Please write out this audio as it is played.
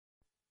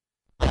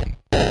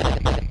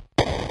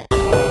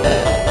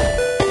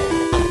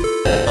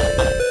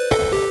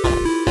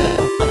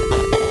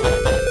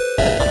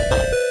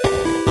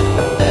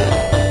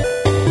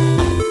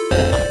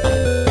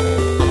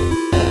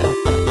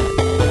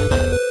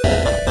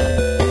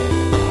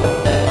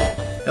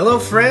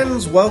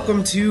friends.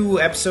 Welcome to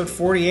episode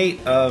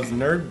 48 of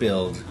Nerd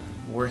Build.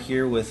 We're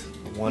here with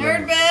one.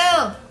 Nerd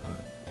Build.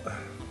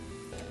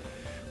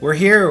 We're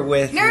here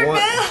with Nerd one.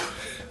 Build.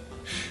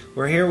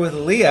 We're here with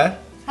Leah.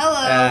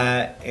 Hello.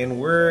 And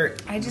we're.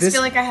 I just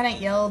feel like I hadn't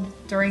yelled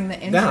during the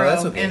intro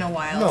that's okay. in a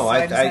while, no, so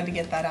I just had to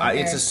get that out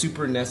there. It's a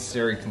super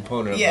necessary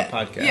component of the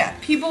podcast. Yeah,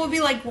 people would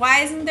be like,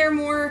 "Why isn't there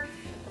more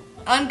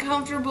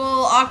uncomfortable,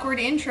 awkward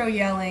intro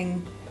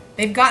yelling?"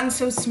 They've gotten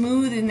so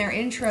smooth in their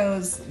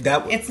intros.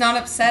 It's not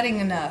upsetting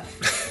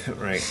enough.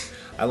 Right.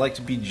 I like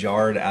to be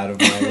jarred out of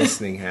my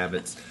listening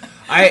habits.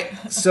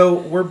 So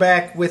we're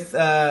back with,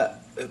 of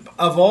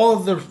all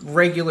the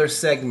regular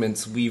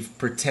segments we've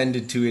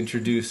pretended to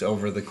introduce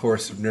over the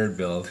course of Nerd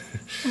Build.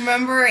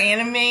 Remember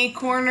Anime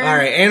Corner?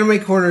 Alright,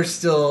 Anime Corner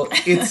still,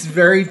 it's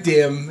very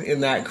dim in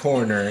that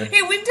corner.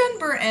 Hey, we've done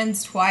Burnt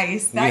Ends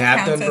twice. That we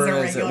have counts done as Burnt a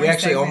Ends. regular We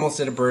actually segment. almost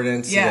did a Burnt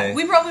Ends today. Yeah,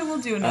 we probably will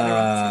do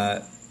another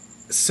one.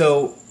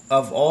 So,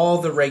 of all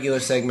the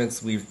regular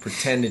segments we've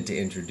pretended to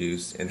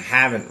introduce and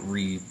haven't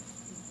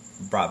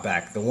brought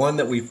back, the one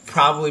that we've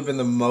probably been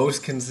the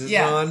most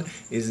consistent on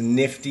is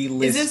Nifty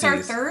Listies. Is this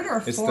our third or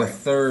fourth? It's the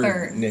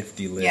third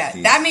Nifty Listies. Yeah,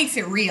 that makes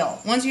it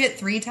real. Once you hit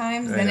 3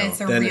 times, then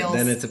it's a real.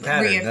 Then it's a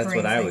pattern. That's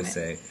what I would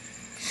segment. say.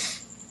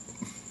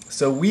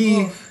 So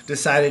we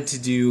decided to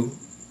do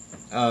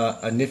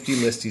a Nifty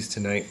Listies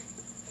tonight.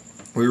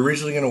 We were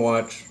originally going to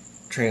watch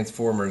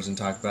Transformers and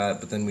talk about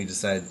it, but then we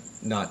decided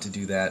not to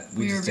do that.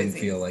 We just didn't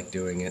feel like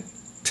doing it.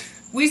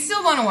 We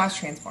still want to watch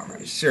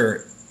Transformers.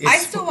 Sure. I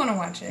still want to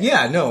watch it.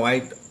 Yeah, no,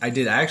 I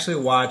did. I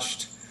actually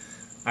rewatched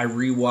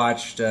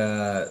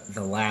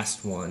the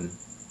last one.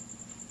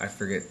 I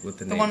forget what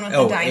the name. The one with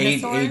the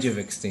dinosaurs? Age of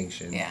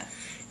Extinction. Yeah.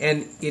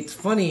 And it's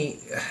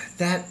funny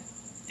that...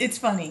 It's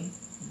funny.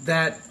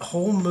 That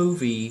whole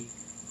movie,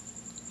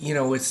 you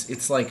know,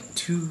 it's like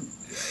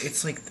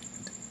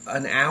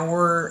an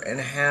hour and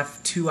a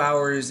half, 2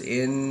 hours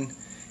in,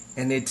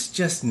 and it's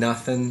just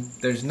nothing.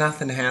 There's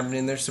nothing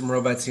happening. There's some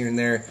robots here and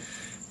there.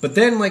 But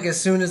then, like, as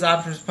soon as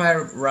Optimus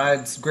Prime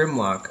rides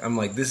Grimlock, I'm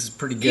like, this is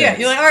pretty good. Yeah,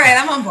 you're like, all right,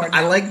 I'm on board now.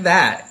 I like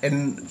that.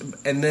 And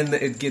then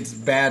it gets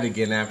bad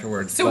again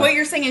afterwards. So what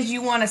you're saying is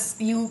you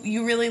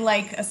really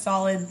like a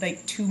solid,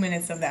 like, 2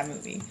 minutes of that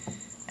movie.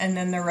 And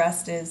then the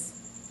rest is...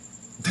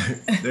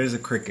 There's a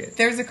cricket.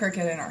 There's a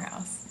cricket in our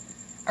house.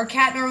 Our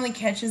cat normally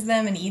catches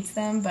them and eats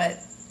them, but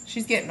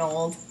she's getting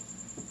old.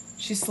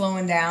 She's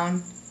slowing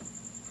down.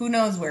 Who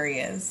knows where he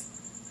is?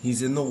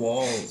 He's in the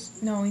walls.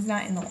 No, he's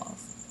not in the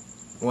walls.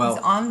 Well,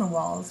 he's on the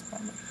walls.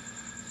 Probably.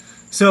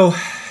 So,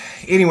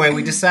 anyway,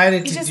 we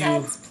decided to do... It just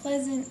adds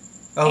pleasant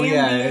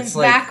it's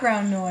like...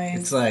 background noise.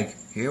 It's like,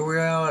 here we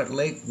are at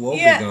Lake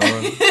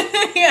Wobegon.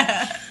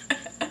 Yeah.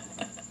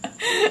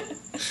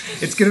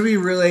 It's going to be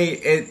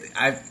really...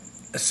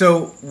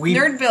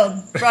 Nerd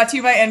Build, brought to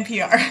you by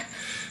NPR.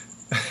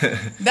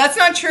 That's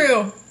not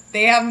true.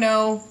 They have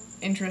no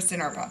interest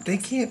in our podcast. They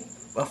can't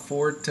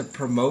afford to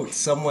promote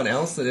someone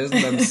else that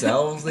isn't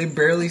themselves. They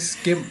barely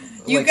skip...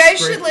 You guys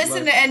should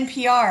listen to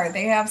NPR.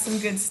 They have some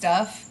good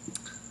stuff.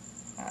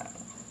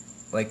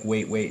 Like,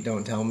 wait,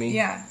 don't tell me?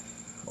 Yeah.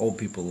 Old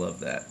people love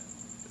that.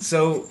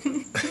 So,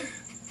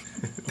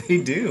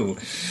 they do.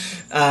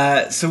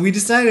 So we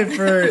decided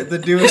for the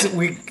newest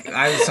week...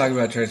 I was talking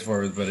about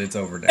Transformers, but it's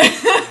over now.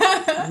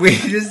 We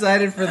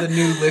decided for the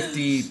new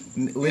liftiness.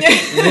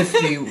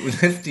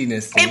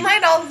 It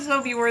might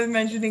also be worth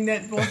mentioning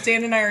that both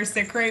Dan and I are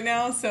sick right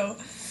now, so...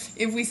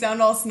 If we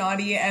sound all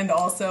snotty and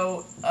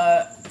also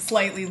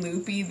slightly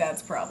loopy,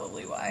 that's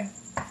probably why.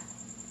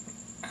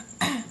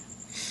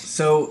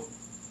 So,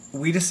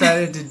 we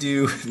decided to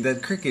do...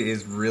 That cricket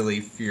is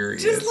really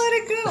furious. Just let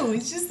it go.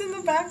 It's just in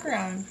the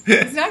background.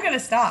 It's not going to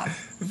stop.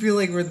 I feel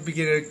like we're at the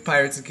beginning of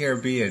Pirates of the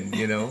Caribbean,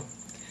 you know?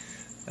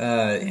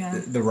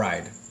 The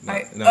ride.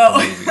 Not the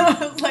movie.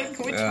 Like,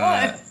 which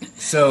one?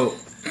 So,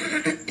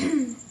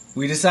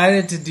 we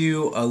decided to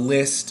do a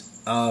list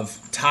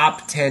of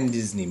top 10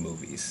 Disney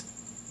movies.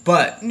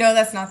 But... No,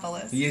 that's not the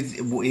list.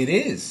 It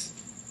is.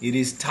 It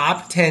is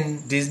top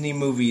 10 Disney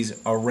movies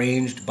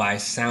arranged by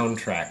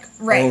soundtrack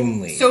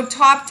only. So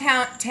top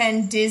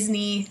 10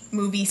 Disney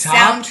movie top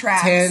soundtracks.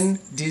 Top 10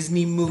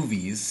 Disney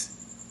movies,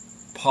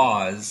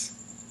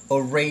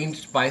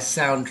 arranged by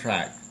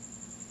soundtrack.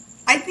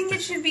 I think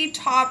it should be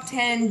top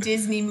 10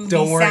 Disney movie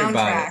Don't worry soundtracks.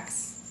 About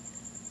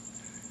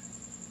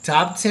it.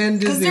 Top 10 Disney movies.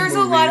 Because there's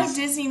a lot of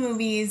Disney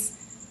movies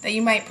that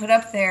you might put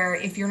up there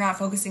if you're not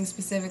focusing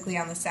specifically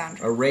on the soundtrack.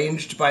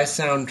 Arranged by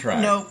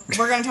soundtrack. Nope.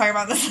 We're going to talk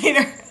about this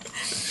later.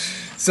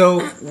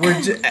 So,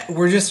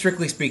 we're just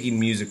strictly speaking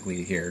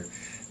musically here.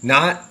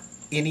 Not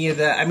any of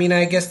that. I mean,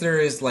 I guess there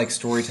is, like,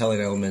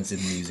 storytelling elements in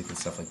music and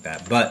stuff like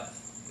that. But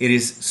it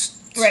is,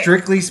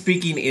 strictly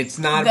speaking, it's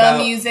not about...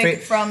 The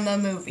music from the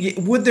movie.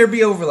 Would there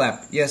be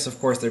overlap? Yes, of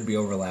course there'd be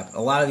overlap.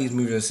 A lot of these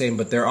movies are the same,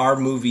 but there are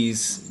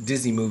movies,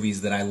 Disney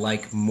movies, that I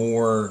like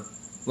more...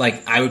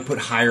 Like, I would put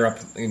higher up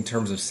in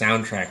terms of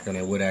soundtrack than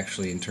I would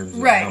actually in terms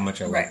of how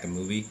much I like the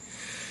movie.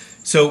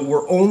 So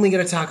we're only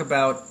going to talk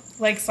about...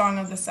 Like Song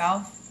of the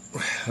South?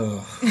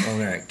 All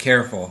right,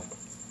 careful.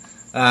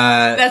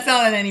 That's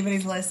not on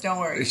anybody's list, don't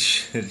worry.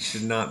 It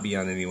should not be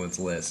on anyone's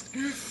list.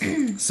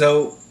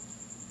 So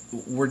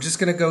we're just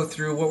going to go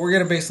through. What we're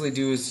going to basically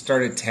do is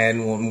start at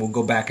 10, and we'll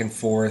go back and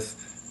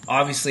forth.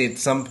 Obviously, at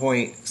some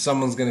point,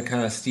 someone's going to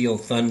kind of steal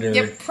thunder.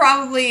 Yeah,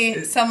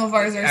 probably some of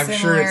ours are I'm similar.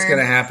 sure it's going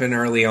to happen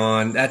early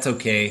on. That's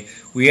okay.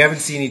 We haven't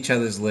seen each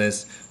other's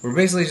list. We're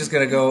basically just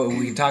going to go.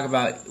 We can talk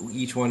about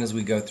each one as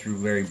we go through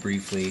very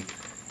briefly.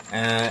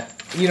 And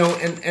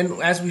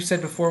as we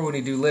said before when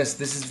we do lists,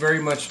 this is very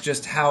much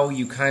just how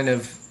you kind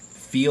of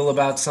feel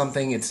about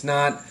something. It's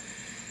not...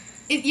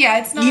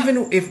 it's not...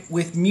 Even if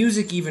with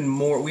music even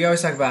more... We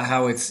always talk about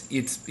how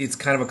it's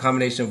kind of a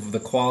combination of the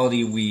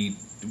quality we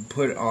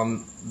put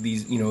on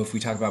these... if we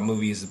talk about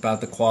movies,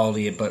 about the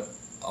quality, but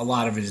a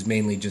lot of it is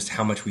mainly just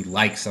how much we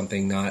like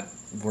something,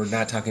 we're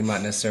not talking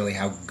about necessarily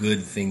how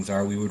good things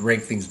are. We would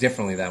rank things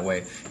differently that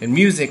way. And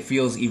music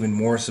feels even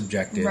more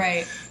subjective.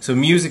 Right. So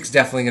music's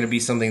definitely going to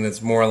be something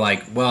that's more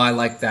like, well, I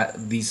like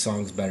these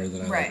songs better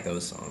than I like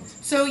those songs.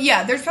 So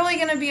yeah, there's probably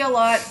going to be a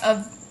lot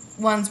of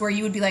ones where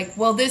you would be like,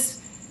 well,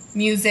 this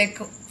music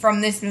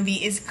from this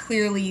movie is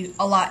clearly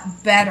a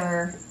lot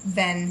better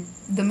than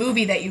the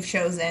movie that you've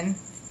chosen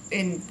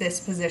in this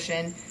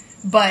position.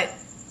 But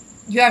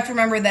you have to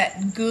remember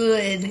that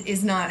good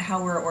is not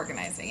how we're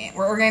organizing it.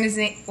 We're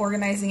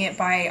organizing it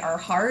by our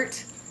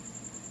heart,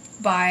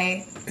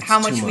 by how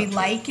much we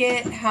like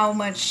it, how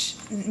much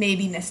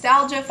maybe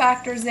nostalgia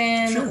factors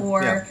in,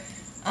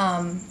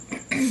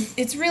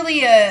 it's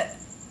really a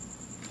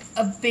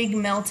big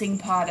melting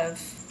pot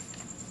of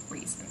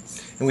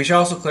reasons. And we should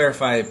also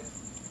clarify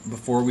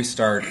before we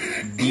start,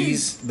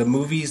 the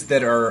movies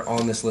that are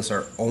on this list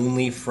are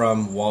only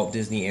from Walt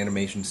Disney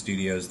Animation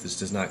Studios. This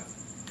does not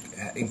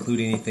include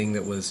anything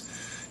that was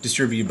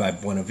distributed by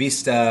Buena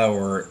Vista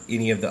or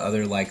any of the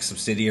other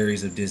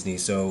subsidiaries of Disney.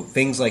 So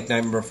things like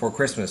Nightmare Before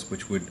Christmas,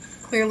 which would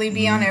clearly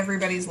be on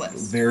everybody's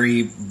list.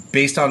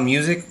 Based on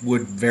music,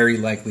 would very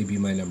likely be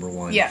my number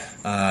one. Yeah.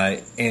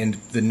 And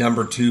the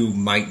number two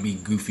might be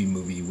Goofy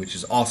Movie, which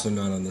is also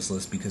not on this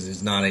list because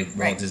it's not a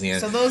Walt Disney.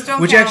 So those don't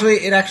which count.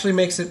 actually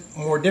makes it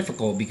more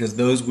difficult because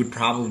those would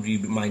probably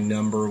be my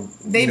number.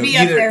 They'd be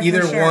up there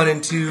either for sure. 1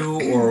 and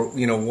 2 or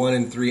 1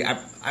 and 3.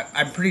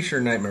 I'm pretty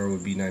sure Nightmare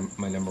would be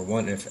my number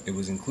one if it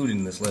was included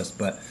in this list,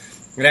 but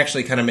it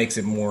actually kind of makes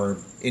it more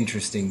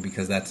interesting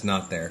because that's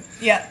not there.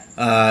 Yeah.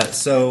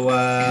 So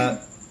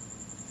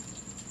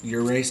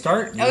you're ready to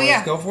start? You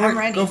yeah. Go for I'm it?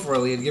 ready. Go for it,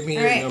 Leah. Give me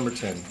your number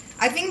 10.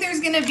 I think there's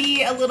going to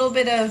be a little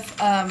bit of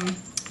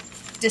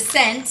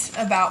dissent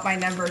about my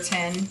number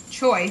 10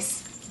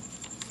 choice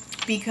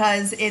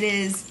because it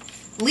is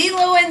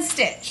Lilo and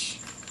Stitch.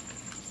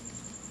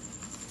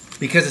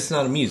 Because it's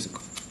not a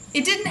musical.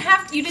 It didn't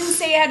have to, you didn't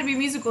say it had to be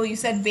musical. You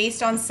said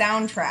based on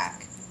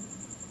soundtrack.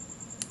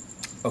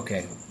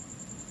 Okay.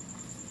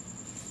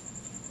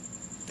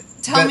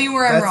 Tell me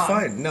where I'm wrong.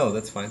 That's fine. No,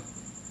 that's fine.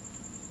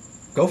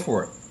 Go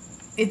for it.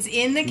 It's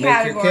in the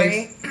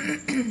category.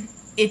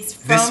 It's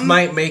from... This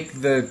might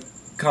make the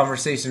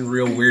conversation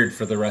real weird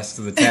for the rest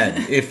of the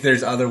 10 if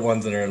there's other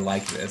ones that are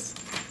like this.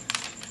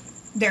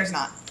 There's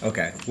not.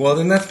 Okay. Well,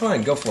 then that's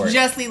fine. Go for it.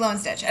 Just Lilo and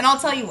Stitch. And I'll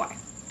tell you why.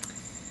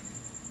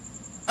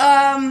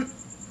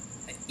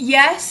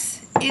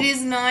 Yes, it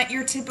is not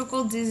your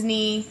typical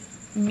Disney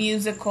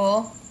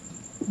musical.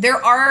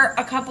 There are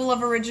a couple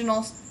of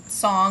original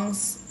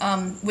songs,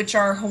 which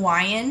are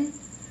Hawaiian,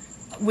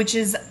 which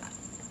is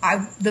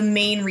the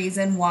main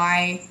reason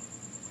why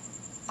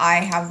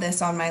I have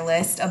this on my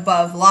list,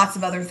 above lots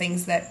of other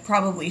things that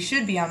probably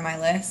should be on my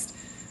list,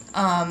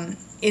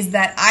 is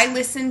that I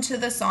listen to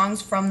the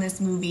songs from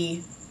this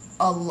movie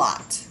a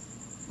lot.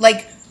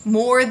 Like,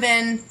 more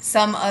than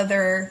some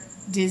other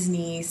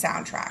Disney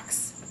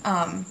soundtracks.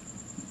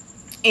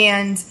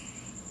 And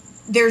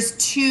there's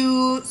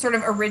two sort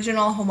of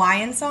original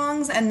Hawaiian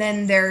songs, and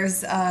then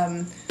there's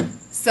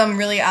some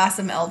really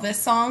awesome Elvis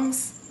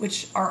songs,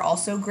 which are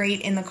also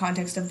great in the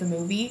context of the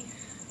movie.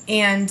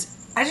 And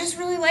I just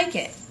really like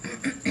it.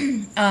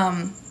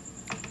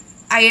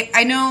 I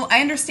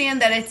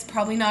understand that it's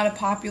probably not a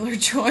popular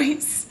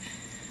choice,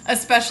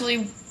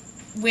 especially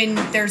when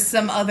there's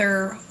some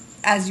other,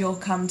 as you'll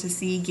come to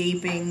see,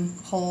 gaping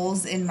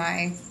holes in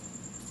my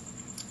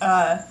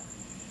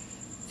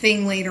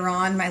thing later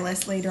on, my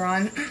list later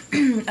on,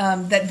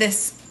 that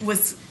this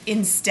was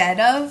instead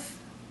of.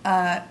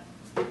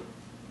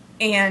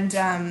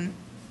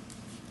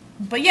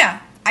 But yeah,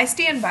 I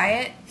stand by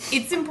it.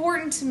 It's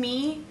important to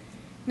me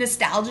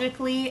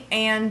nostalgically,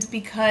 and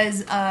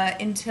because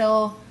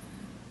until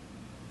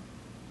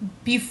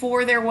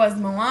before there was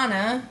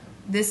Moana,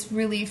 this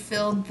really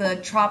filled the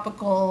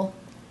tropical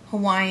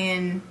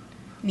Hawaiian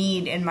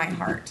need in my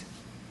heart.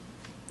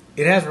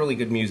 It has really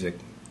good music.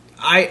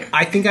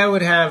 I think I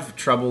would have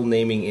trouble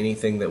naming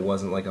anything that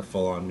wasn't like a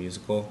full-on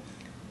musical.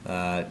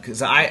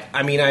 Because I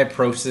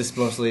approached this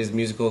mostly as a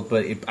musical,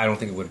 but I don't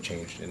think it would have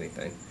changed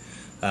anything.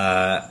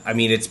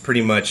 It's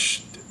pretty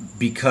much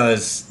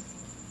because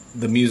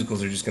the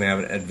musicals are just going to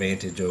have an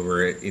advantage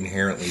over it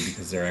inherently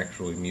because they're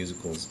actually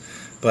musicals.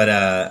 But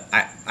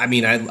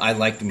I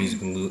like the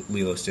music in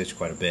Lilo Stitch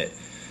quite a bit.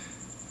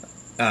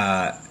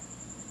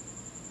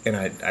 And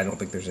I don't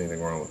think there's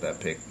anything wrong with that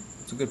pick.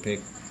 It's a good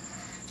pick.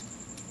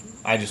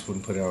 I just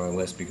wouldn't put it on a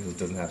list because it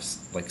doesn't have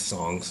like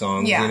songs,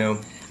 Yeah. you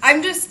know?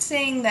 I'm just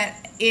saying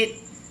that it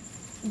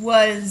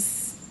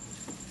was,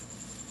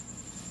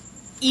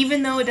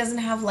 even though it doesn't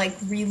have like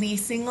really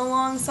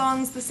sing-along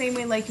songs the same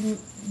way like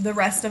the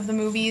rest of the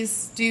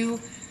movies do,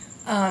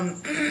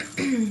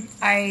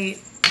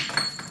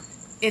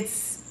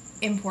 it's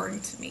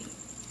important to me.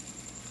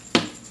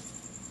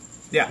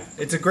 Yeah,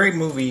 it's a great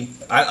movie.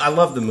 I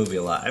love the movie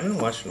a lot. I haven't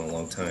watched it in a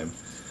long time.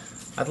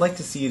 I'd like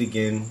to see it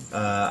again.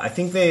 I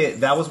think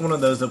that was one of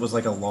those that was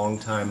like a long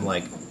time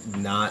like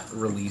not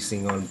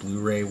releasing on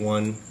Blu-ray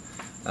one,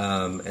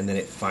 and then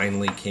it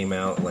finally came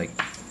out. Like,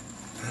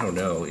 I don't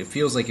know. It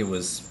feels like it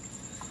was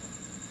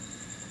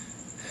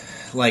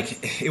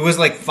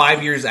like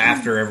 5 years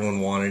after everyone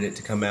wanted it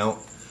to come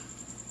out.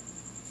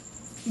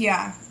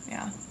 Yeah.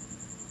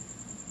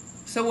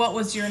 So what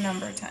was your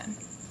number 10?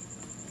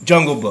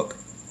 Jungle Book.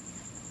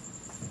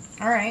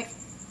 All right.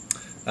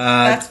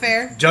 That's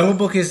fair. Jungle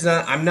Book is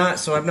not. I'm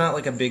not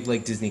like a big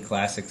like Disney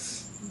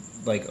classics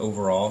like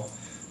overall.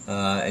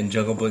 And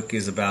Jungle Book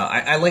is about.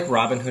 I like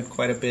Robin Hood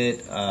quite a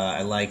bit.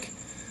 I like,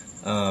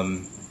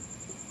 I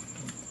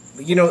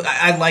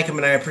like him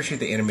and I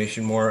appreciate the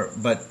animation more.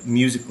 But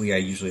musically, I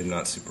usually am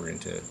not super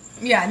into it.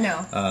 Yeah,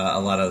 no.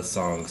 A lot of the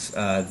songs.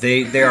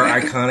 They are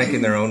iconic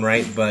in their own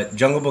right. But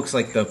Jungle Book's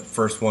like the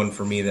first one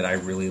for me that I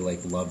really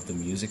like love the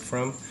music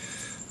from.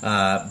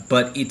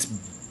 But it's.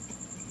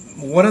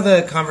 One of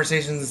the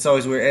conversations that's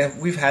always weird,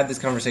 and we've had this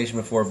conversation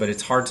before, but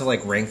it's hard to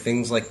like rank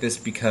things like this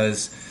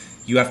because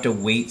you have to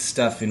weight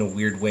stuff in a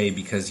weird way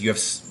because you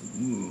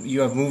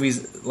have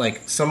movies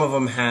like some of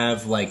them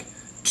have like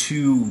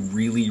 2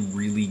 really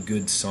really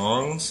good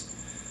songs,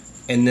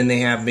 and then they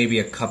have maybe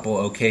a couple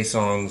okay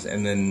songs,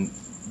 and then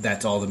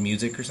that's all the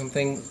music or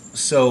something.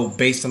 So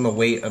based on the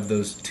weight of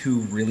those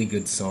 2 really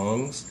good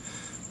songs,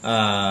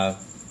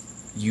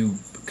 you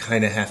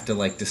kind of have to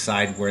like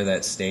decide where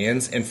that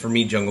stands, and for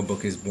me Jungle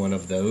Book is one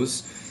of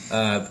those.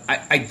 I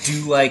can't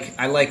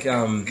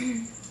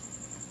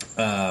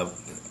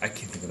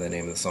think of the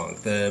name of the song.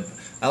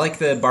 I like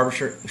the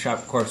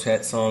Barbershop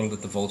Quartet song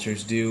that the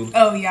Vultures do.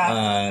 Oh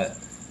yeah.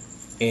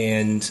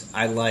 And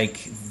I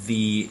like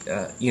the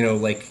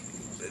like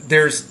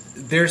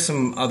there's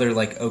some other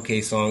like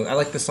okay songs. I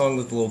like the song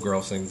that the little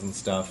girl sings and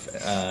stuff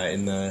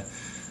in the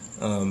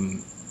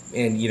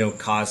and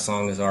Ka's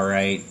song is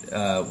alright,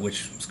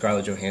 which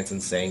Scarlett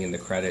Johansson sang in the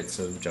credits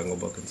of Jungle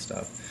Book and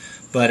stuff.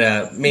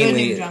 But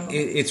mainly,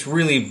 it's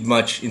really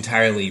much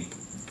entirely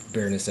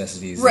Bare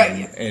Necessities,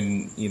 right?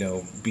 And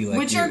Be Like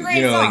which You. are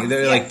great songs.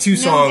 They're like 2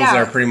 songs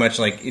are pretty much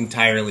like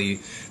entirely.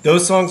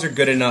 Those songs are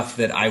good enough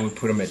that I would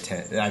put them at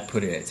 10. I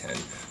put it at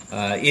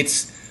 10.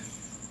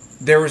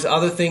 There was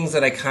other things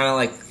that I kind of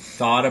like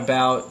thought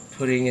about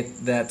putting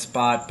it that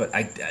spot, but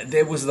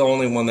it was the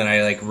only one that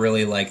I like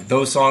really like.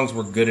 Those songs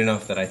were good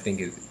enough that I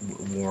think it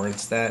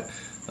warrants that.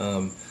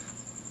 And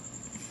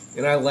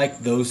I like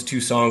those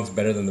 2 songs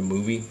better than the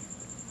movie.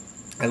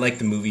 I like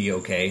the movie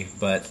okay,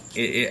 but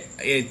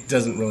it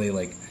doesn't really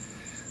like.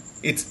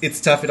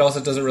 It's tough. It also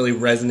doesn't really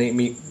resonate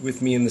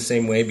with me in the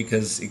same way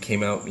because it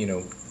came out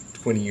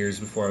 20 years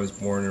before I was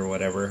born or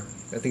whatever.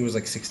 I think it was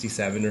like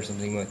 1967 or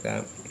something like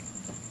that.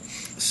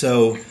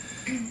 So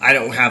I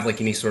don't have like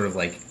any sort of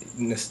like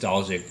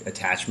nostalgic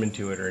attachment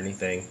to it or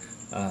anything,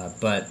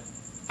 but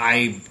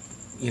I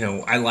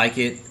like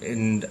it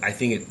and I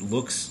think it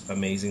looks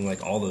amazing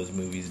like all those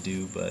movies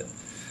do. But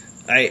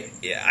I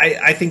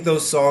think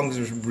those songs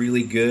are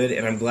really good,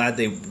 and I'm glad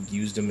they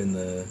used them in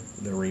the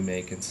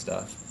remake and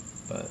stuff.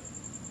 But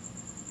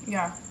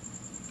yeah,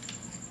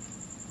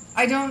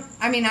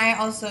 I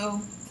also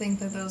think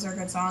that those are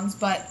good songs,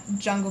 but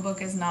Jungle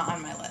Book is not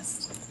on my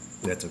list.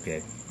 That's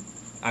okay.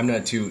 I'm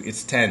not too.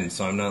 It's 10,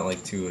 so I'm not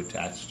like too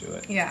attached to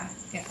it. Yeah.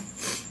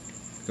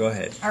 Go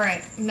ahead. All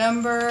right,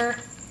 number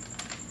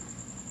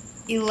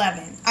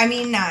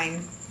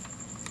 9.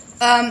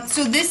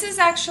 So this is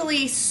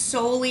actually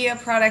solely a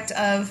product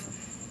of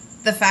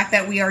the fact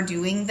that we are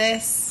doing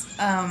this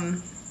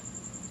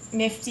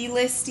nifty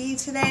listy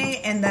today,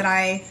 and that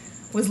I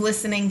was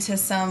listening to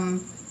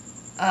some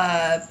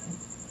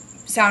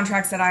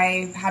soundtracks that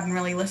I hadn't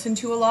really listened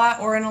to a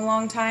lot or in a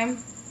long time.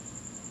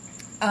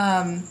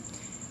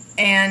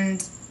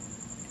 And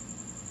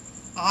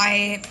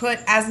I put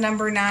as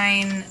number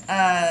 9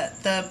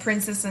 The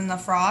Princess and the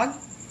Frog,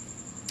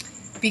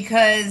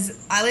 because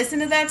I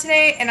listened to that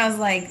today and I was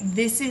like,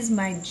 this is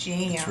my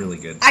jam. It's really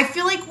good. I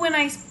feel like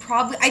I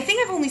think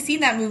I've only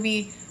seen that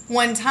movie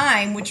one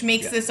time, which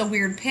makes this a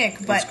weird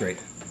pick, but it's great.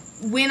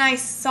 When I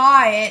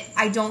saw it,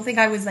 I don't think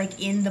I was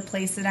like in the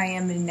place that I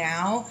am in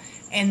now.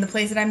 And the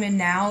place that I'm in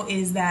now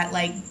is that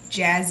like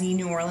jazzy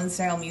New Orleans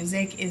style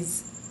music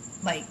is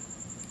like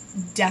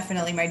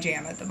definitely my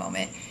jam at the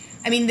moment.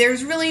 I mean,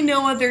 there's really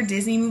no other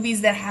Disney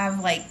movies that have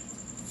like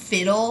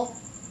fiddle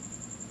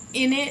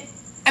in it.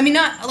 I mean,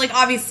 not like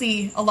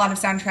obviously a lot of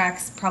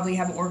soundtracks probably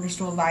have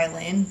orchestral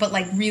violin, but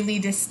like really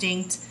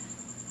distinct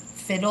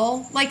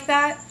fiddle like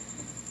that.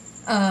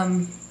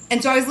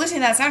 And so I was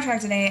listening to that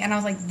soundtrack today, and I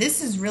was like,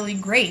 this is really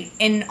great.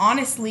 And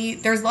honestly,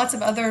 there's lots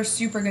of other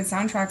super good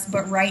soundtracks,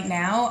 but right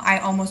now, I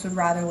almost would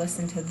rather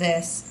listen to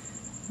this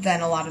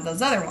than a lot of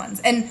those other ones.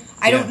 And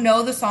I don't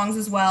know the songs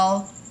as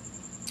well.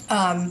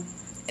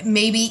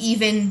 Maybe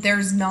even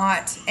there's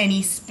not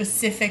any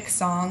specific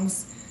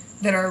songs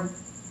that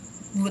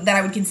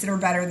I would consider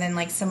better than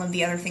like some of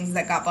the other things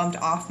that got bumped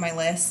off my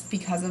list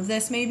because of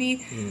this,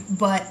 maybe.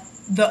 But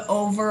the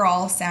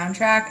overall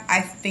soundtrack,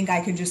 I think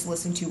I could just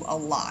listen to a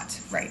lot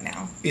right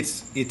now.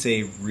 It's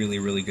a really,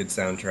 really good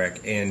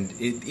soundtrack, and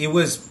it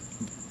was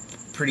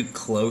pretty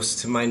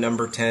close to my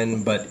number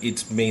 10, but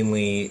it's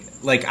mainly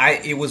like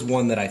it was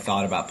one that I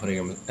thought about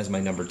putting as my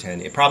number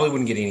 10. It probably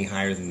wouldn't get any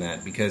higher than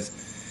that because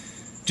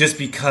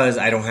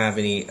I don't have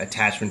any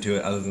attachment to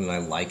it other than I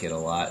like it a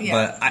lot.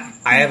 Yeah. But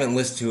I haven't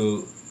listened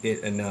to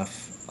it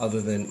enough other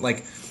than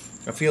like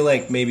I feel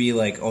like maybe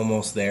like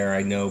Almost There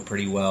I know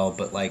pretty well,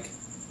 but like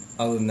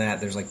other than that,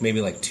 there's like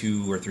maybe like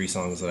 2 or 3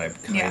 songs that I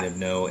kind of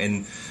know,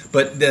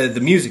 but the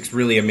music's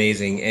really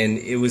amazing, and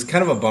it was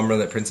kind of a bummer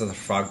that Princess of the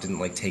Frog didn't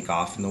like take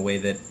off in the way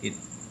that it,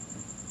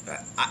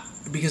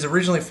 because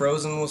originally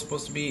Frozen was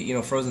supposed to be,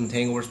 Frozen and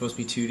Tangled were supposed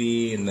to be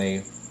 2D, and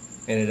they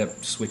ended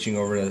up switching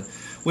over to,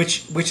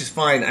 which is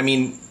fine. I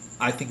mean,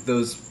 I think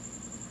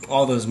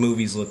all those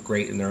movies look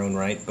great in their own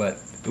right, but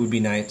it would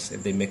be nice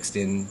if they mixed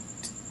in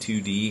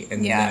 2D,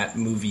 and that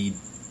movie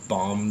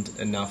bombed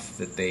enough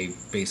that they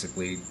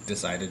basically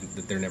decided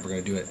that they're never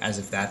going to do it, as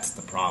if that's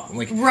the problem.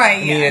 Like,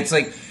 right? I mean, it's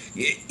like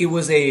it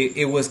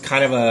was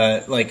kind of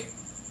a like,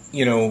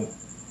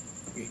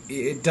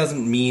 it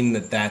doesn't mean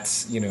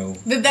that's the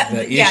issue.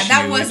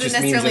 That wasn't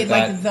necessarily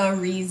like the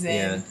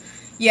reason.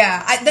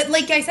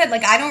 Like I said,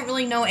 like I don't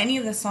really know any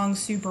of the songs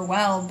super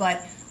well,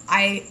 but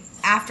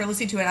after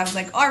listening to it, I was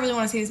like, oh, I really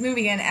want to see this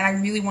movie again, and I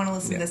really want to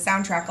listen to the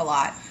soundtrack a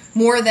lot.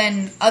 More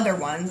than other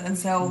ones, and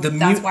so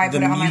that's why I put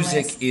it on my list. The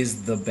music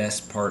is the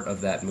best part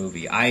of that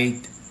movie.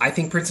 I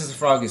think Princess of the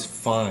Frog is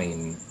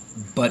fine,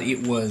 but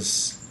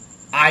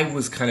I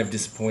was kind of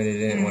disappointed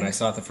in it when I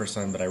saw it the first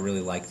time, but I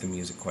really like the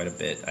music quite a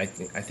bit. I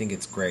think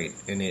it's great,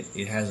 and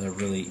it has a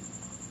really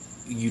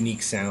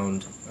unique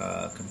sound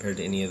compared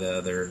to any of the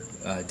other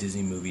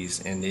Disney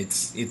movies, and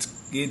it's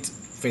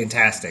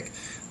fantastic.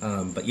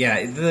 But yeah,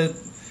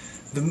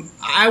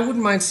 I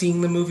wouldn't mind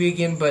seeing the movie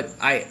again, but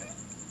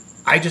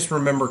I just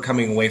remember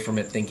coming away from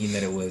it thinking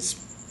that it was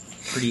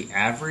pretty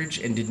average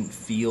and didn't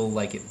feel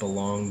like it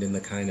belonged in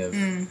the kind of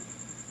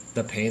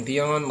the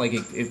pantheon. Like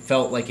it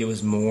felt like it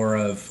was more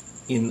of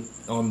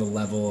on the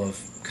level of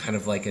kind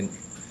of like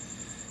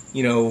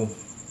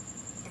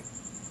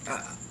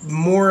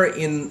more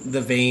in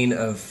the vein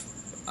of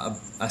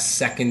a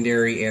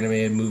secondary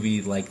animated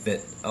movie like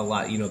that. A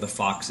lot, the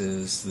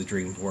Foxes, the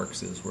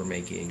DreamWorks were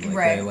making,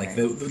 like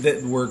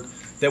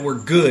that were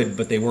good,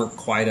 but they weren't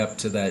quite up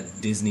to that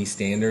Disney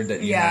standard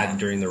that you had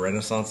during the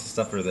Renaissance and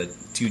stuff, or the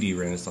 2D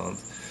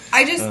Renaissance.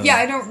 I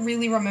don't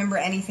really remember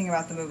anything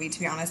about the movie, to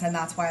be honest, and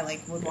that's why I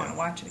would want to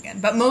watch it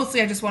again. But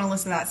mostly I just want to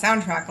listen to that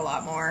soundtrack a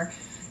lot more,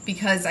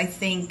 because I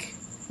think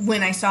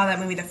when I saw that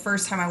movie the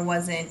first time, I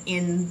wasn't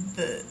in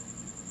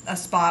a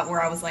spot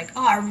where I was like,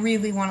 oh, I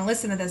really want to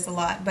listen to this a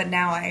lot, but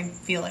now I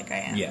feel like I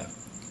am. Yeah.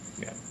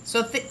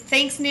 So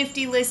thanks,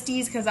 Nifty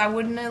Listies, because I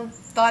wouldn't have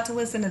thought to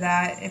listen to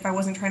that if I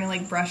wasn't trying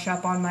to brush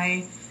up on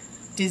my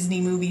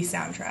Disney movie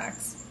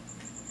soundtracks.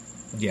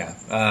 Yeah.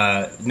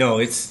 No,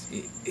 it's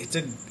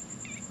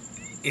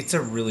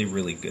a really,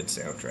 really good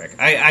soundtrack.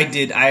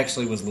 I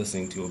actually was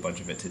listening to a bunch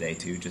of it today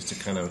too, just to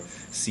kind of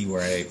see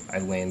where I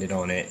landed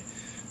on it.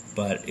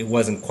 But it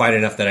wasn't quite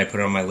enough that I put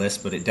it on my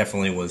list, but it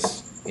definitely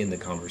was in the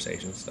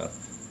conversation stuff.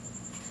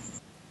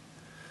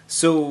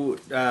 So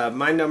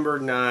my number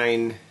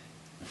 9.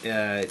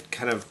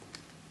 Kind of,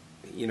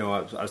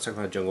 I was talking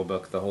about Jungle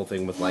Book, the whole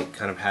thing with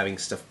kind of having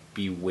stuff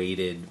be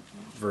weighted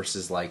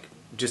versus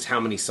just how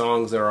many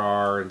songs there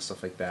are and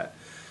stuff like that.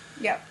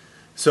 Yeah.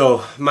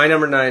 So my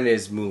number 9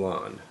 is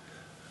Mulan.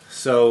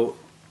 So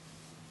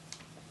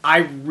I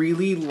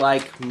really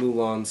like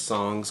Mulan's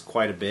songs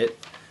quite a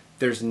bit.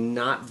 There's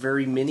not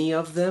very many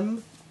of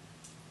them,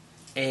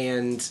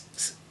 and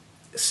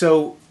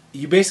so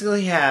you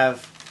basically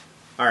have.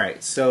 All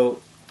right,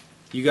 so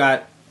you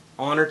got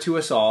Honor to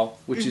Us All,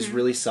 which is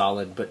really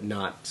solid, but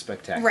not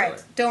spectacular.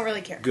 Right. Don't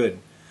really care. Good.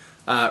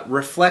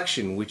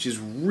 Reflection, which is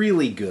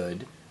really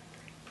good.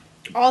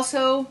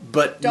 Also,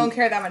 but don't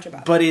care that much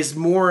about. But is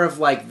more of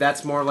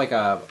that's more like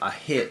a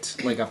hit,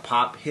 like a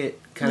pop hit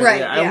kind of.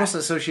 Right. I almost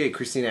associate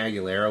Christina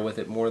Aguilera with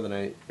it more than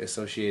I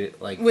associate it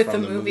with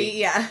from the movie.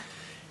 Yeah.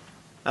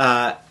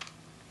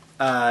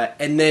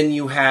 And then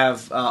you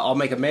have I'll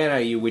Make a Man Out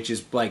of You, which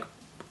is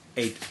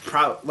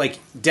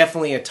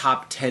definitely a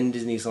top 10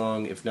 Disney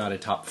song, if not a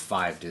top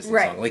 5 Disney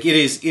song. It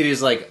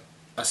is like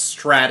a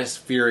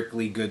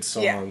stratospherically good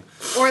song. Yeah.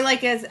 Or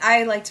as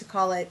I like to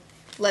call it,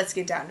 Let's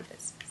Get Down to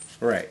Business.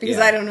 Right. Because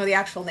I don't know the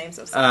actual names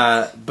of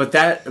songs. But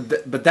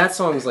that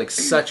song is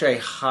such a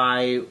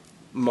high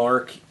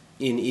mark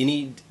in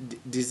any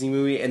Disney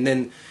movie, and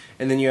then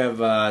you have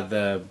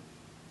the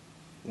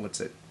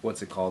what's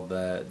it called,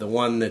 the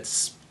one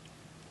that's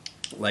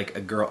like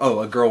a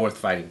girl worth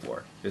fighting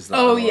for is the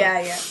Oh other one.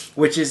 Yeah.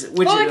 Which I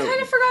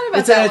kind of forgot about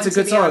it's that. It's a one, good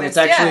to be song. honest. It's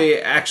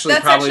actually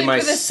That's probably my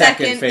for the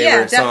second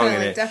favorite song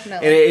in it.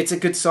 Definitely. And it's a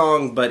good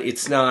song, but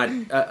it's not.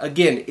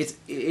 Again,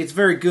 it's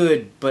very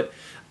good, but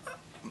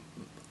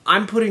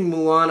I'm putting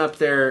Mulan up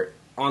there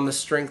on the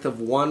strength of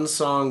one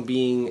song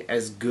being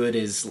as good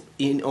as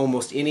in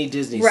almost any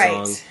Disney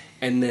song,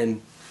 and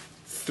then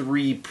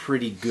 3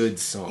 pretty good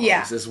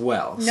songs as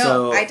well. No,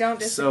 so, I don't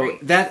disagree.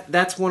 So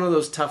that's one of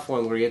those tough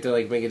ones where you have to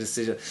like make a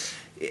decision.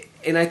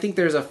 And I think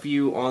there's a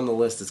few on the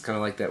list that's kind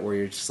of like that where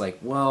you're just like,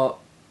 well,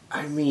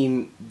 I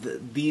mean,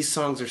 these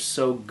songs are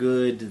so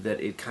good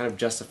that it kind of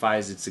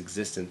justifies its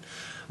existence.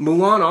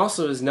 Mulan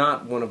also is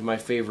not one of my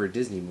favorite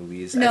Disney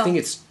movies. No. I think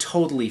it's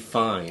totally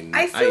fine.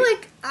 I feel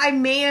like I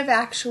may have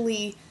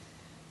actually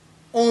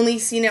only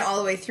seen it all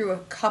the way through a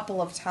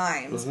couple of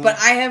times, but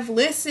I have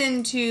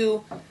listened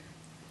to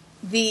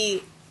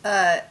the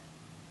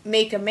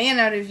Make a Man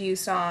Out of You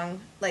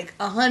song like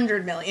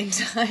 100 million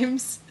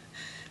times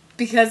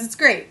because it's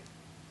great.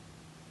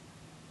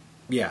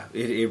 Yeah,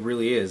 it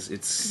really is.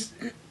 It's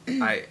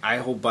I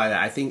hold by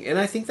that. I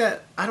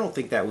don't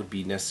think that would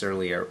be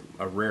necessarily a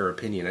rare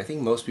opinion. I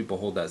think most people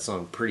hold that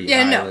song pretty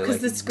highly. No,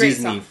 because like, it's a great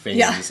Disney song.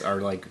 fans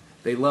are like,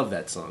 they love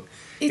that song.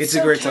 It's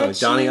so a great catchy.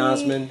 song. Donny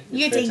Osmond.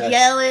 You get to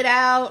yell it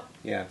out.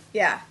 Yeah.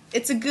 Yeah.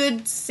 It's a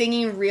good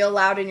singing real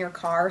loud in your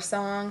car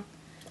song.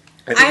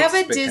 I have a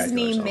it's spectacular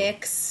Disney song.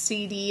 mix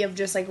CD of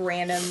just like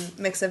random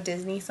mix of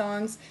Disney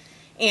songs.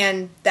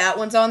 And that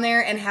one's on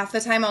there. And half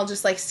the time I'll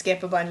just like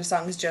skip a bunch of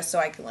songs just so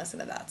I can listen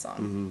to that song.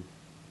 Mm-hmm.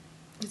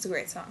 It's a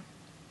great song.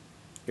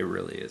 It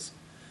really is.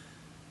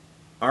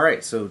 All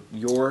right, so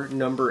your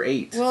number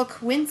 8. Well,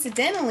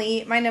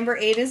 coincidentally, my number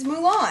 8 is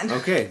Mulan.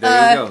 Okay,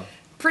 there you go.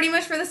 Pretty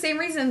much for the same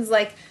reasons.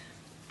 Like,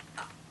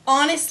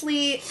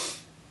 honestly,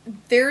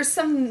 there's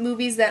some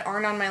movies that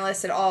aren't on my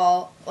list at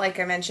all, like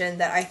I mentioned,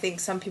 that I think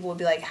some people would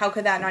be like, how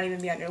could that not even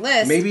be on your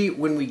list? Maybe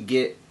when we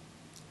get...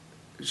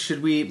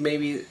 Should we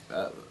maybe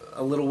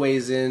a little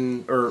ways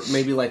in, or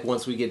maybe like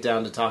once we get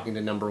down to talking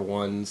to number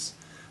ones,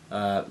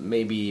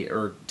 maybe,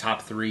 or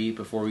top 3,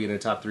 before we get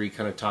into top 3,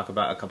 kind of talk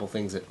about a couple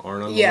things that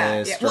aren't on the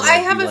list? Yeah. Well, I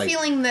have a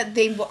feeling that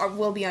they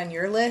will be on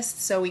your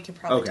list, so we could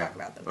probably talk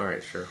about them. All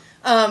right, sure.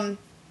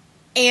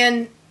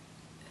 And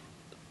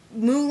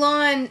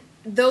Mulan,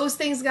 those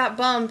things got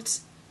bumped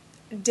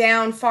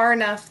down far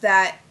enough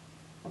that,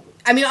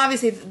 I mean,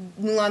 obviously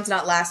Mulan's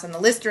not last on the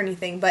list or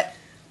anything, but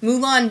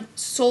Mulan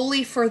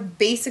solely for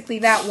basically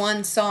that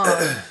one song,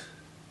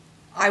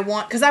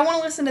 because I want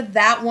to listen to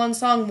that one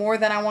song more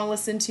than I want to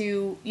listen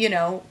to,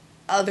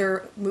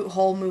 other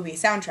whole movie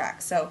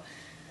soundtracks. So,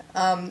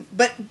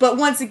 but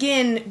once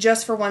again,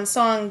 just for one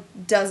song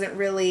isn't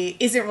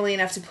really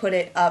enough to put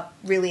it up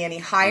really any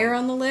higher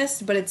on the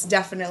list, but it's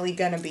definitely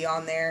going to be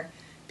on there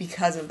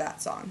because of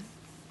that song.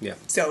 Yeah.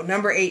 So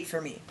number 8 for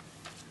me.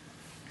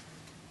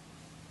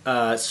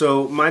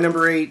 So my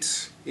number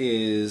 8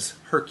 is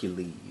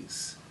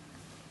Hercules.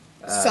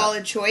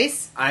 Solid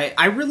choice.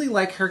 I really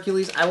like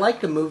Hercules. I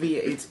like the movie.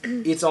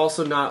 It's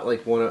also not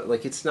like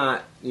it's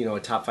not a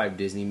top 5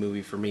 Disney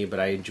movie for me, but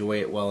I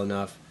enjoy it well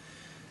enough.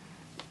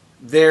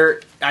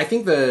 I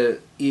think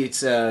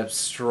it's a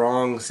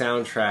strong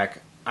soundtrack.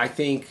 I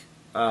think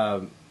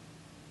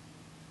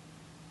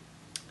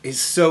is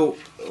so.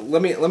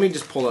 Let me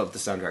just pull up the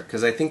soundtrack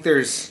because I think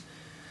there's.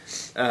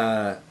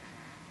 I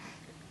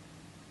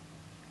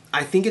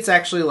think it's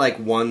actually like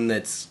one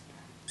that's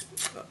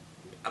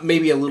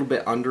maybe a little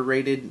bit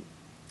underrated.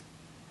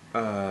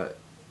 Yeah,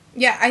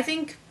 I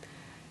think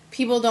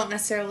people don't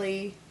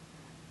necessarily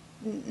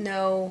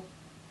know,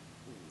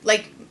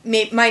 like,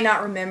 might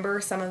not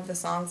remember some of the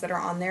songs that are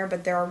on there,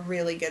 but there are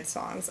really good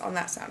songs on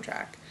that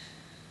soundtrack.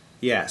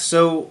 Yeah,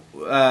 so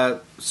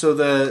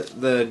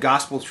the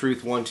Gospel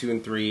Truth 1, 2,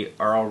 and 3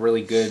 are all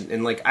really good,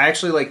 and like I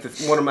actually like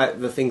one of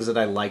the things that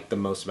I like the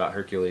most about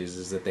Hercules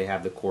is that they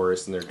have the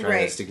chorus and they're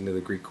trying to stick into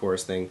the Greek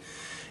chorus thing,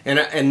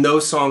 and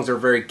those songs are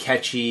very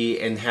catchy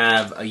and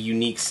have a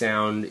unique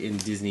sound in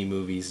Disney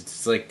movies.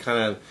 It's like kind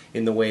of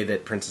in the way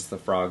that Princess the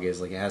Frog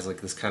is, like it has like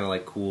this kind of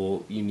like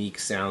cool unique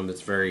sound that's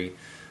very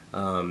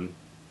kind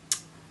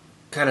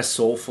of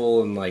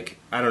soulful and like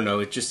I don't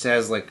know, it just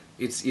has like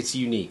it's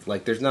unique.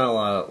 Like there's not a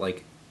lot of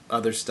like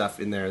other stuff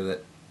in there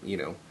that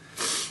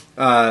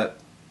the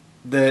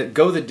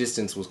Go the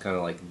Distance was kind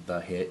of like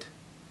the hit,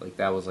 like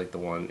that was like the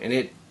one, and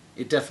it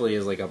definitely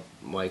is like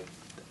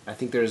I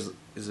think there's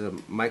a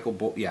Michael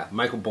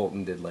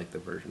Bolton did like the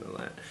version of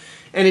that,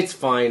 and it's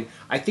fine.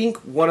 I think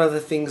one of the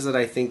things that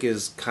I think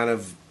is kind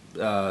of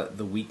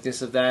the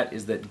weakness of that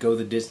is that Go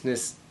the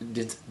Distance,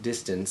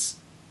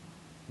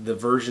 the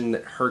version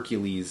that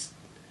Hercules.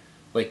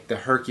 Like, the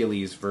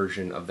Hercules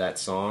version of that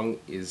song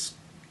is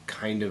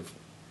kind of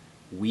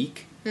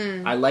weak.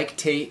 I like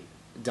Tate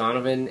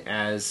Donovan,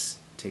 I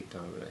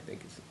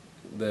think,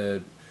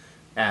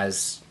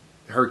 as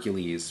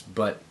Hercules,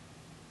 but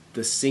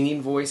the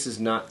singing voice is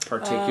not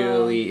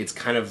particularly... It's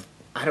kind of...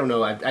 I don't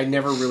know. I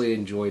never really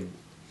enjoyed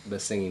the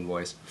singing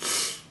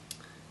voice.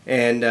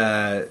 And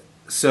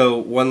So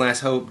One Last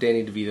Hope,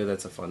 Danny DeVito,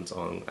 that's a fun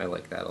song. I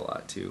like that a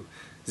lot too.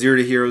 Zero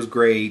to Hero's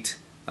great.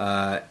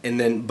 And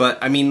then, but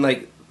I mean,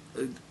 like,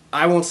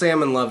 I Won't Say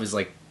I'm in Love is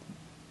like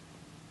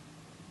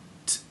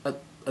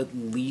at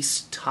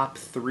least top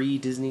 3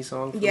 Disney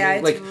song for me.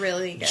 It's like,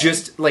 really good.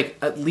 Just like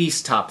at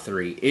least top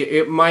 3.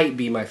 It might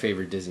be my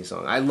favorite Disney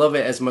song. I love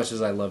it as much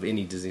as I love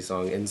any Disney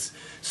song, and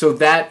so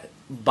that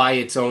by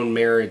its own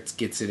merits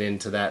gets it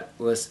into that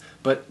list.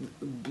 But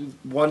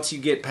once you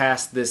get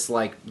past this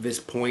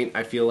point,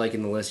 I feel like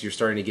in the list you're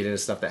starting to get into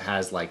stuff that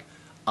has like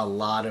a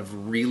lot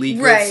of really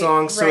good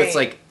songs. So it's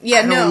like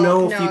I don't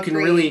know if you can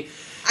really.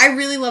 I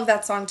really love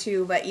that song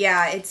too, but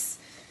yeah, it's.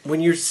 When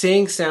you're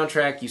saying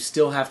soundtrack, you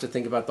still have to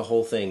think about the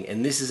whole thing.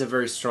 And this is a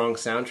very strong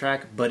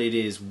soundtrack, but it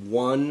is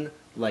one,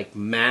 like,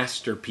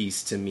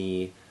 masterpiece to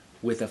me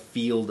with a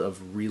field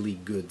of really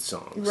good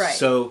songs. Right.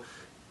 So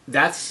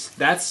that's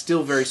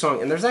still very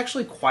strong. And there's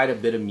actually quite a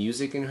bit of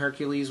music in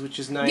Hercules, which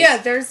is nice. Yeah,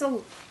 there's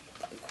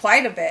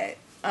quite a bit.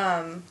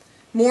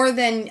 More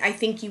than I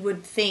think you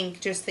would think.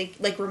 Just think,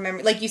 like,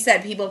 remember, like you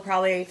said, people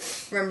probably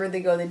remember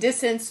the Go the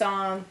Distance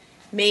song.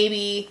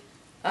 Maybe,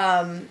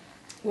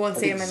 Won't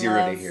Say I'm in Zero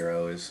Love. to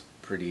Hero is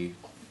pretty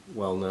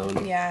well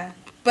known. Yeah.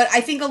 But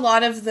I think a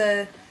lot of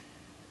the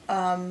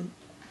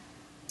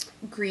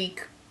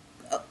Greek,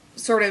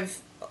 sort of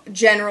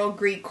general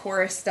Greek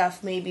chorus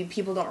stuff, maybe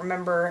people don't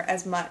remember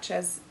as much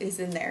as is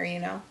in there, you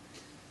know?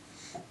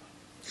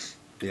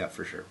 Yeah,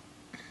 for sure.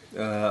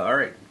 All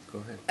right,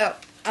 go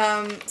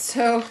ahead.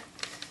 So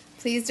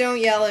please don't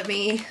yell at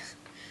me.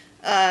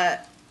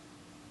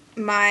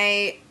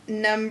 My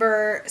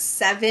number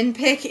 7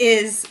 pick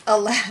is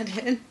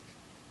Aladdin.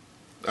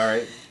 All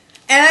right.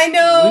 And I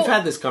know we've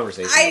had this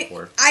conversation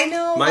before. I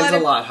know mine's a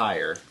lot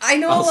higher. I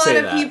know a lot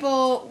of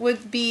people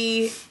would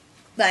be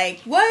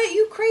like, "What?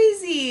 You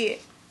crazy?"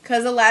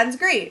 Because Aladdin's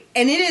great,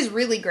 and it is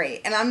really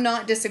great, and I'm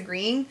not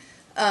disagreeing.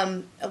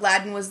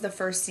 Aladdin was the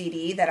first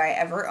CD that I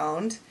ever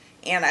owned,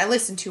 and I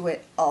listened to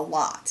it a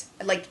lot.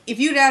 Like, if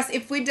you'd asked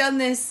if we'd done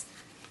this,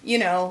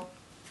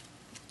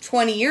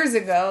 20 years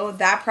ago,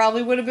 that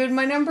probably would have been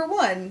my number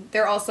 1.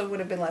 There also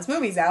would have been less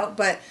movies out,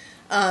 but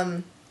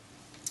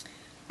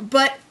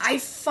I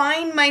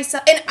find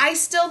myself, and I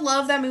still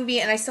love that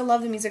movie, and I still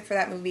love the music for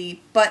that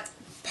movie, but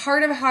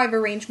part of how I've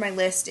arranged my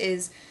list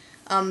is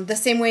the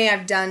same way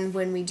I've done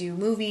when we do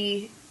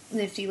movie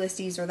Nifty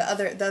Listies, or the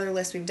other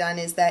list we've done,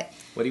 is that...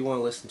 What do you want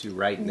to listen to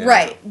right now?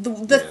 Right.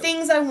 The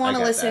things I want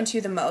to listen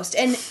to the most.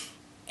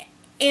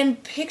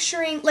 And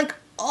picturing, like,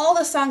 all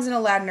the songs in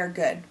Aladdin are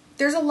good.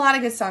 There's a lot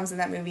of good songs in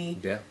that movie.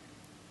 Yeah.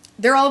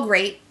 They're all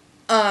great.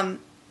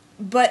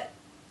 But...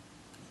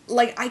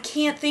 like, I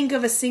can't think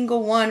of a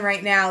single one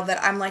right now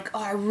that I'm like,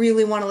 oh, I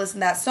really want to listen to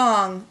that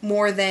song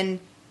more than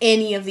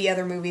any of the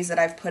other movies that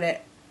I've put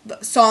it...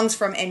 songs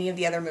from any of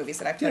the other movies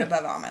that I've put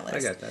above on my list.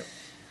 I got that.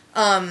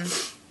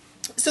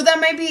 So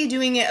that might be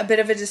doing it a bit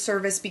of a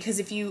disservice, because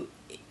if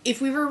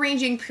we were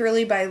arranging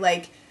purely by,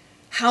 like,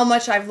 how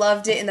much I've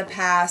loved it in the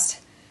past,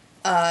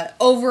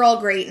 overall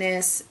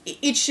greatness,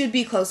 it should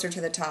be closer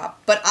to the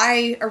top. But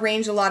I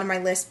arrange a lot of my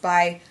list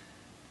by...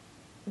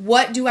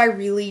 what do I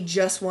really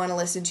just want to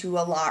listen to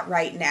a lot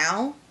right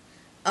now?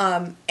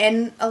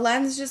 And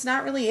Aladdin's just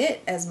not really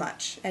it as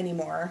much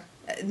anymore.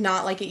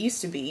 Not like it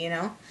used to be,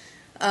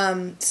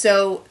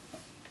 So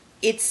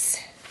it's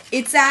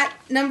at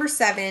number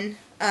 7.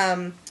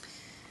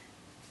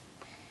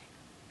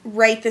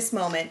 Right this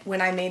moment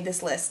when I made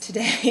this list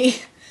today.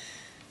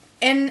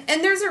 and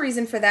there's a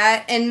reason for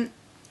that.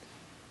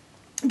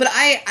 But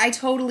I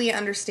totally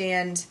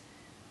understand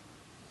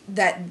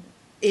that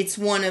it's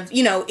one of,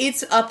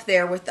 it's up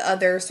there with the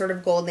other sort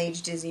of golden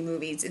age Disney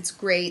movies. It's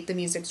great. The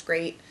music's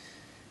great.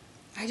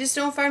 I just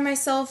don't find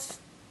myself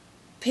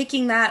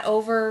picking that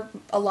over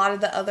a lot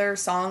of the other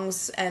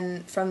songs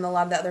and from a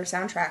lot of the other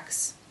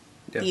soundtracks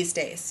these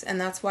days.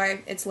 And that's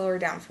why it's lower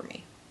down for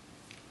me.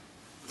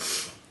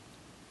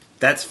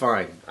 That's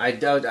fine. I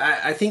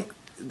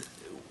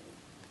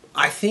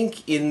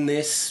think in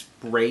this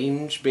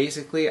range,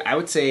 basically, I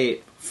would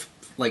say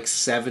like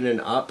 7 and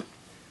up.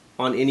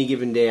 On any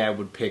given day, I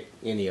would pick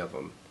any of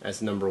them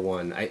as number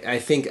 1. I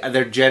think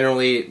they're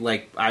generally,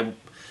 like, I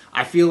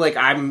feel like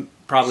I'm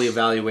probably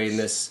evaluating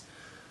this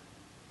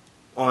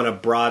on a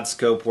broad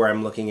scope where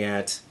I'm looking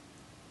at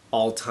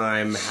all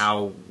time,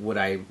 how would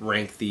I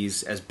rank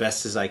these as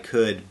best as I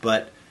could,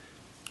 but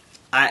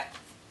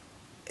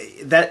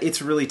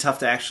it's really tough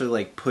to actually,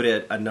 like, put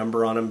a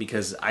number on them,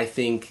 because I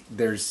think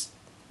there's,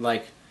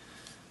 like...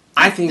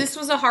 I think this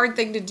was a hard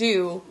thing to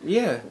do.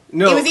 Yeah.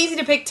 No. It was easy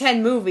to pick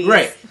 10 movies.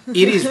 Right.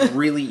 It is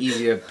really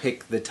easy to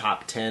pick the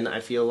top 10,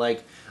 I feel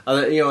like.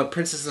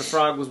 Princess and the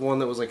Frog was one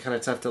that was, like, kind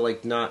of tough to,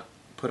 like, not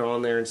put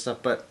on there and stuff,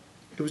 but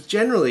it was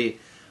generally...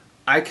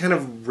 I kind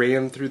of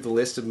ran through the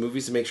list of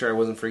movies to make sure I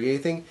wasn't forgetting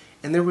anything,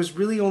 and there was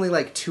really only,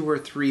 like, 2 or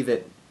 3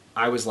 that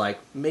I was like,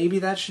 maybe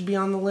that should be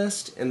on the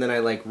list, and then I,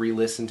 like,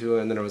 re-listened to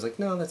it, and then I was like,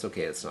 no, that's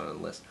okay, it's not on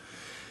the list.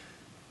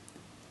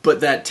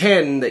 But that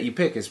 10 that you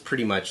pick is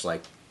pretty much,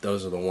 like,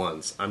 those are the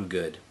ones. I'm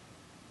good.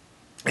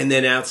 And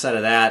then outside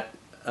of that,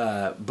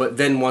 but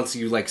then once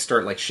you like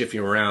start like shifting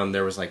around,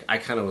 there was like I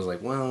kind of was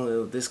like,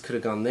 well, this could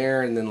have gone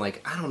there, and then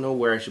like I don't know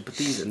where I should put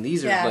these, and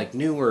these are like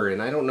newer,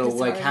 and I don't know It's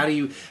like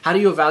hard. how do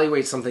you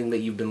evaluate something that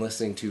you've been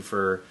listening to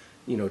for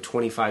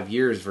 25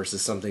 years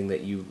versus something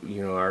that you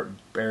know are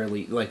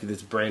barely like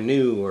that's brand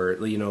new, or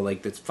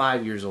like that's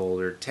 5 years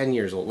old or 10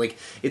 years old. Like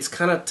it's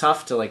kind of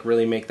tough to like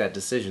really make that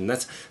decision.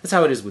 That's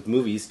how it is with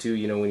movies too.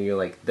 When you're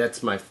like,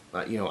 that's my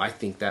I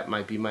think that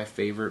might be my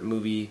favorite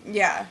movie.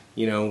 Yeah.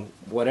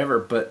 Whatever,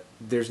 but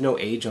there's no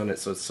age on it,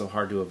 so it's so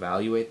hard to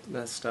evaluate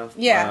that stuff.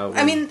 Yeah.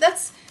 I mean,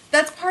 that's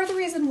part of the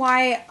reason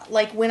why,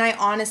 like, when I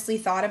honestly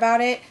thought about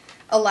it,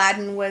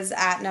 Aladdin was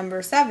at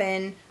number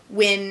 7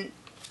 when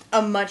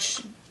a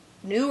much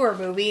newer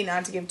movie,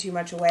 not to give too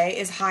much away,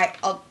 is high,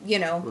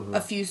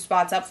 a few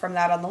spots up from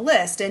that on the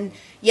list. And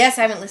yes,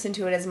 I haven't listened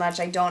to it as much.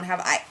 I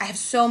have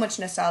so much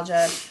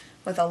nostalgia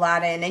with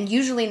Aladdin, and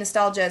usually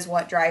nostalgia is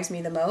what drives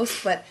me the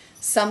most, but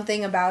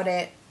something about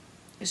it,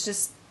 it's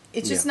just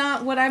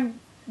not what I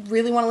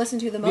really want to listen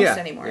to the most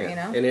anymore,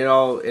 And it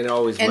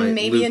always and might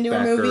maybe loop a newer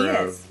back movie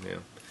around. is.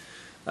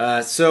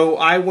 Yeah. So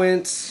I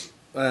went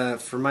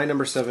for my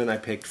number 7. I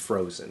picked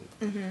Frozen.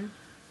 Mm-hmm.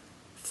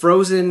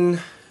 Frozen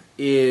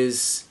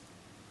is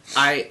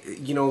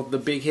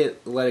the big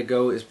hit "Let It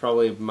Go" is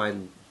probably my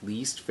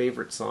least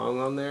favorite song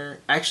on there.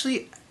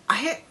 Actually,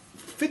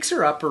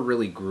 "Fixer Upper"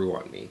 really grew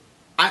on me.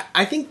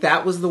 I think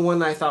that was the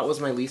one I thought was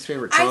my least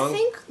favorite song. I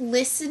think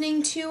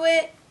listening to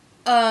it,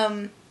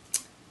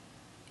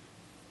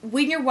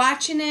 when you're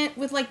watching it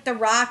with like the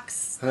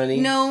rocks, Honey,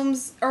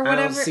 gnomes, or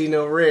whatever. I don't see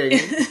no ring.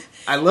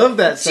 I love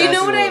that. Do you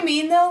know what I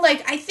mean though?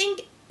 Like, I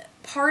think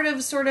part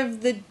of sort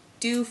of the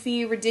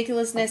doofy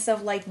ridiculousness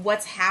of like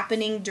what's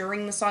happening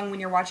during the song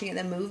when you're watching it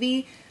in the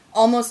movie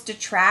almost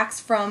detracts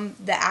from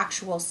the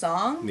actual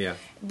song. Yeah.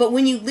 But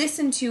when you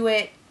listen to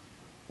it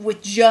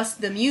with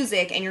just the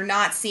music and you're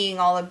not seeing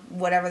all of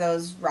whatever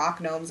those rock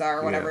gnomes are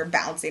or whatever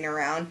bouncing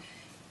around,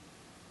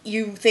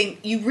 you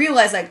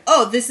realize like,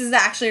 oh, this is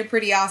actually a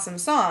pretty awesome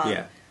song.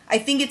 Yeah. I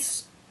think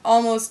it's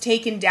almost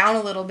taken down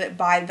a little bit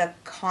by the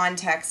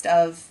context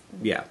of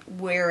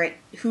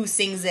who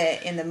sings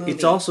it in the movie.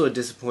 It's also a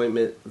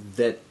disappointment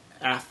that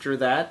after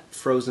that,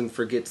 Frozen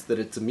forgets that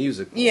it's a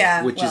musical,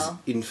 which is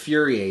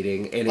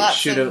infuriating, and lots it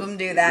should have. Of them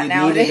do that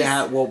nowadays.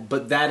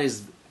 But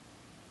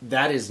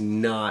that is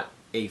not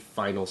a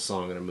final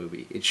song in a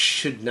movie. It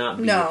should not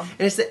be. No.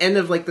 And it's the end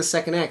of like the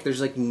second act.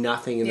 There's like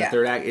nothing in the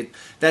third act.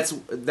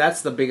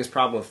 That's the biggest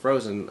problem with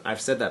Frozen.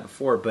 I've said that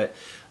before, but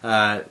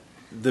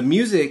the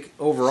music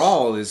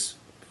overall is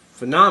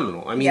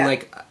phenomenal. I mean,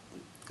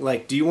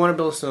 like Do You Want to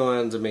Build a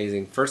Snowman is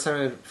amazing. First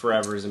Time in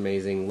Forever is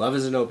amazing. Love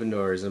Is an Open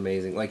Door is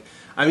amazing. Like,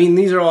 I mean,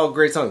 these are all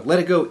great songs. Let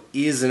It Go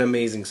is an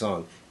amazing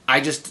song.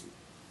 That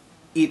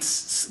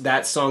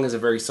song is a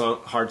very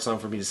hard song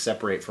for me to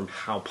separate from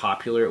how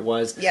popular it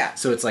was. Yeah.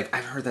 So it's like,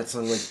 I've heard that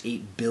song like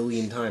 8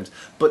 billion times.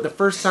 But the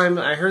first time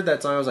I heard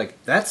that song, I was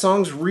like, that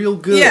song's real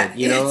good. Yeah,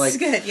 it's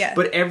good, yeah.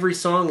 But every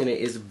song in it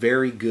is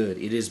very good.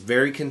 It is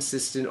very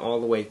consistent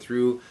all the way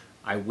through.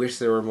 I wish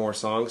there were more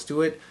songs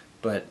to it,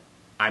 but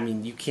I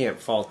mean, you can't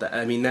fault that.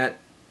 I mean,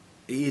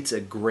 it's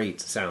a great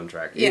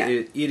soundtrack. Yeah.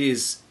 It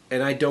is,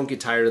 and I don't get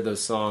tired of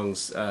those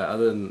songs,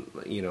 other than,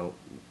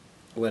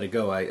 Let It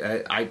Go.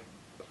 I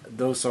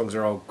those songs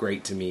are all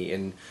great to me,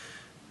 and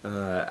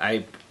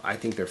I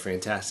think they're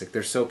fantastic.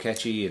 They're so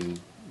catchy,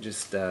 and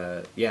just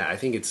I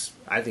think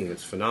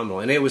it's phenomenal.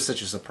 And it was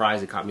such a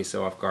surprise. It caught me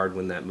so off guard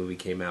when that movie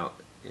came out,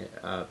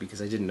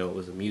 because I didn't know it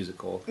was a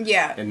musical.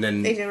 Yeah, and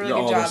then they did a really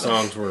all good job the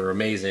songs were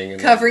amazing.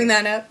 And covering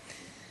that up.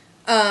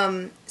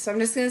 So I'm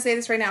just going to say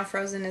this right now.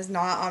 Frozen is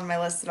not on my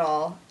list at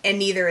all, and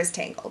neither is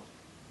Tangled.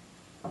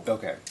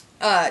 Okay.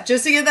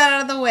 Just to get that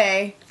out of the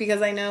way,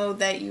 because I know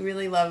that you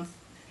really love...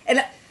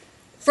 And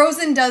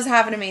Frozen does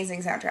have an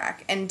amazing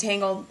soundtrack, and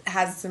Tangled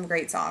has some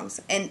great songs.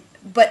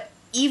 But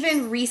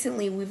even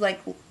recently, we've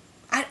like...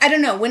 I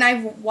don't know. When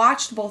I've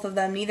watched both of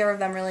them, neither of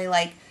them really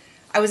like...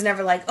 I was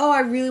never like, oh, I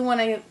really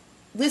want to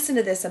listen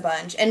to this a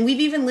bunch. And we've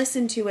even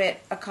listened to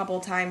it a couple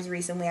times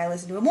recently. I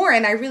listened to it more,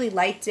 and I really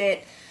liked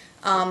it.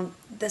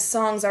 The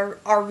songs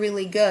are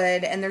really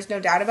good, and there's no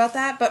doubt about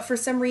that. But for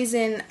some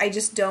reason, I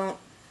just don't...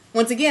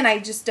 Once again,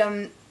 I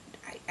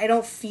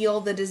don't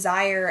feel the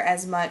desire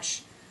as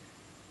much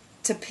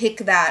to pick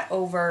that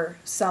over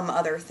some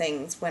other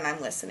things when I'm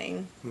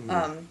listening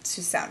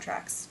to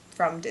soundtracks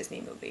from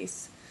Disney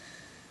movies.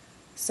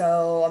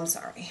 So, I'm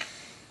sorry.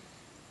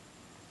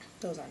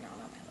 Those are not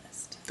on my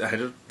list.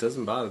 It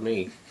doesn't bother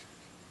me.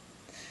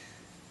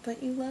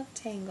 But you love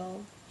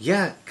Tangled.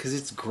 Yeah, because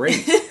it's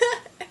great.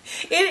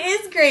 It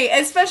is great,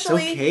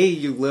 especially... It's okay,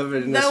 you live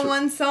in this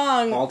one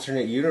song.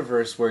 alternate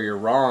universe where you're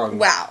wrong.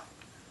 Wow.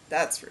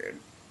 That's rude.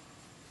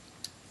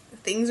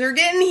 Things are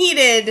getting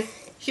heated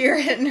here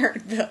at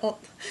Nerdville.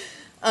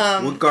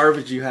 What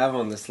garbage you have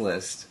on this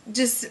list?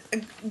 Just,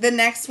 the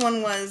next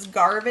one was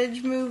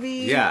Garbage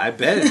Movie. Yeah, I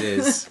bet it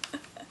is.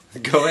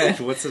 Go ahead,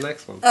 what's the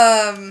next one?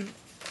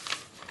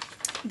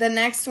 The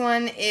next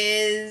one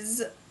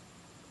is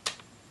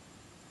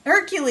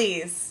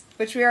Hercules,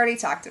 which we already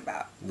talked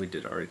about. We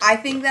did already. I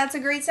think that's a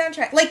great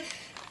soundtrack. Like,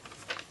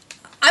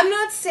 I'm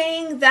not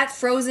saying that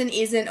Frozen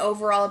isn't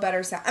overall a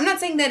better sound. I'm not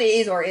saying that it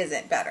is or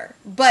isn't better.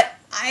 But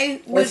I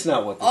would That's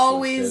not what this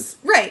always... list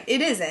is. Right,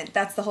 it isn't.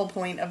 That's the whole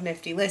point of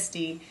Nifty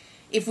Listy.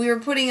 If we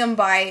were putting them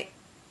by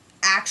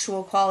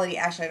actual quality...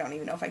 Actually, I don't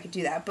even know if I could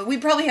do that. But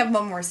we'd probably have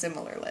one more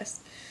similar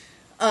list.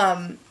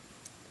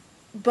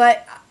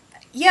 But,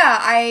 yeah,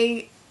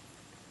 I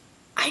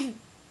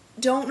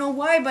don't know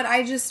why, but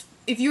I just...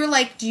 If you were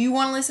like, do you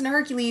want to listen to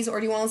Hercules or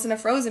do you want to listen to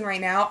Frozen right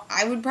now?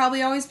 I would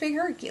probably always pick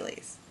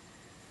Hercules.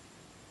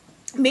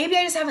 Maybe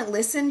I just haven't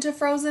listened to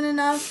Frozen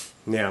enough.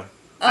 Yeah.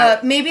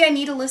 Maybe I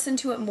need to listen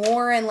to it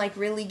more and, like,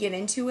 really get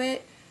into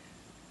it.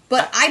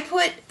 But I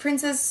put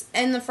Princess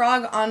and the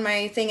Frog on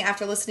my thing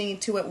after listening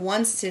to it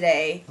once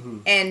today,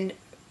 and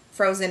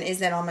Frozen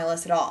isn't on my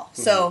list at all.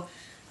 So,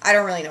 I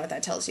don't really know what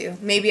that tells you.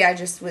 Maybe I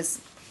just was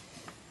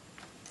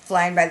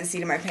flying by the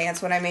seat of my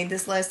pants when I made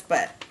this list,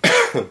 but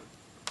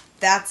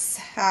that's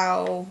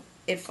how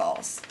it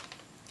falls.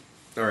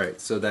 All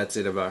right, so that's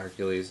it about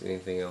Hercules.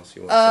 Anything else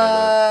you want to say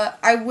about it?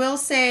 I will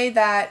say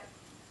that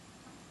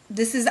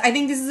I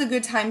think this is a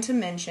good time to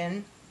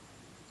mention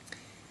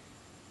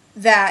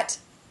that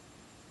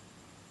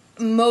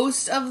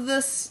most of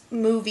the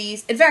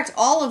movies, in fact,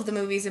 all of the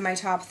movies in my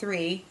top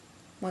 3,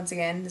 once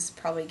again, this is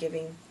probably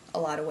giving a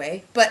lot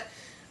away, but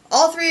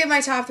all 3 of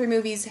my top 3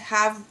 movies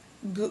have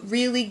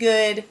really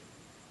good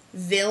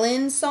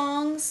villain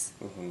songs.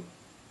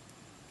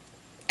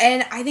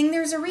 And I think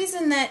there's a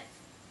reason that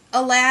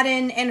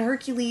Aladdin and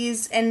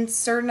Hercules and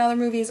certain other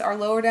movies are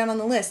lower down on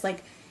the list.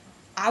 Like,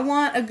 I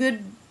want a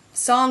good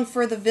song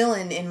for the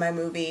villain in my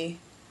movie.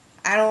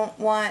 I don't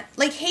want...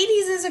 Like,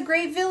 Hades is a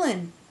great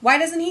villain. Why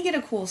doesn't he get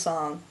a cool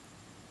song?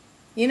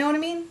 You know what I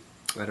mean?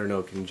 I don't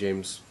know. Can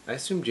James... I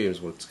assume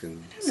James Woods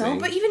can sing. I don't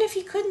know, but even if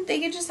he couldn't, they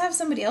could just have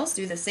somebody else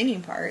do the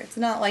singing part. It's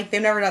not like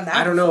they've never done that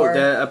I don't before.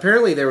 know.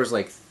 Apparently there was,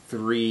 like,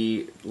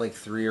 three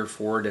or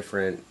four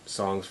different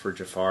songs for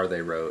Jafar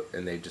they wrote,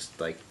 and they just,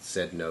 like,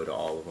 said no to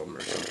all of them or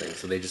something.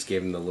 So they just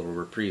gave him the little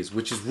reprise,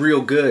 which is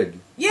real good.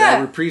 Yeah.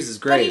 That reprise is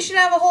great. But he should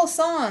have a whole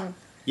song.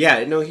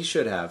 Yeah, no, he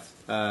should have.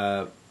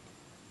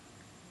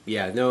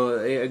 Yeah, no,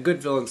 a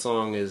good villain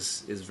song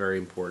is very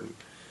important.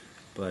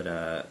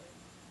 But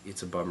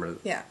it's a bummer.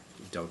 Yeah.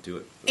 Don't do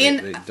it.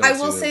 And I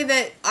will say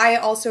that I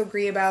also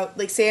agree about,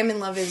 like, Say I'm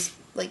in Love is,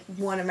 like,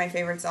 one of my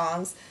favorite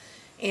songs.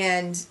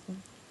 And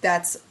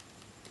that's...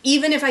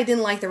 Even if I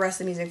didn't like the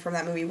rest of the music from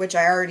that movie, which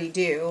I already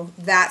do,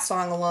 that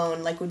song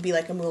alone, like, would be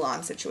like a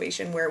Mulan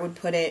situation where it would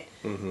put it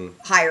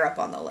higher up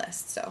on the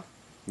list. So,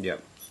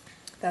 yep.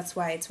 That's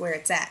why it's where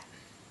it's at.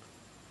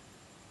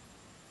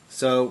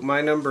 So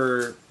my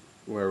number,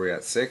 where are we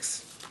at?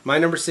 6. My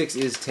number 6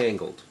 is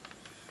Tangled.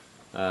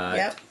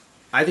 Yep.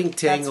 I think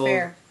Tangled. That's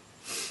fair.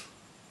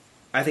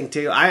 I think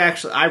Tangled.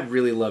 I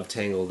really love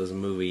Tangled as a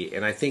movie,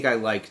 and I think I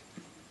like.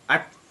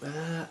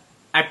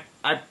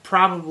 I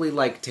probably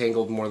like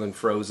Tangled more than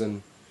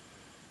Frozen.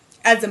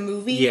 As a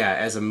movie? Yeah,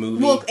 as a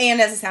movie. Well,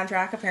 and as a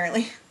soundtrack,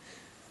 apparently.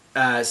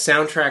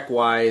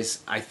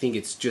 Soundtrack-wise, I think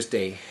it's just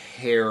a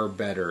hair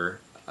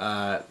better.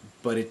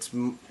 But it's...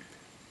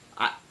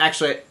 I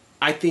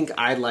think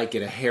I like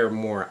it a hair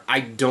more.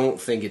 I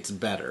don't think it's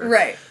better.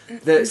 Right.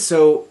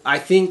 So I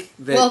think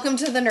that... Welcome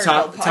to the Nerd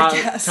World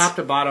podcast. Top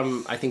to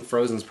bottom, I think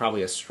Frozen's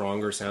probably a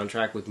stronger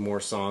soundtrack with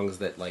more songs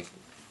that, like,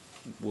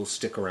 will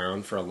stick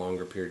around for a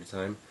longer period of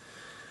time.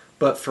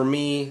 But for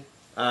me,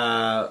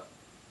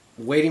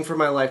 Waiting for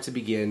My Life to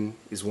Begin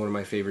is one of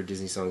my favorite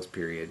Disney songs,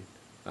 period.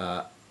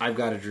 I've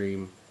Got a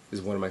Dream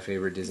is one of my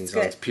favorite Disney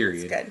songs,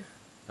 period. It's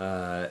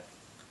good.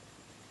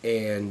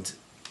 And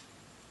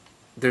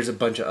there's a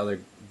bunch of other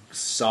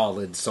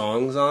solid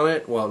songs on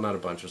it. Well, not a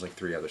bunch. There's like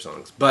 3 other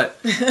songs.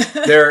 But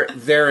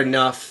they're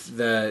enough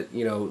that,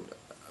 you know...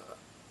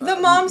 The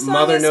mom song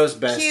Mother is Knows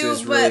Best cute,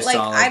 is really but, like,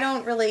 solid. I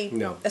don't really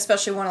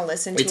especially want to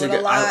listen to it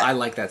a lot. I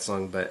like that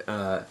song, but...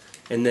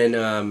 and then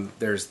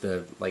there's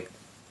the, like,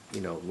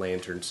 you know,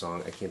 Lantern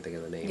song. I can't think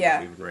of the name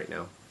even right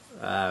now.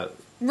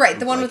 Right,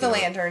 the one with the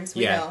lanterns,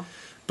 we know.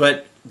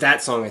 But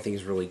that song I think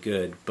is really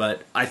good.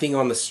 But I think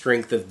on the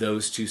strength of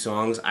those 2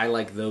 songs, I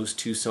like those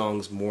 2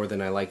 songs more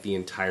than I like the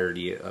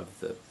entirety of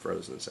the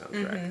Frozen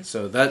soundtrack.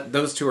 So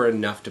those 2 are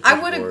enough to put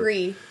I would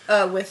agree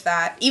with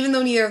that. Even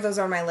though neither of those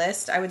are on my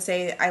list, I would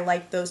say I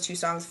like those 2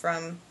 songs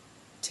from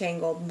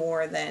Tangled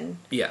more than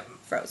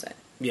Frozen.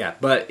 Yeah,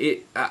 but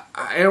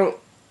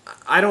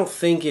I don't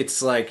think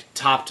it's like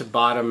top to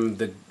bottom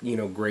the, you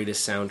know,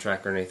 greatest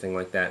soundtrack or anything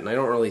like that. And I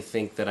don't really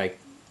think that I...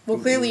 Well,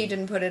 clearly you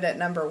didn't put it at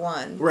number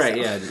 1. Right,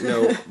 so. yeah,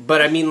 no.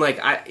 But I mean, like,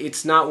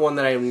 it's not one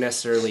that I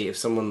necessarily, if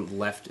someone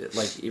left it,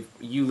 like, if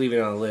you leave it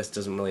on the list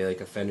doesn't really,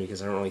 like, offend me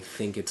because I don't really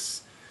think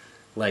it's,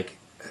 like,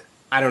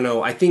 I don't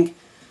know. I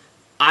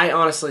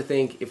honestly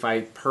think if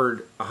I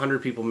heard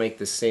 100 people make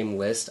the same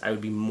list, I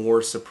would be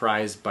more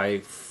surprised by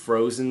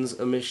Frozen's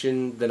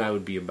omission than I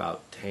would be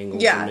about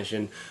Tangled's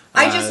omission.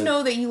 I just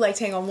know that you like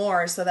Tangled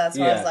more, so that's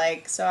why I was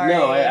like, sorry.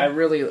 No, I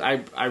really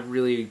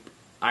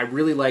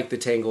like the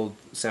Tangled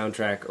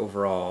soundtrack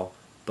overall,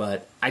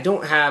 but I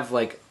don't have,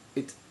 like,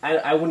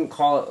 I wouldn't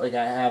call it like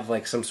I have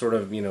like some sort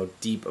of,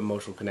 deep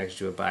emotional connection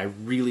to it, but I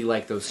really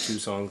like those two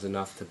songs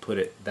enough to put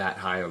it that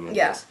high on the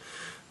list.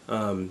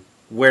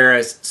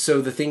 Whereas,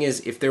 so the thing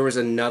is, if there was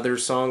another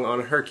song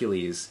on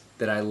Hercules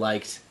that I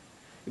liked,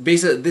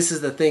 basically, this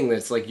is the thing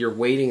that's like you're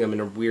weighting them in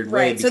a weird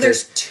way. Right. So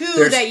there's two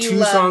that you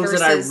love songs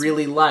versus... that I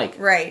really like.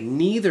 Right.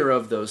 Neither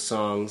of those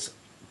songs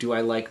do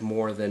I like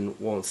more than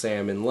Won't Say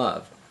I'm in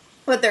Love.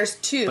 But there's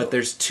two. But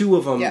there's two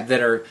of them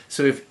that are...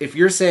 So if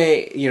you're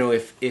saying,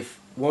 if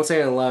Won't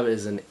Say I'm in Love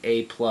is an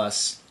A+,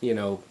 plus,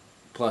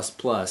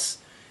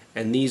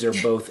 and these are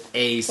both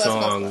A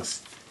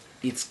songs,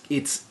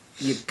 it's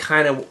you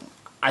kind of...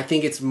 I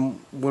think it's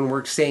when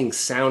we're saying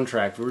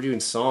soundtrack, if we're doing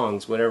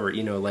songs, whatever,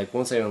 like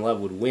Won't Say I'm in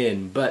Love would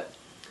win. But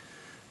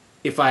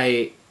if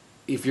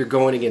you're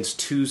going against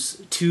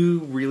two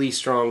really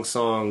strong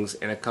songs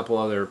and a couple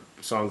other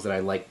songs that I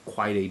like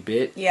quite a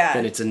bit,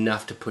 then it's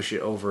enough to push it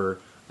over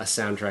a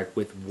soundtrack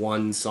with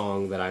one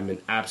song that I'm in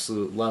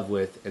absolute love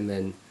with, and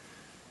then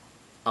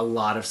a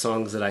lot of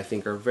songs that I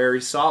think are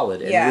very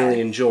solid and really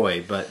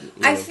enjoy. But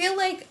I feel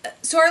like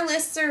our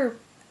lists are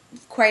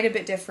quite a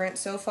bit different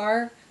so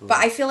far, but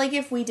I feel like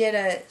if we did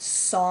a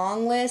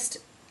song list,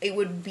 it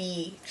would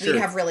be we'd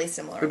have really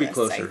similar lists,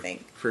 closer, I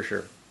think. For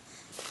sure.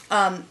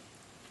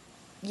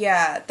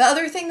 Yeah, the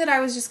other thing that I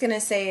was just going to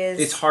say is...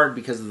 It's hard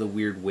because of the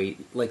weird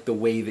weight, like the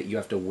way that you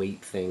have to weight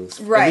things.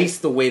 Right. At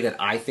least the way that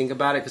I think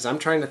about it, because I'm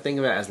trying to think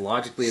about it as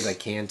logically as I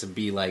can to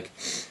be like...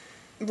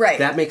 Right.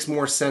 That makes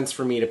more sense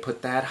for me to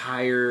put that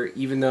higher,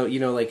 even though,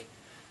 like...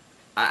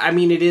 I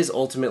mean, it is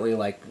ultimately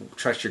like,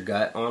 trust your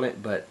gut on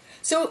it, but...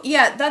 So,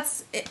 yeah,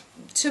 that's...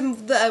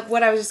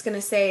 what I was just going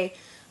to say.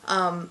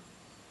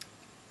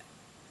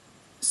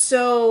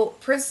 So,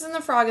 Princess and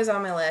the Frog is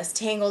on my list.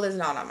 Tangled is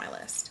not on my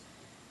list.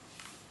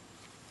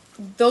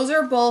 Those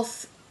are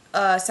both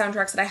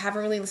soundtracks that I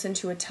haven't really listened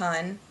to a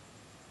ton.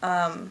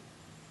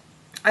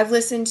 I've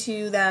listened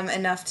to them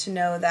enough to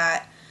know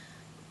that,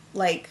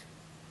 like,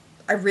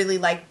 I really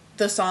like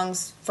the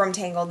songs from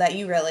Tangled that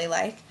you really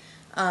like.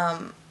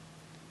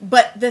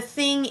 But the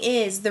thing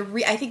is,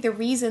 I think the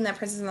reason that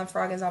Princess and the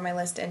Frog is on my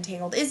list and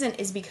Tangled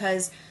isn't is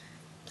because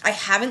I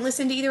haven't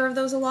listened to either of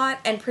those a lot,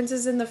 and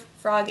Princess and the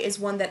Frog is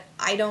one that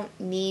I don't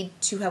need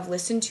to have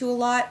listened to a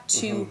lot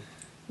to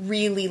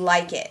really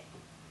like it.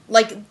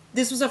 Like,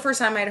 this was the first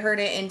time I'd heard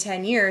it in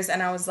 10 years,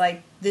 and I was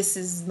like, this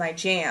is my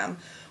jam.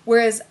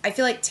 Whereas I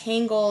feel like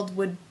Tangled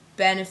would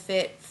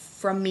benefit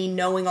from me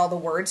knowing all the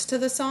words to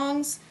the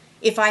songs.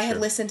 If I had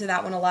listened to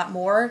that one a lot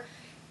more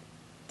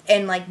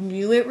and, like,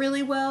 knew it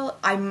really well,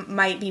 I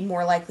might be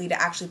more likely to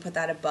actually put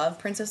that above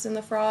Princess and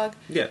the Frog.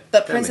 Yeah.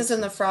 But Princess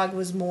and the Frog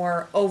was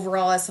more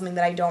overall as something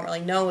that I don't really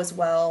know as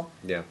well.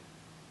 Yeah.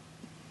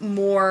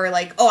 More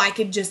like, I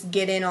could just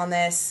get in on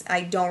this.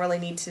 I don't really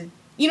need to...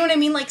 You know what I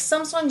mean? Like,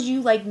 some songs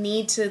you, like,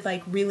 need to,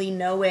 like, really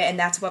know it, and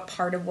that's what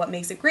part of what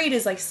makes it great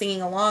is, like,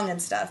 singing along and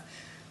stuff.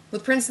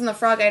 With Prince and the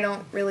Frog, I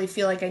don't really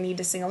feel like I need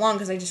to sing along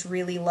because I just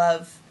really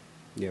love,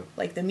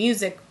 like, the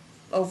music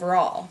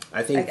overall.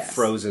 I think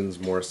Frozen's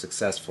more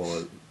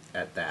successful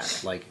at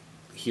that, like,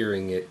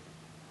 hearing it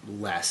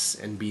less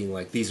and being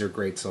like, these are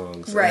great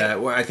songs. Right.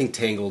 I think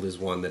Tangled is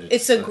one that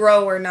it's a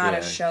grower, not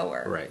a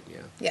shower. Right,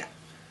 yeah. Yeah.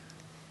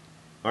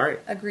 All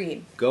right.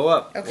 Agreed. Go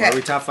up. Okay. Are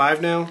we top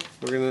 5 now?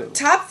 We're gonna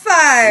top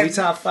 5. We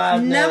top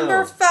 5 now.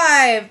 Number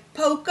 5,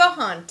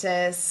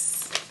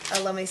 Pocahontas.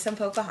 I love me some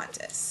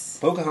Pocahontas.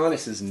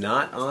 Pocahontas is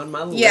not on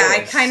my list. Yeah,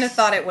 I kind of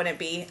thought it wouldn't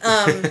be.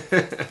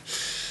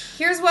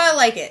 Here's why I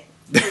like it.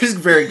 There's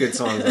very good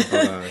songs on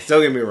Pocahontas.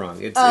 Don't get me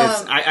wrong.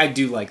 I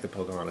do like the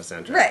Pocahontas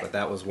soundtrack, but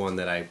that was one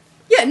that I...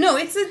 Yeah, no,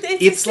 it's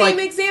the same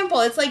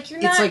example. It's like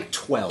you're not... It's like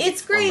 12.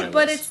 It's great,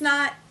 but it's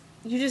not...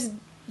 You just...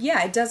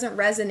 Yeah, it doesn't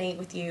resonate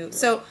with you. Right.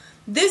 So...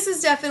 This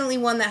is definitely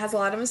one that has a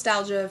lot of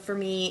nostalgia for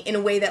me in a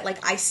way that,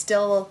 like, I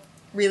still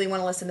really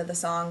want to listen to the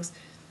songs.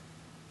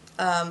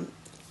 I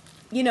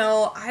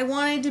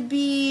wanted to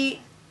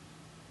be...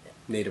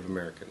 Native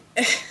American.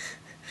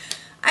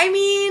 I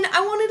mean,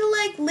 I wanted to,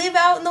 like, live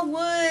out in the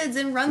woods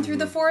and run through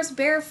the forest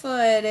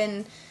barefoot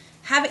and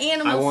have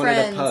animal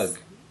friends. I wanted a pug.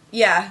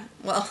 Yeah,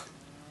 well...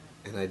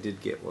 And I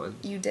did get one.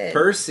 You did.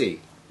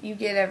 Percy. You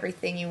get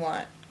everything you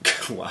want.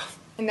 Wow.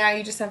 And now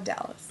you just have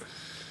Dallas.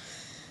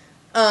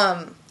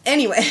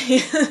 Anyway,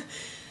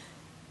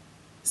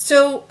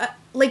 so,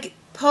 like,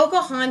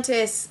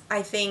 Pocahontas,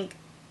 I think,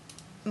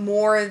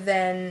 more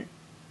than,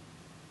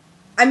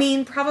 I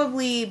mean,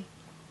 probably,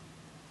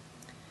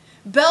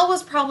 Belle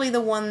was probably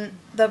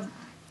the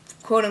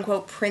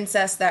quote-unquote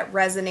princess that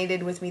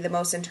resonated with me the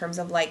most in terms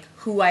of, like,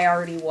 who I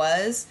already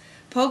was.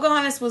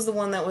 Pocahontas was the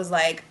one that was,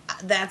 like,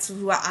 that's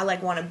who I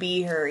like, want to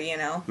be her, you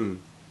know?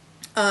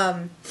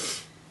 And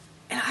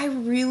I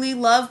really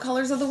love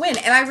Colors of the Wind,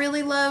 and I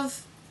really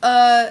love,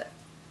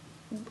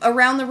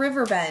 Around the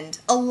River Bend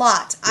a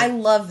lot. Yeah. I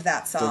love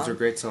that song. Those are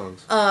great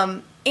songs.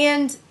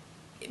 And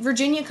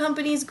Virginia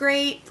Company's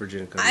great.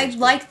 I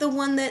like the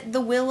one that the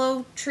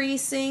Willow Tree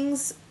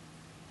sings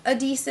a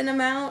decent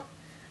amount.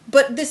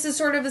 But this is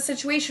sort of a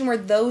situation where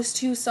those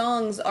two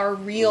songs are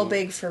real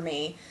big for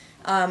me.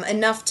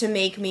 enough to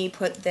make me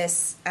put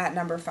this at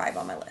number 5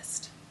 on my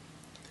list.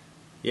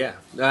 Yeah,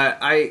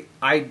 I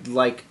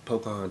like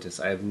Pocahontas.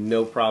 I have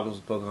no problems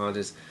with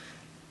Pocahontas.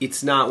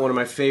 It's not one of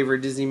my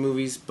favorite Disney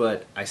movies,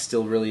 but I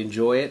still really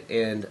enjoy it.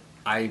 And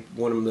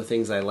one of the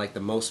things I like the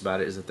most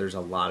about it is that there's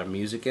a lot of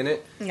music in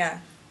it. Yeah.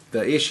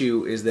 The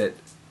issue is that...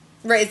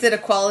 Right, is it a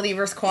quality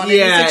versus quantity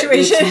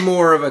situation? Yeah, it's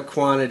more of a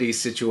quantity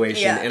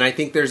situation. Yeah. And I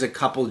think there's a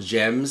couple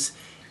gems.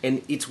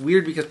 And it's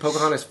weird because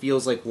Pocahontas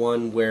feels like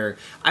one where...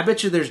 I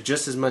bet you there's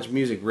just as much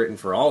music written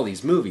for all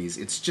these movies.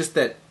 It's just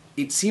that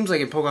it seems like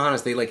in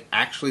Pocahontas they like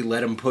actually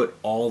let them put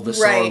all the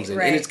songs in.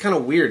 Right. And it's kind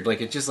of weird. Like,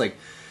 it's just like,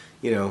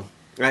 you know...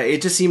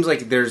 It just seems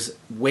like there's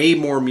way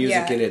more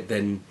music in it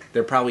than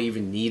there probably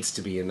even needs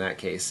to be in that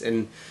case.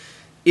 And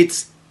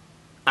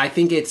I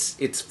think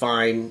it's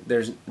fine.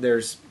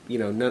 There's you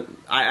know,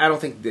 I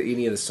don't think that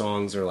any of the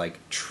songs are like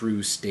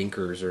true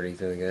stinkers or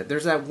anything like that.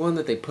 There's that one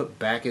that they put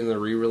back in the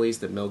re-release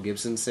that Mel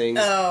Gibson sings,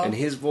 and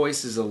his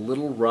voice is a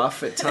little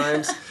rough at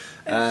times.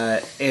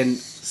 And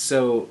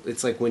so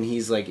it's like when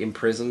he's like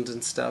imprisoned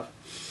and stuff.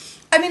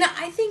 I mean,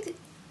 I think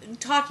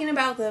talking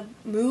about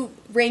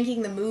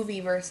ranking the movie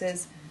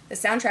versus the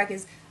soundtrack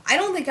is, I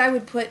don't think I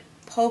would put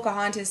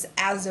Pocahontas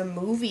as a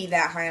movie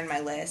that high on my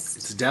list.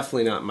 It's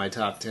definitely not my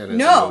top 10 as a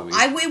movie.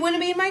 It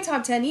wouldn't be in my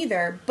top 10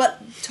 either.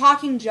 But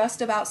talking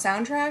just about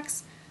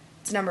soundtracks,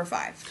 it's number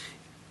 5.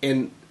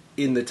 And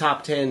in the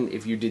top 10,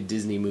 if you did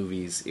Disney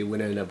movies, it would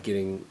end up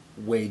getting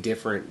way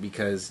different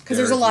because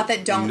there's a lot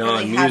that don't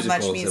really have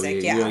much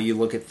music. You know, you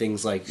look at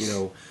things like, you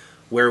know,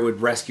 where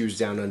would Rescuers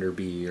Down Under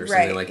be or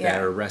something like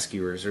that, or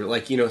Rescuers, or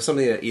like, you know,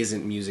 something that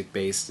isn't music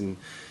based, and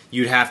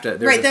you'd have to.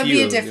 There's that'd be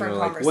a conversation. different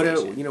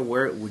conversation.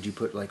 Where would you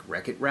put like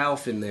Wreck-It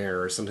Ralph in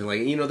there or something like?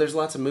 You know, there's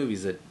lots of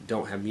movies that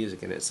don't have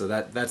music in it, so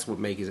that's what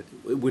makes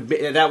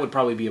it. That would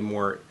probably be a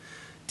more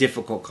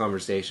difficult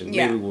conversation.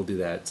 Yeah. Maybe we'll do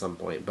that at some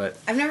point, but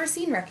I've never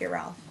seen Wreck-It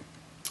Ralph.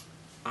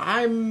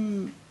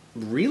 I'm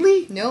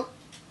really nope.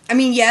 I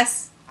mean,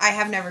 yes, I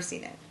have never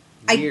seen it.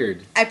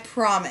 Weird. I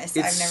promise.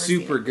 It's I've never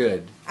seen it. super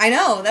good. I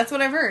know. That's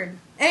what I've heard.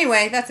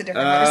 Anyway, that's a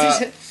different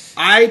conversation.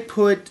 I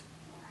put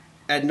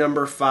at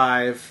number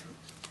 5.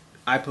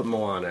 I put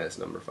Moana as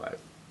number 5.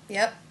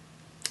 Yep.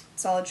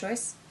 Solid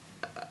choice.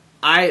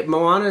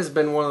 Moana has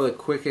been one of the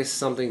quickest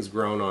something's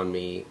grown on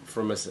me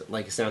from a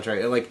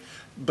soundtrack.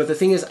 But the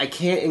thing is, I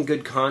can't in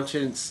good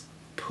conscience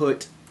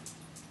put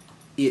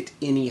it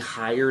any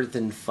higher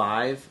than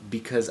 5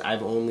 because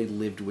I've only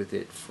lived with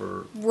it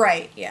for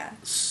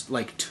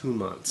like 2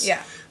 months.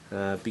 Yeah.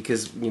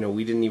 Because, you know,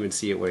 we didn't even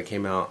see it when it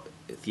came out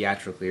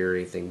theatrically or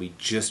anything. We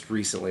just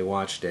recently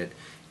watched it.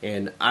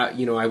 And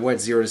I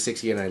went 0 to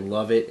 60 and I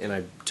love it, and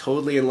I'm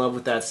totally in love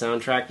with that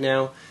soundtrack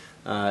now.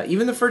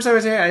 Even the first time I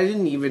saw it, I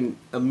didn't even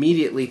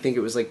immediately think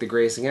it was like the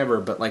greatest thing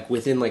ever, but like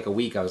within like a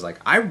week I was like,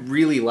 I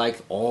really like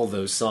all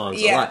those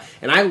songs a lot.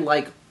 And I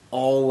like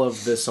all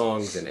of the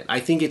songs in it. I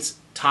think it's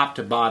top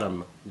to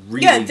bottom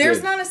really good. Yeah,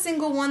 there's not a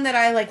single one that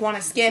I like want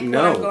to skip when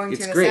I'm going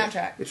through the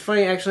soundtrack. It's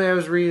funny, actually, I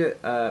was reading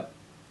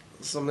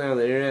something on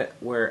the internet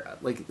where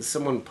like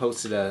someone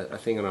posted a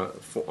thing on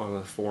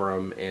a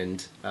forum,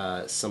 and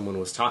someone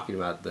was talking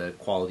about the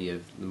quality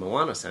of the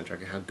Moana soundtrack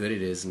and how good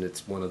it is, and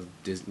it's one of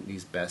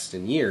Disney's best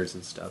in years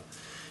and stuff.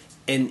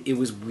 And it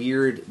was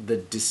weird the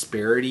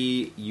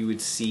disparity you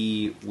would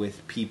see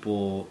with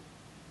people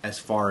as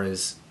far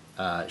as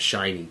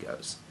Shiny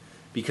goes,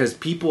 because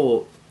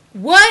people.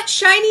 What?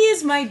 Shiny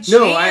is my jam.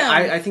 No,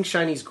 I think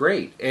Shiny's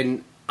great,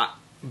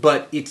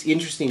 but it's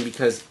interesting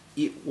because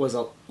it was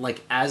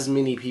like as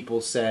many people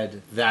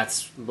said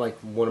that's like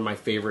one of my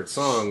favorite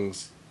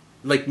songs.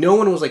 Like no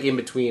one was like in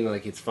between.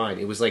 Like it's fine.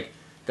 It was like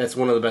that's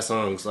one of the best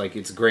songs. Like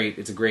it's great.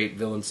 It's a great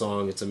villain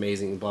song. It's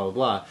amazing. Blah blah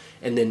blah.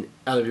 And then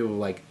other people were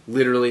like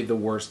literally the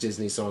worst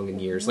Disney song in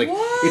years. Like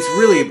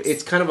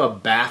it's kind of a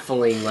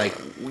baffling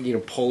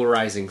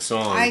polarizing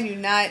song. I do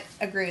not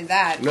agree with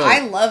that. No.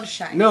 I love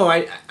Shiny. No,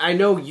 I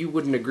know you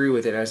wouldn't agree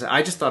with it.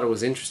 I just thought it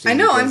was interesting. I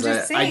know. I'm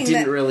just saying I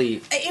didn't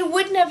really. It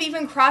wouldn't have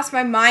even crossed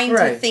my mind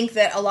to think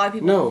that a lot of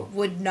people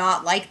would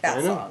not like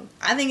that song.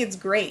 I think it's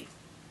great.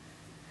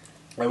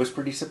 I was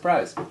pretty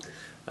surprised.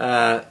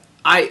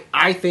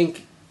 I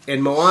think.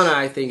 And Moana,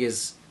 I think,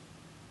 is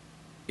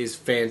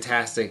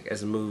fantastic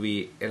as a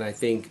movie, and I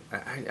think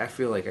I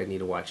feel like I need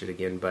to watch it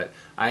again. But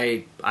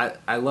I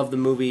love the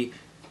movie,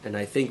 and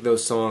I think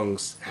those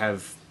songs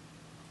have.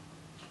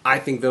 I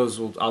think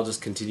I'll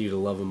just continue to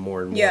love them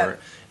more and more. Yeah.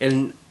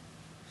 And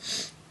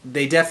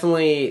they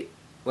definitely,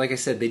 like I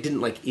said, they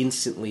didn't like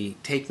instantly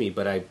take me,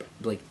 but I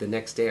like the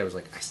next day I was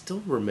like, I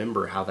still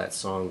remember how that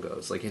song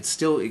goes. Like it's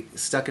still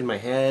stuck in my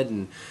head,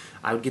 and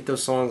I would get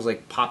those songs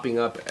like popping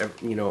up,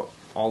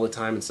 all the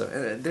time and stuff.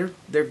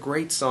 They're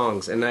great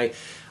songs, and I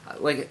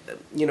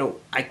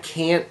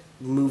can't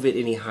move it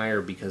any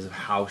higher because of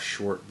how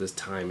short this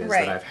time is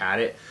that I've had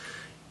it.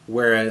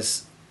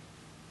 Whereas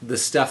the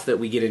stuff that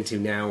we get into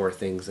now are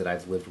things that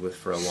I've lived with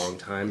for a long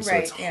time, so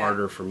it's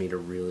harder for me to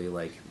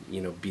really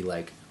be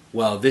like,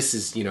 well, this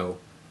is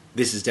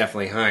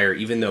definitely higher.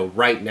 Even though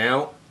right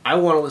now I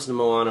want to listen to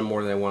Moana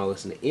more than I want to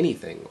listen to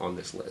anything on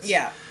this list.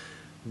 Yeah.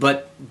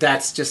 but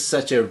that's just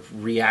such a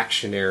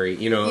reactionary,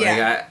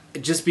 Yeah.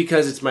 just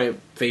because it's my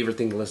favorite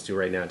thing to listen to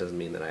right now doesn't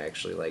mean that I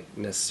actually like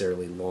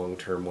necessarily long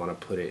term want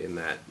to put it in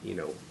that,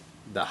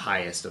 the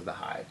highest of the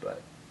high,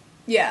 but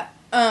Yeah.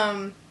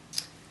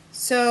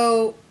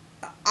 So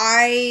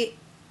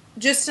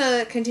just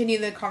to continue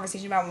the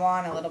conversation about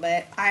Moana a little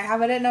bit, I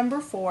have it at number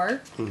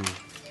 4. Mhm.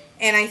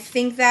 And I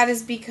think that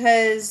is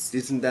because...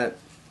 Isn't that...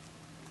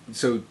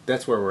 So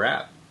that's where we're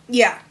at.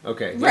 Yeah.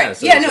 Okay. Right.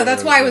 So Yeah, no,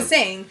 that's why I was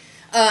saying.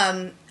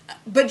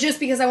 But just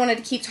because I wanted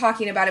to keep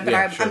talking about it, but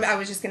Yeah, sure. I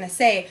was just going to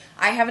say,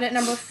 I have it at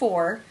number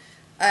 4.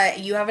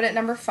 You have it at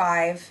number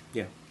 5.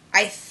 Yeah.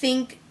 I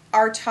think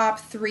our top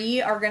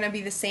 3 are going to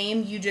be the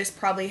same. You just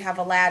probably have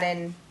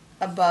Aladdin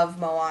above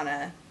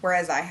Moana,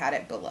 whereas I had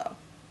it below.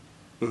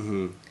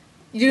 Mm-hmm.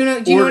 Do you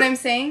know what I'm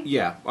saying?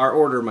 Yeah, our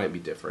order might be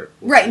different.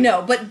 Right,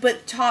 no,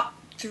 but top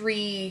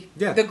 3,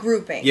 Yeah. the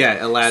grouping.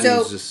 Yeah, Aladdin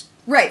was just...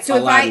 Right, so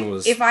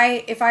Aladdin if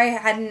I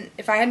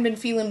hadn't been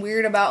feeling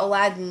weird about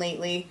Aladdin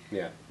lately,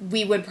 Yeah.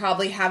 we would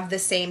probably have the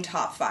same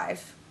top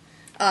 5.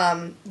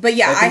 But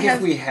yeah, I think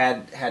if we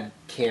had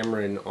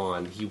Cameron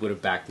on, he would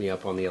have backed me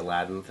up on the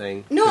Aladdin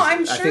thing. No,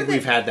 I'm sure I think that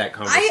we've had that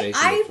conversation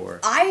before.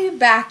 I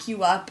back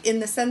you up in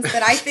the sense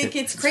that I think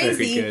it's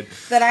crazy good.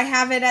 that I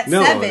have it at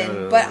No, 7,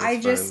 no, but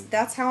that's fine.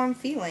 that's how I'm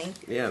feeling.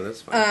 Yeah,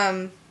 that's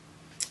fine.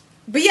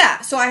 But yeah,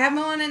 so I have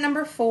Moana at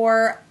number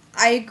 4.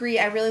 I agree.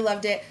 I really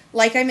loved it.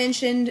 Like I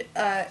mentioned,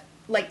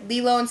 like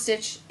Lilo and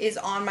Stitch is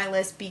on my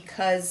list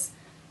because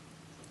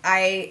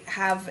I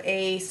have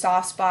a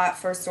soft spot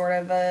for sort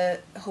of a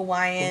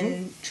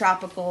Hawaiian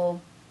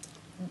tropical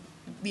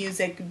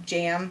music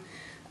jam.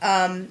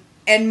 And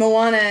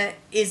Moana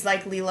is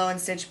like Lilo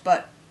and Stitch,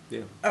 but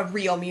a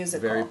real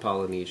musical. Very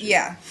Polynesian.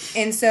 Yeah.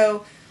 And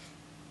so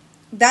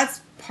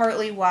that's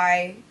partly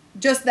why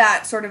just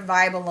that sort of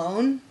vibe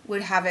alone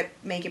would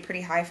make it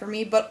pretty high for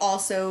me, but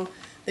also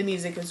the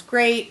music is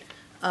great.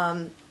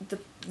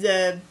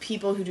 The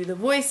people who do the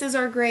voices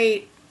are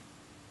great.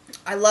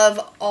 I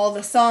love all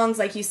the songs.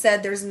 Like you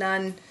said, there's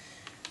none.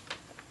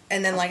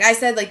 And then, like I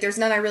said, like there's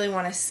none I really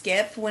want to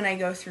skip when I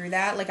go through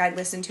that. Like I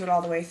listen to it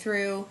all the way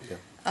through.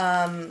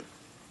 Yeah.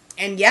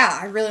 And yeah,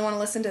 I really want to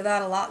listen to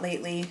that a lot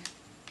lately.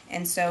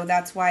 And so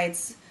that's why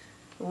it's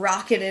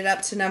rocketed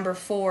up to number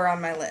 4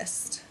 on my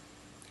list.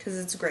 Because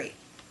it's great.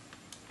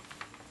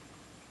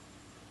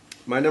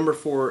 My number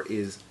 4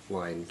 is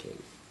Lion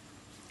King.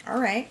 All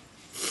right.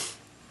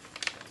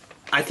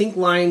 I think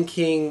Lion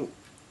King...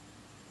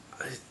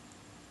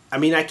 I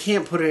mean, I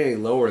can't put it any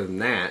lower than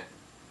that.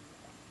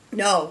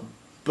 No.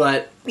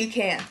 But... You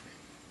can't.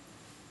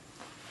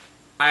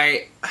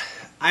 I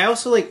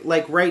also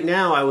like right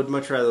now I would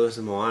much rather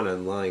listen to Moana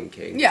than Lion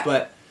King. Yeah.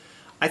 But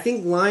I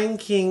think Lion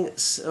King,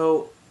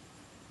 so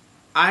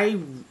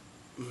I'm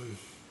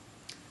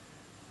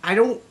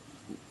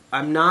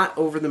not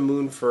over the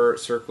moon for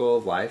Circle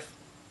of Life.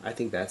 I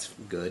think that's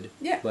good.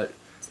 Yeah. But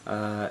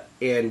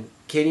and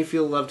Can You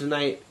Feel Love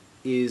Tonight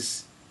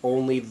is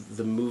only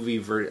the movie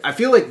version. I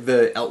feel like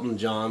the Elton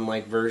John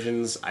like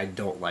versions I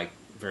don't like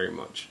very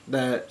much.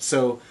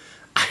 So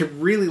I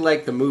really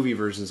like the movie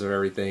versions of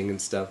everything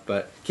and stuff,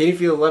 but Can You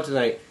Feel Love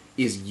Tonight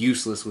is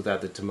useless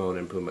without the Timon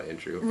and Pumbaa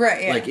intro.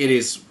 Right, yeah. Like it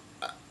is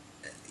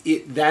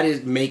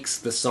makes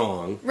the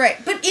song. Right.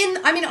 But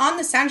on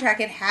the soundtrack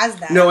it has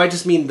that. No, I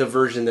just mean the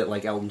version that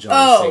like Elton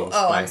John sings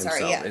by I'm himself.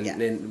 sorry, yeah,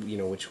 and you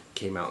know, which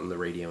came out on the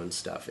radio and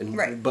stuff. And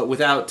right. But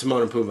without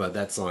Timon and Pumbaa,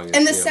 that song is,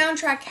 and the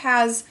soundtrack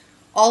has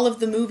all of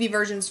the movie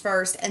versions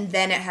first, and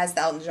then it has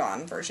the Elton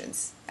John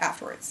versions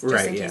afterwards.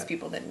 Just in case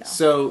people didn't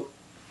know.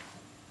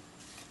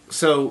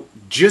 So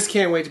Just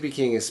Can't Wait to Be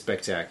King is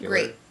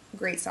spectacular.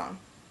 Great song.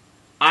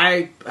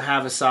 I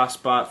have a soft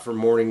spot for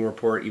Morning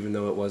Report, even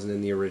though it wasn't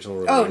in the original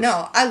release. Oh,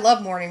 no. I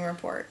love Morning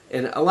Report.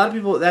 And a lot of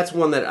people, that's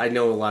one that I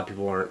know a lot of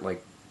people aren't,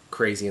 like,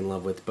 crazy in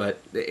love with, but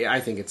I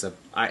think it's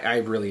I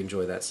really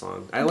enjoy that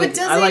song. I like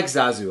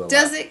Zazu a lot.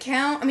 Does it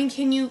count? I mean,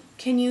 can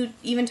you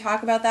even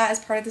talk about that as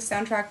part of the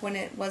soundtrack when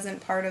it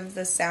wasn't part of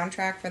the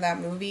soundtrack for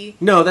that movie?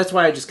 No, that's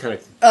why I just kind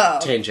of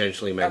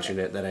tangentially mentioned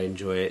it, that I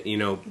enjoy it, you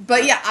know.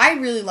 But yeah, I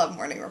really love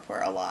Morning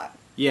Report a lot.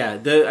 Yeah,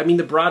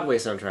 the Broadway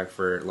soundtrack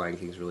for Lion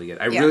King is really good.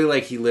 I really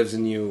like He Lives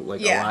in You a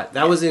lot.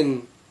 That was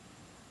in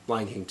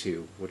Lion King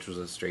 2, which was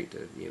a straight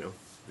to,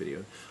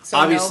 video. So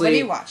obviously,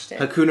 nobody watched it.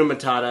 Hakuna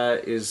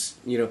Matata is,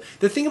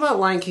 the thing about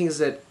Lion King is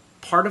that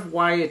part of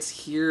why it's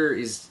here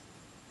is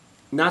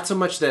not so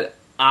much that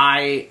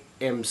I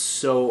am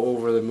so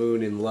over the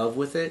moon in love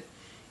with it.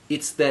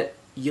 It's that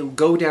you'll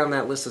go down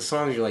that list of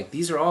songs, you're like,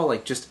 these are all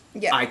like just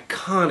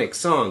iconic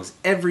songs.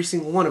 Every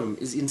single one of them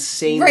is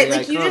insanely iconic. Right,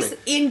 like you just,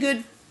 in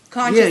good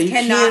conscience,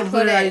 cannot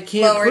put it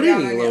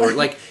any lower.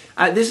 Like,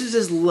 this is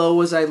as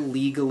low as I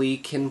legally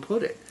can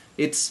put it.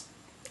 It's...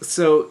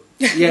 So,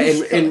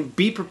 yeah, and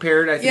Be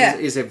Prepared, I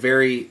think, is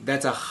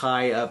that's a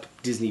high up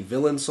Disney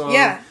villain song.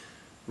 Yeah.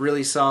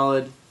 Really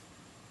solid.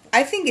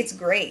 I think it's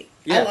great.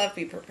 Yeah. I love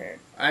Be Prepared.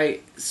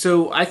 I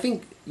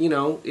think,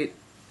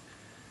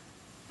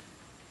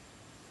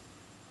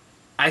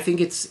 I think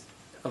it's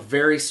a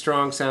very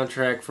strong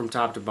soundtrack from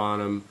top to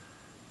bottom.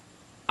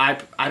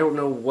 I don't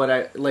know what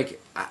I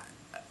like.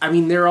 I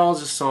mean, they're all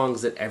just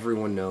songs that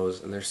everyone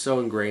knows, and they're so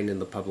ingrained in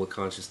the public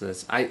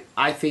consciousness.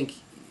 I think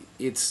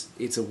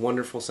it's a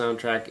wonderful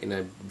soundtrack, and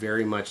I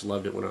very much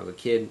loved it when I was a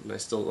kid, and I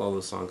still all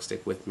those songs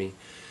stick with me.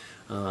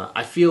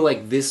 I feel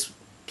like this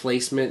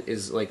placement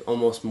is like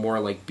almost more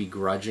like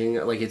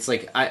begrudging. Like it's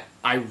like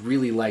I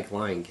really like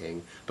Lion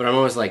King, but I'm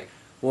always like,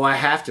 well, I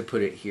have to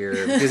put it here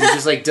because it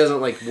just like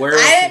doesn't like where.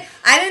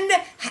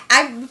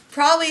 I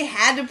probably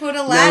had to put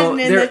Aladdin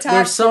in the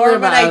top four,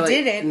 but I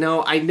didn't.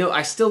 No, I know.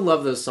 I still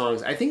love those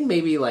songs. I think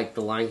maybe like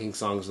the Lion King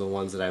songs are the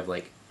ones that I've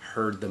like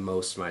heard the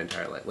most my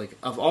entire life. Like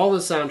of all the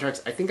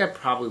soundtracks, I think I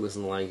probably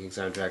listened to the Lion King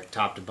soundtrack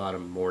top to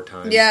bottom more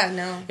times. Yeah,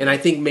 no. And I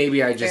think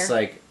maybe I just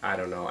like I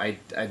don't know. I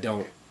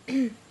don't.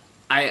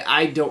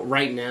 I don't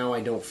right now.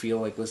 I don't feel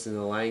like listening to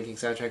the Lion King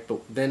soundtrack,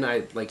 but then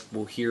I like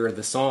will hear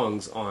the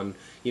songs on.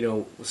 You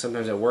know,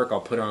 sometimes at work I'll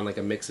put on like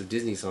a mix of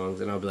Disney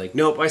songs, and I'll be like,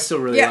 "Nope, I still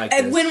really like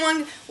this." When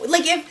one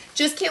like if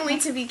Just Can't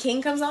Wait to Be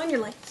King comes on, you're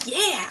like,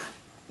 "Yeah,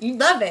 you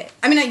love it."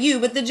 I mean, not you,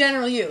 but the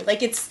general you.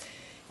 Like it's.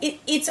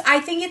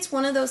 I think it's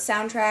one of those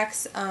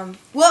soundtracks.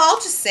 Well, I'll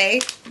just say,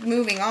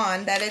 moving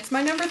on, that it's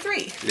my number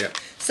 3. Yeah.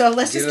 So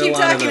let's just keep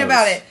talking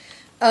about it.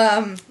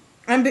 I'm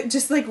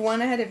just like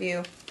one ahead of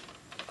you.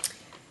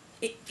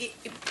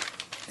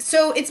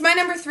 So it's my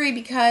number 3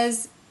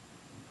 because,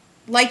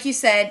 like you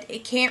said,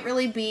 it can't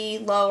really be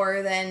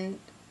lower than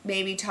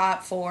maybe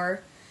top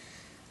 4.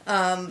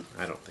 I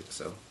don't think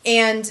so.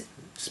 And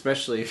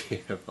especially if you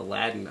have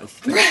Aladdin up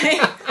there.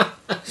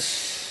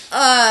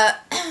 Right.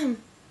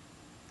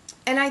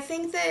 And I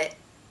think that...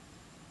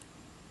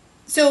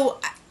 So,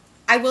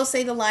 I will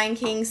say the Lion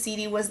King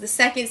CD was the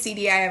second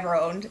CD I ever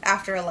owned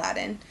after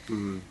Aladdin.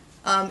 Mm-hmm.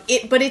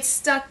 But it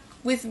stuck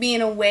with me in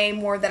a way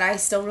more that I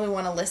still really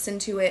want to listen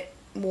to it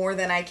more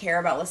than I care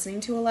about listening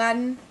to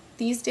Aladdin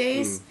these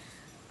days.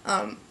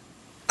 I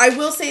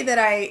will say that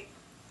I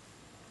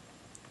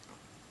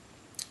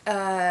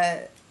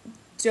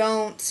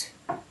don't...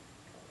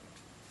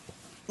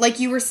 Like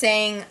you were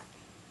saying...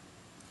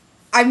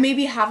 I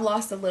maybe have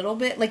lost a little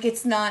bit. Like,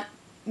 it's not...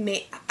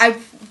 I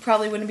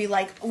probably wouldn't be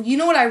like, oh, you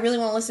know what I really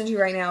want to listen to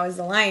right now is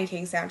the Lion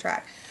King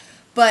soundtrack.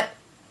 But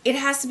it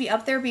has to be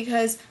up there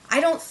because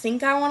I don't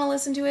think I want to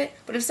listen to it.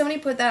 But if somebody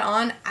put that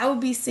on, I would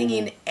be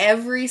singing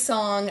every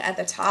song at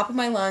the top of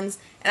my lungs,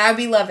 and I would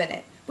be loving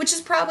it. Which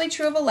is probably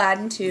true of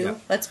Aladdin, too. Yeah.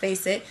 Let's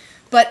face it.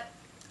 But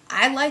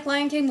I like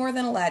Lion King more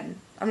than Aladdin.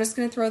 I'm just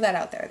going to throw that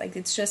out there. Like,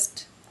 it's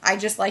just... I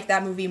just like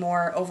that movie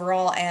more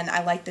overall, and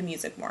I like the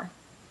music more.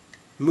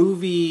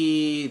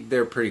 Movie,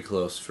 they're pretty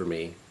close for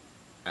me.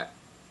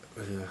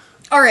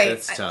 All right,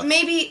 that's tough.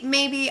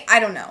 Maybe I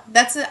don't know.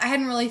 I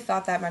hadn't really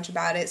thought that much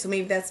about it, so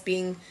maybe that's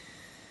being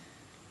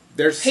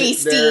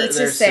hasty to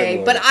say.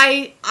 Similar. But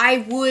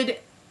I would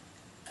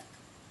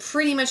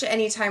pretty much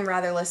any time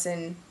rather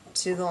listen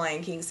to the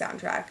Lion King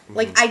soundtrack. Mm-hmm.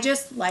 Like I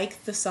just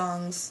like the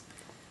songs.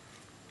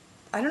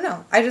 I don't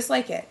know. I just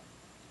like it.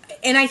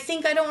 And I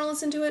think I don't want to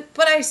listen to it,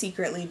 but I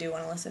secretly do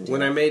want to listen to it.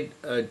 When I made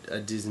a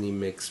Disney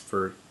mix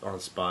on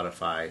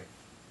Spotify,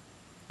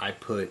 I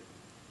put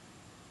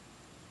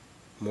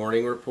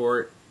Morning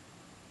Report,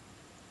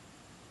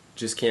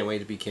 Just Can't Wait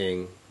to Be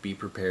King, Be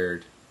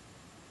Prepared.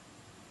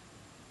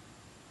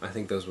 I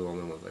think those were the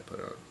only ones I put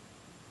on.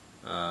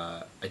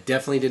 I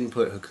definitely didn't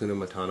put Hakuna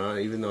Matata on,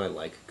 even though I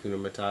like Hakuna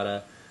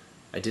Matata.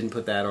 I didn't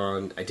put that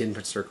on. I didn't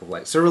put Circle of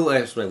Life. Circle of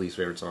Life is my least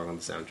favorite song on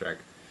the soundtrack.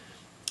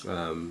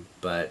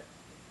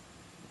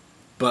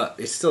 But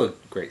it's still a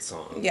great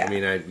song. Yeah. I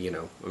mean,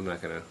 I'm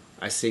not gonna...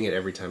 I sing it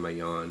every time I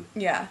yawn.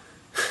 Yeah.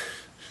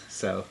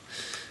 So...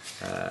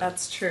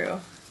 that's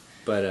true.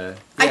 But, yeah.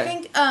 I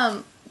think,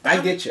 I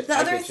get you. The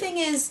other thing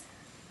is,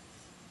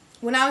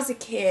 when I was a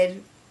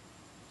kid,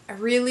 I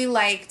really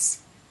liked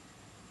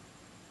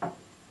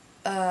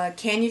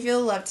Can You Feel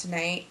the Love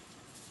Tonight?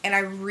 And I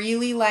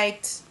really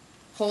liked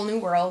Whole New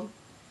World.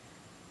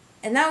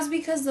 And that was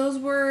because those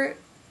were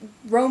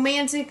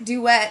romantic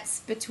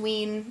duets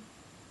between...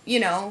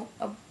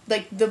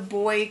 like the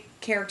boy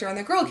character and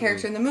the girl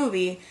character in the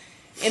movie.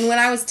 And when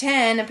I was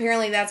 10,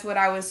 apparently that's what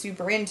I was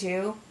super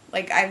into.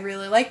 Like, I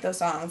really liked those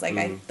songs. Like,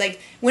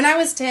 when I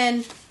was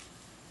 10,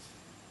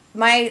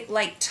 my,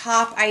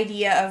 top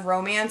idea of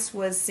romance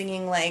was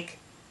singing,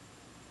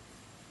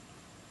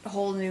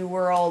 Whole New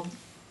World.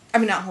 I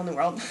mean, not Whole New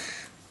World.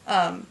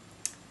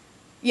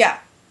 Yeah.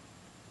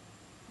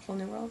 Whole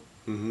New World?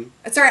 Mm-hmm.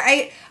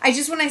 Sorry, I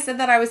just, when I said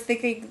that, I was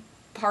thinking...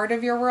 Part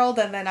of Your World,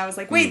 and then I was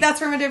like, wait, that's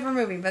from a different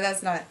movie, but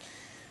that's not.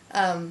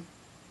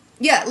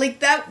 Yeah,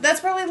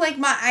 that's probably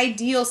my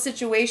ideal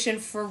situation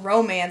for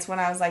romance when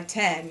I was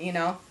 10,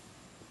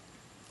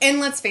 And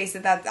let's face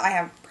it, that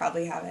I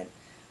probably haven't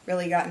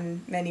really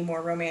gotten many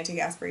more romantic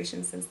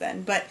aspirations since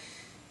then, but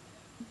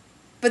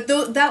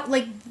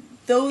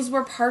those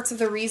were parts of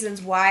the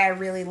reasons why I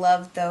really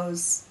loved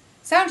those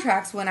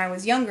soundtracks when I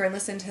was younger and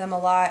listened to them a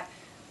lot.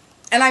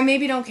 And I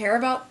maybe don't care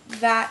about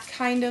that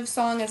kind of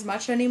song as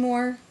much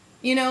anymore.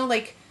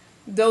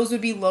 Those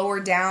would be lower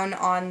down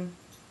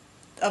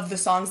of the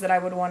songs that I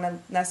would want to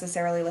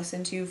necessarily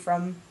listen to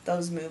from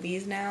those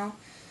movies now.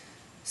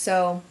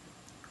 So,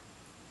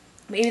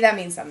 Maybe that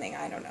means something.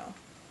 I don't know.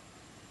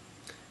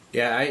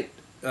 Yeah,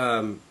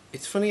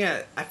 it's funny.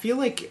 I feel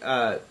like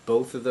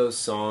both of those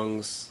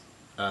songs,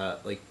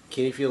 like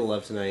 "Can You Feel the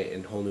Love Tonight"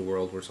 and "Whole New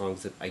World," were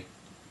songs that I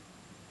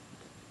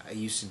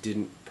used to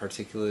didn't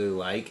particularly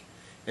like,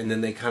 and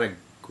then they kind of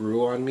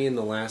grew on me in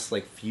the last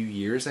like few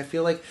years. I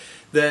feel like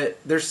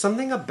there's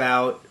something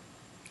about.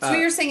 So what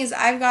you're saying is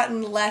I've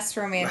gotten less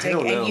romantic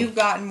and you've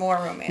gotten more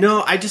romantic.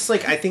 No, I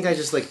think I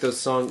just like those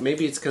songs.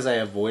 Maybe it's because I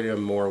avoided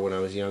them more when I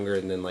was younger,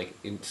 and then like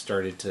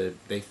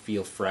they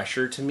feel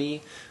fresher to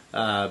me.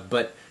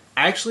 But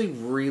I actually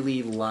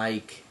really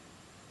like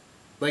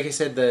I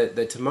said,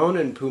 the Timon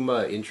and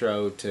Pumbaa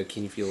intro to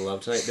 "Can You Feel the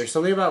Love Tonight." There's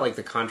something about like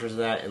the contrast of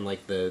that and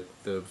like the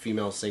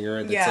female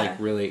singer that's like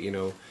really, you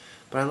know.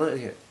 But I love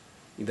it.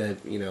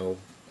 That, you know,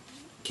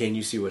 can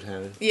you see what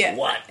happened? Yeah.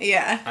 What?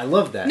 Yeah. I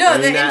love that. No, I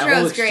mean, the that intro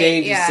whole is great.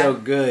 exchange Yeah. is so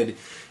good.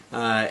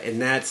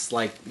 And that's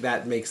like,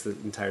 that makes the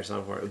entire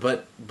song for it.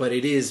 But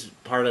it is,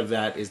 part of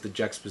that is the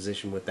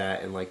juxtaposition with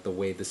that and like the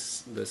way the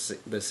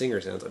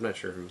singer sounds. I'm not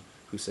sure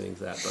who sings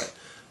that,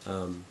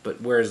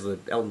 but whereas the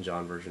Elton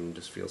John version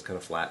just feels kind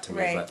of flat to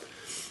me. Right.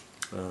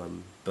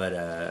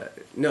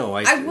 No,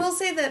 I will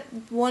say that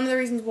one of the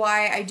reasons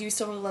why I do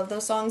still love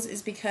those songs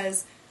is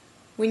because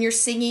when you're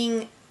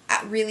singing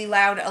really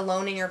loud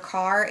alone in your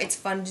car, it's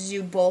fun to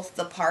do both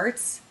the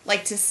parts,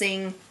 like to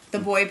sing the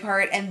boy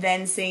part and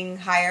then sing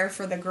higher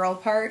for the girl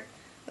part.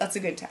 That's a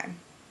good time.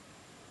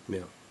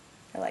 Yeah.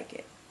 I like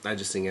it. I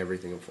just sing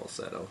everything in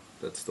falsetto.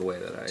 That's the way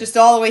that I... Just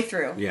all the way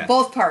through. Yeah.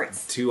 Both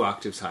parts. 2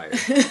 octaves higher.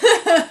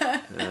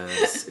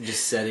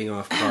 Just setting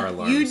off car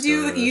alarms.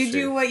 You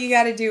do what you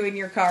gotta do in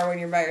your car when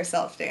you're by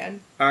yourself,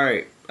 Dan.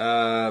 Alright.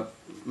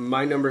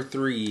 My number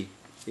 3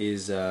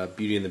 is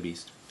Beauty and the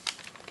Beast.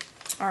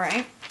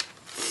 Alright.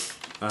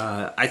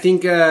 I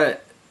think...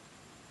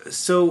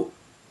 so...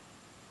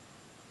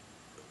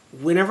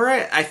 Whenever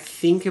I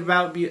think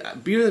about Beauty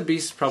and the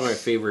Beast is probably my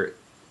favorite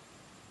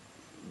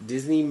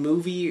Disney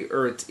movie,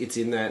 or it's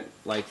in that,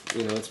 like,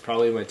 you know, it's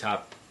probably my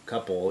top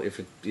couple if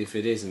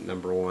it isn't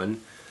number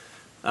one.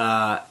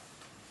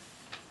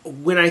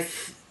 When I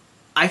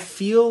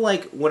feel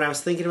like when I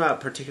was thinking about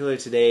it particularly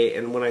today,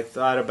 and when I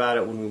thought about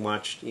it when we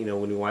watched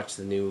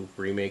the new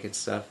remake and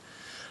stuff,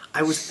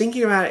 I was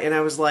thinking about it and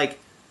I was like,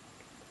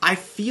 I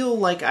feel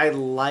like I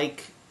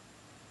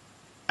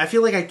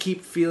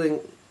keep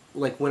feeling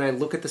like when I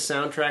look at the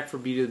soundtrack for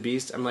Beauty and the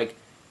Beast, I'm like,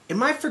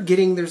 am I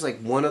forgetting there's like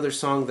one other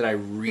song that I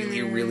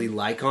really, really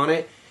like on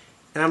it?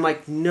 And I'm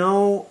like,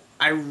 no,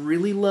 I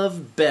really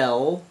love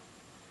Belle.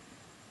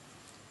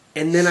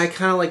 And then I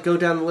kind of like go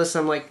down the list,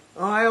 I'm like,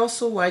 oh, I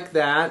also like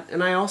that,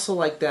 and I also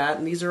like that,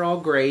 and these are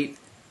all great.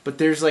 But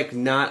there's like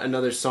not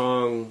another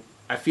song.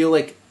 I feel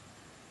like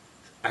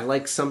I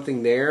like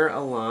Something There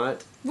a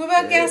lot. What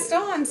about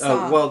Gaston's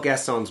song? Well,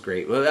 Gaston's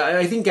great. Well,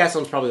 I think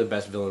Gaston's probably the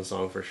best villain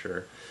song for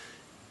sure.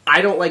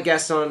 I don't like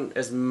Gaston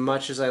as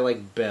much as I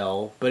like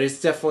Belle, but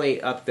it's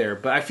definitely up there.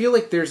 But I feel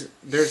like there's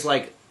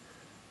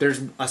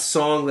a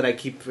song that I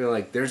keep feeling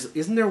like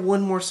isn't there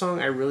one more song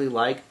I really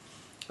like?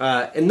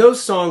 And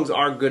those songs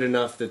are good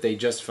enough that they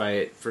justify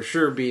it for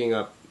sure being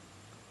up,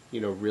 you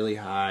know, really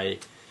high.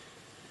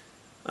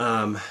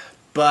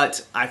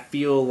 But I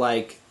feel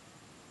like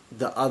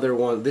the other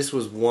one, this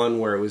was one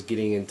where it was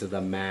getting into the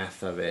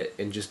math of it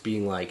and just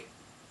being like,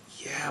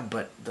 yeah,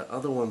 but the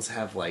other ones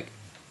have like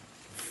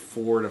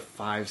 4 to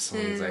 5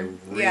 songs I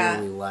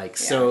really like. Yeah.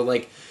 So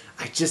like,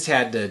 I just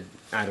had to,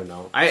 I don't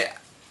know.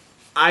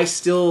 I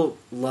still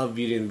love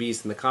Beauty and the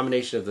Beast, and the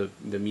combination of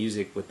the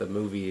music with the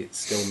movie, it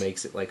still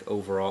makes it like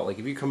overall, like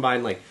if you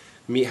combine like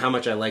how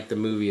much I like the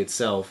movie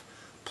itself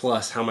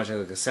plus how much I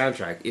like the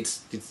soundtrack,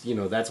 it's you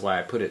know, that's why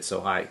I put it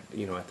so high,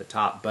 you know, at the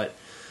top. But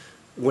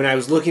when I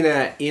was looking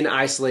at in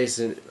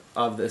isolation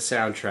of the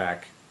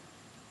soundtrack,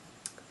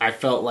 I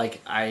felt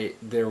like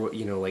there were,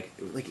 you know, like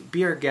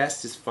Be Our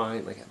Guest is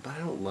fine, like, but I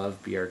don't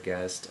love Be Our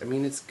Guest. I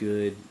mean, it's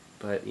good,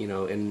 but you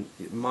know, and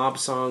Mob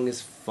Song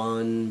is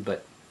fun,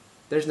 but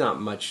there's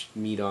not much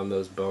meat on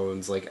those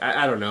bones. Like,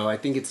 I don't know. I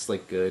think it's,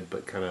 like, good,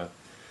 but kind of...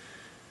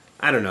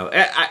 I don't know.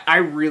 I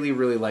really,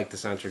 really like the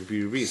soundtrack of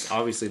Beauty and the Beast.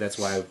 Obviously, that's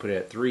why I would put it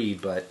at 3,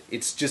 but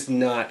it's just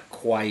not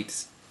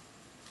quite...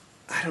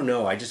 I don't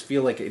know. I just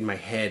feel like in my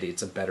head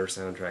it's a better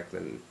soundtrack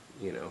than,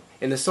 you know...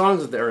 And the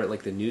songs that are,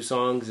 like, the new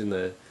songs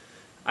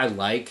I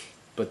like,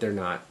 but they're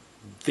not...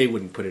 They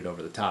wouldn't put it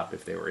over the top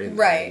if they were in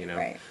there, you know?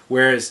 Right.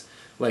 Whereas...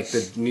 Like,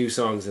 the new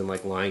songs in,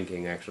 like, Lion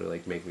King actually,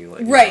 like, make me,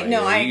 like... Right, like,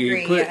 no, I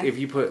agree, If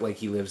you put, like,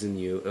 He Lives in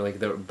You, or, like,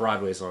 the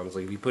Broadway songs,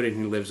 like, if you put in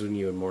He Lives in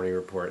You and Morning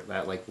Report,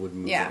 that, like, would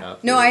move it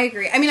up. No, I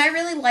agree. I mean, I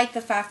really like the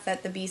fact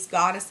that the Beast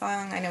got a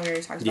song. I know we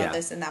already talked about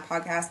this in that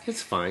podcast.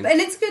 It's fine. And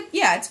it's good.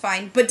 Yeah, it's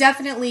fine. But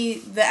definitely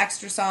the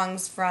extra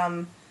songs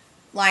from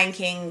Lion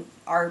King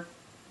are,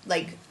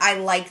 like, I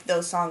like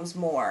those songs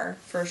more,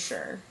 for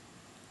sure.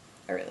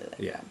 I really like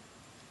them.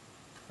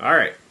 All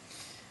right,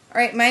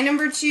 my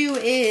number 2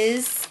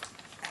 is...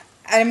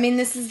 I mean,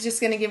 this is just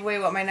going to give away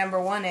what my number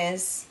 1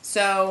 is.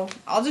 So,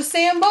 I'll just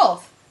say them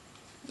both.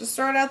 Just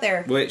throw it out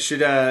there. Wait,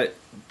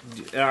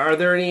 are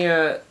there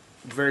any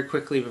very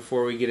quickly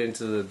before we get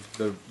into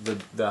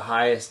the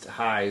highest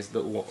highs,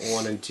 the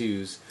 1 and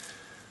 2s.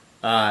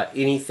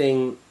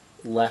 Anything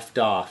left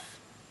off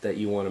that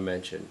you want to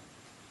mention?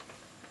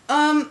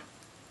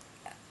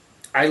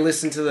 I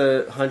listened to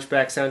the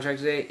Hunchback soundtrack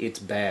today. It's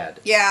bad.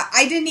 Yeah,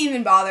 I didn't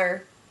even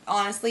bother,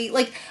 honestly.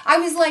 Like, I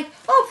was like,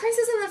 oh,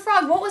 Princess and the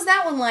Frog, what was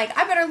that one like?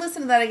 I better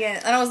listen to that again.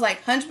 And I was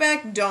like,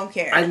 Hunchback, don't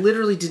care. I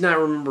literally did not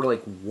remember,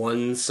 like,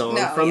 one song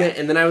from it.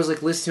 And then I was,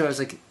 like, listening to it. I was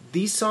like,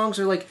 these songs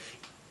are, like...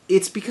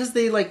 It's because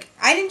they, like...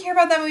 I didn't care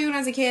about that movie when I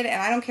was a kid, and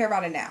I don't care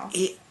about it now.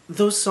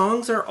 Those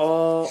songs are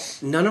all...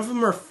 None of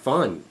them are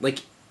fun. Like...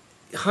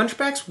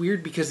 Hunchback's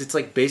weird because it's,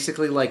 like,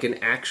 basically, like, an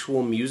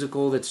actual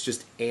musical that's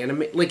just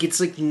anime. Like, it's,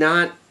 like,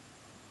 not...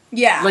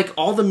 Yeah. Like,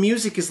 all the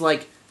music is,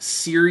 like,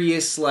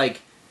 serious,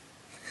 like...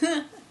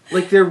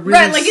 like, they're really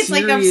right, like, it's,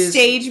 like, a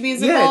stage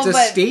musical. Yeah, it's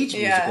a stage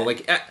musical.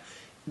 Like,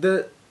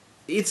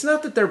 it's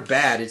not that they're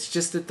bad. It's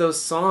just that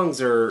those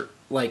songs are,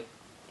 like...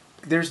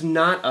 There's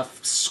not a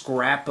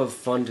scrap of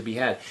fun to be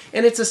had.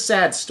 And it's a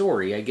sad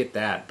story, I get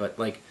that. But,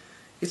 like,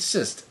 it's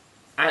just...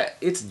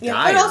 It's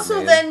dire, but also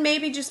man. then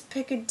maybe just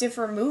pick a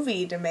different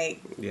movie to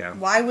make. Yeah.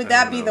 Why would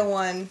that be the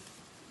one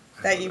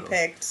that you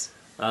picked?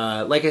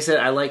 Like I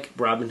said, I like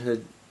Robin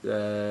Hood.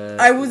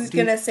 I was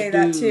gonna say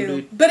that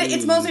too, but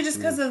it's mostly just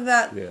because of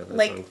that. Yeah, that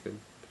like, sounds good.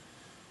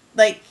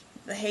 Like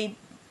the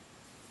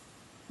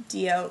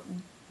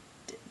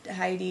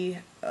Heidi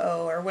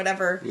O or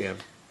whatever. Yeah.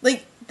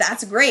 Like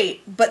that's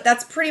great, but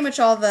that's pretty much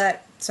all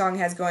that song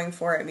has going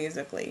for it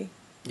musically.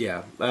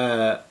 Yeah.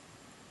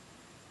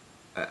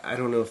 I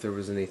don't know if there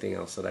was anything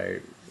else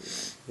that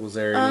was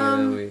there any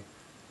other way.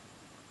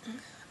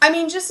 I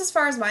mean, just as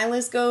far as my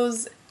list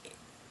goes,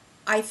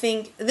 I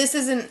think this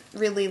isn't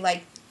really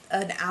like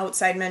an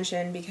outside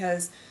mention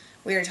because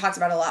we already talked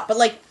about it a lot. But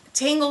like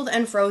Tangled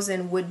and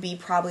Frozen would be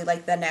probably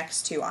like the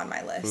next two on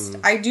my list.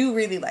 I do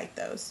really like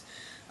those.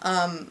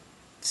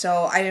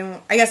 So I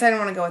guess I don't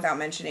want to go without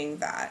mentioning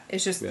that.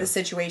 It's just the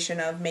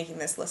situation of making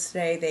this list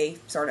today. They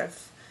sort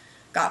of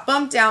got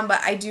bumped down, but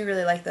I do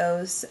really like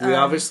those. We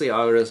obviously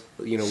already,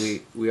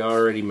 we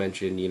already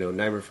mentioned,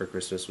 Nightmare Before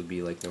Christmas would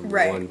be like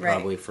number one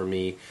probably for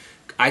me.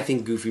 I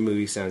think Goofy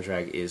Movie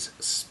soundtrack is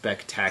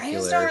spectacular. I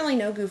just don't really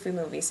know Goofy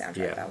Movie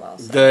soundtrack that well.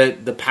 So.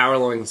 The Power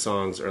Line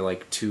songs are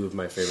like two of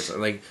my favorite songs.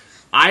 Like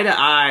Eye to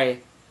Eye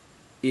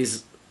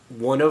is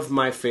one of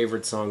my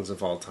favorite songs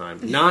of all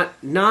time.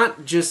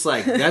 Not just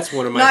like that's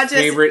one of my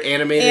favorite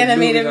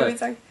animated movie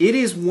songs. It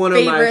is one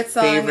of my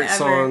favorite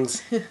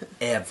songs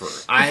ever.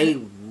 I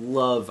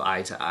love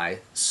Eye to Eye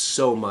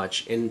so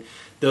much, and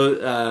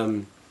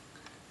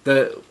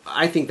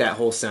I think that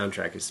whole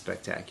soundtrack is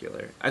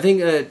spectacular. I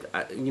think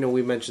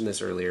we mentioned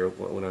this earlier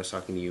when I was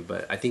talking to you,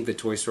 but I think the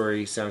Toy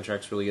Story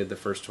soundtrack's really good. The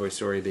first Toy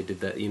Story, they did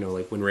that,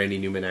 like when Randy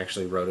Newman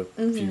actually wrote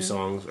a few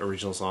songs,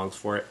 original songs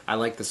for it. I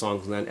like the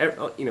songs, and then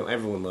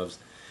everyone loves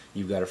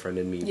 "You've Got a Friend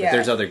in Me," but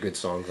there's other good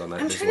songs on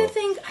that. I'm trying to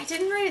think. I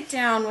didn't write it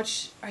down,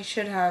 which I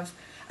should have.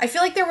 I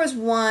feel like there was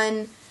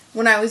one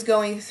when I was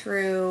going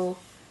through.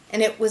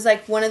 And it was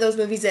like one of those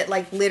movies that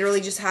like literally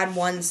just had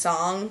one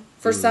song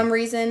for some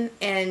reason.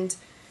 And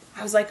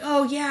I was like,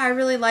 oh yeah, I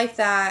really like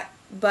that.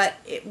 But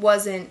it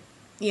wasn't,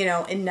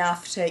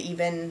 enough to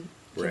even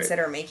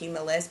consider making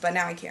the list. But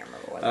now I can't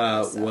remember what it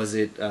was. So. Was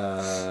it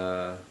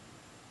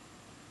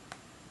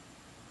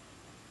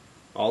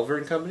Oliver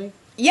and Company?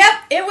 Yep,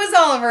 it was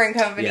Oliver and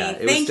Company. Yeah,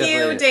 Thank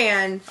you,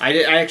 Dan.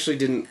 I actually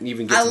didn't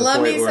even get to the point where... I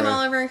love me some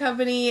Oliver and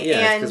Company.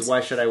 Yeah, because Why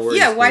Should I Worry?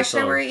 Yeah, Why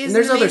Should I Worry is and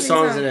there's other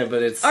songs song. in it,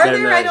 but it's... Are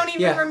there? I don't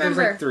even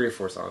remember. There's like 3 or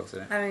 4 songs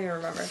in it. I don't even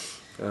remember.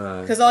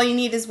 Because all you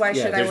need is Why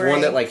Should I Worry. There's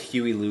one that like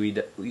Huey Louie.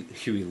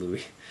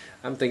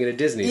 I'm thinking of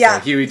Disney. Yeah.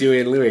 So Huey, Dewey,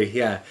 and Louie.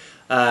 Yeah.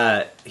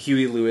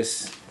 Huey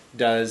Lewis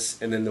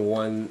does, and then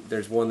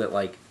there's one that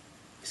like...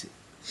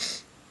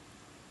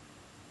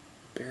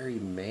 Barry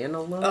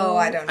Manilow? Oh,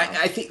 I don't know.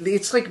 I think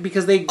it's like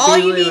because they... All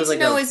you need to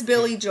know is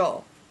Billy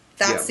Joel.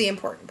 That's the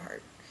important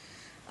part.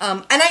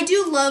 And I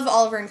do love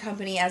Oliver and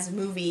Company as a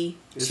movie,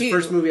 It's the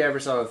first movie I ever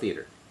saw in a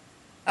theater.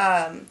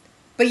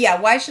 But yeah,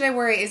 Why Should I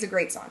Worry is a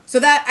great song. So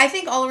that, I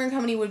think Oliver and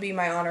Company would be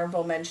my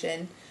honorable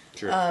mention.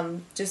 Sure.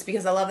 Just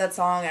because I love that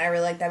song and I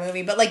really like that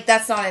movie. But like,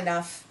 that's not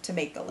enough to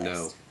make the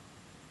list.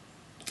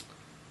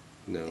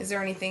 No. Is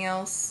there anything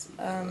else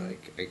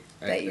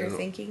that you're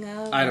thinking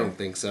of? I don't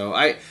think so.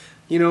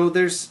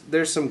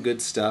 There's some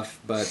good stuff,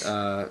 but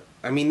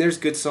I mean, there's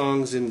good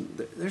songs and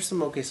there's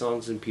some okay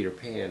songs in Peter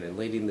Pan and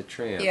Lady and the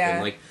Tramp. Yeah.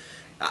 And like,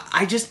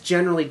 I just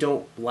generally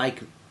don't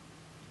like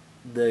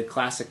the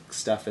classic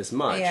stuff as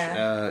much.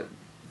 Yeah.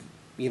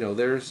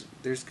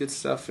 There's good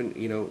stuff in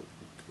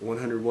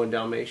 101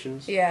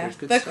 Dalmatians. Yeah. There's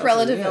good the stuff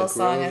Cruella de Vil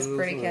song is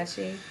pretty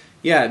catchy.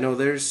 Yeah. No,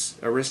 there's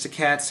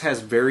Aristocats has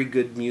very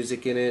good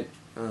music in it.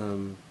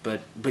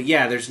 But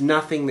yeah, there's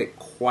nothing that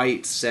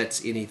quite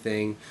sets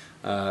anything.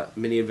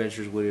 Mini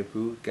Adventures of Winnie the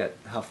Pooh got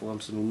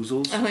Huffalumps and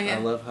Woozles. Oh, yeah. I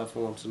love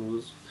Huffalumps and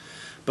Woozles.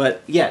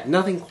 But yeah,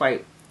 nothing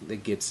quite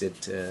that gets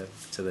it to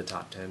the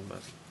top 10.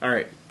 But all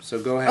right,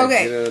 so go ahead.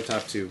 Okay. Get into the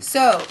top 2.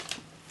 So,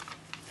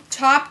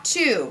 top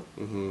 2.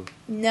 Mm-hmm.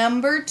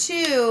 Number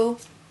 2.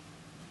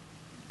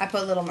 I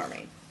put Little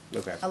Mermaid.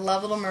 Okay. I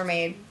love Little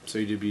Mermaid. So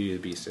you did Beauty and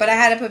the Beast. But I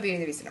had to put Beauty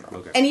and the Beast at number 1.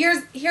 Okay. And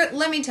here,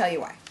 let me tell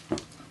you why.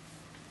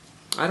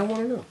 I don't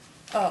want to know.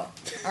 Oh,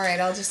 all right.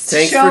 I'll just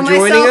Thanks show for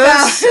joining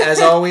myself us. out. As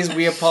always,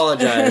 we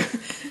apologize.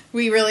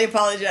 We really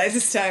apologize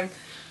this time.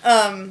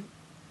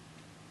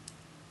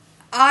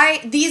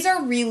 These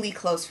are really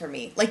close for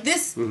me. Like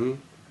this, Mm-hmm.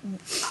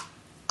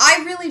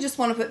 I really just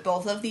want to put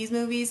both of these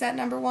movies at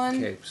number 1.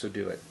 Okay, so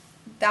do it.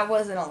 That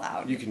wasn't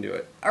allowed. You can do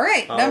it. All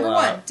right, I'll number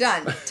allow 1, it.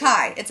 done.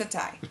 Tie. It's a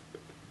tie.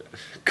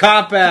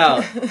 Cop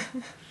out.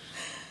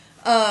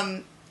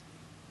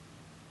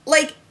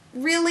 Like,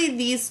 really,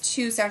 these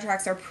two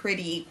soundtracks are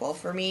pretty equal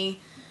for me.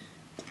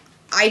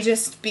 I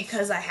just,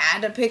 because I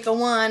had to pick a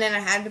 1 and I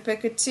had to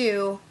pick a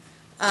 2.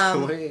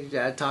 Why you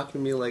gotta talk to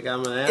me like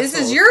I'm an asshole? This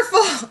is your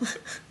fault.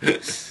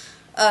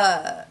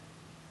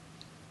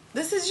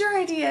 This is your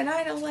idea and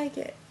I don't like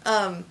it.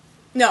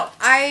 No,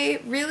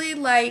 I really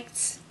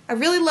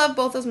love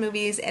both those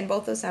movies and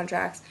both those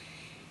soundtracks.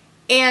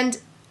 And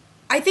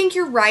I think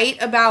you're maybe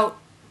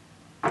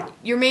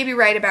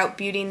right about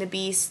Beauty and the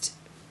Beast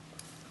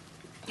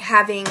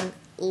having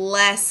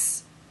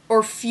less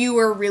or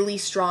fewer really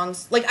strong,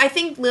 like I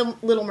think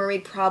Little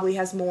Mermaid probably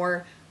has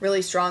more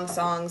really strong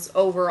songs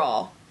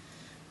overall.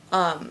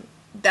 I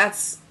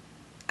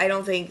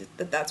don't think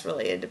that's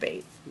really a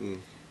debate.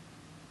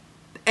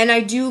 And I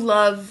do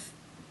love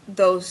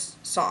those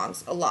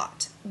songs a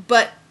lot.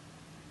 But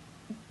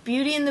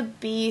Beauty and the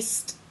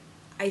Beast,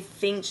 I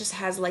think, just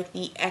has like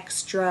the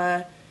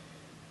extra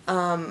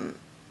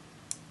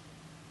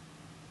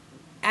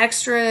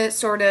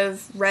sort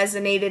of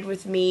resonated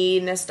with me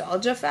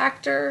nostalgia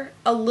factor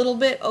a little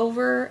bit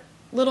over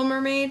Little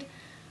Mermaid.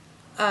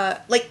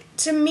 Like,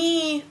 to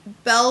me,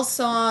 Belle's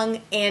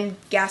song and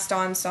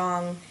Gaston's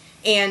song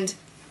and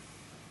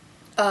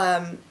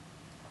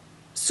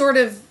sort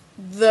of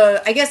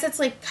I guess it's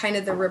like kind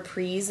of the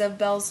reprise of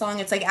Belle's song.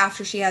 It's like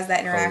after she has that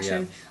interaction.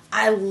 Oh, yeah.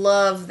 I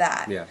love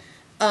that. Yeah.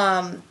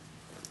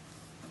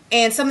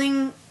 And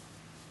Something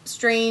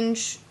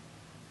Strange,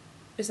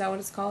 is that what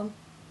it's called?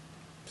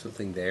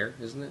 Something There,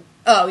 isn't it?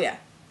 Oh, yeah.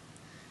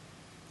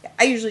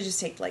 I usually just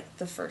take, like,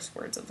 the first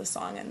words of the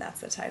song, and that's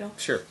the title.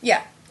 Sure.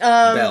 Yeah.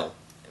 Belle.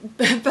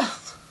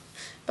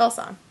 Belle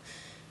song.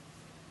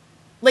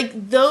 Like,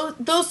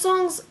 those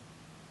songs,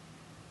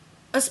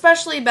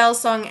 especially Belle's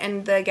song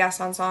and the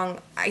Gaston song,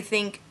 I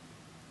think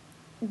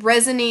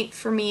resonate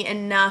for me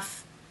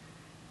enough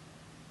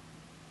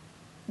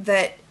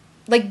that,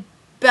 like,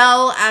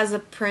 Belle as a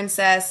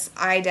princess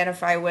I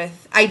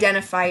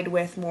identified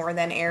with more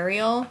than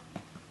Ariel.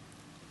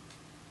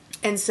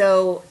 And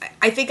so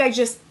I think I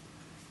just,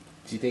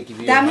 Do you think if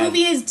you that had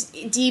movie is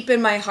deep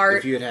in my heart.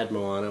 If you had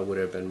Moana, would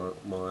it have been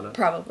Moana?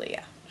 Probably,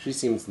 yeah. She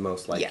seems the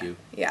most like yeah, you.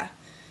 yeah.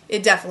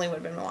 It definitely would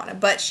have been Moana,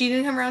 but she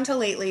didn't come around till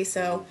lately,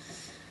 so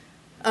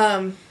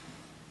so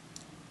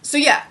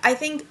yeah, I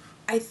think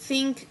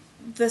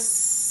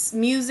the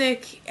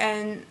music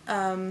and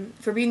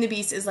for Beauty and the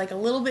Beast is like a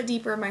little bit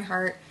deeper in my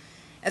heart,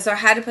 and so I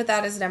had to put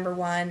that as number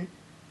 1.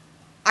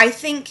 I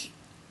think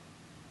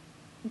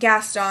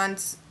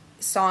Gaston's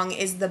song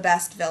is the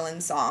best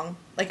villain song.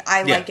 Like,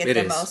 I like it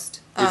the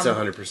most. It's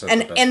 100% the best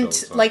villain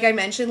song. Like I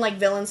mentioned, like,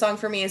 villain song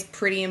for me is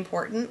pretty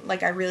important.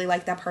 Like, I really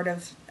like that part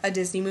of a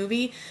Disney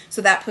movie,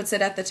 so that puts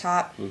it at the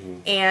top.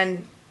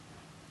 And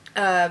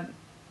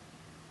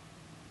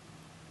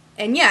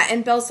yeah,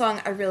 and Belle's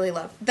song I really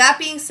love. That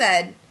being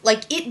said,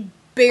 like, it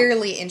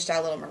barely inched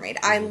out Little Mermaid.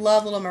 I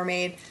love Little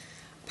Mermaid.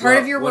 Part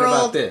of Your What World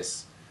about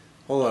this?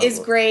 Hold on. is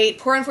great.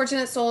 Poor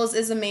Unfortunate Souls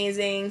is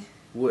amazing.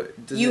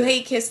 You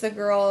hate Kiss the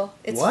Girl.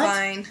 It's What?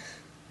 fine.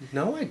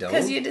 No, I don't.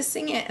 Because you had to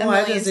sing it a I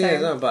million didn't sing it,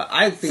 times. no, but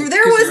I think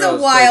There Kiss the was Girl a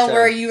is while great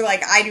where time. you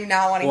like, I do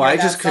not want to Well, hear I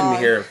that just couldn't song.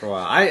 hear it for a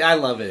while. I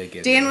love it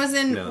again. Dan was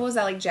in, No. what was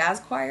that, like jazz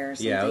choir or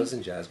something? Yeah, I was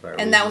in jazz choir.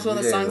 And that was one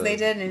of the songs they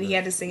did, and he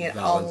had to sing it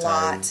a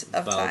lot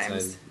of Valentine,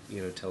 times.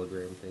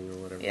 telegram thing or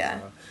whatever.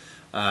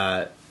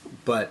 Yeah.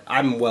 But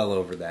I'm well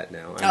over that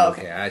now. Oh,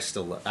 okay. I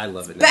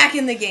love it now. Back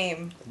in the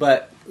game.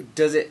 But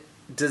does it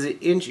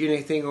inch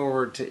anything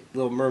over to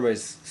Little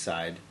Mermaid's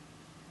side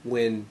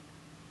when?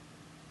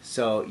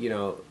 So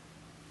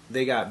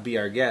they got Be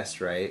Our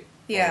Guest, right?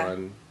 Yeah.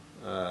 On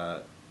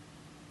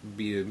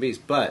Beauty and the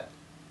Beast, but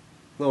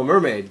Little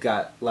Mermaid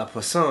got La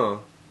Poisson,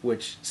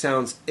 which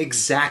sounds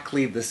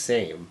exactly the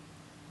same,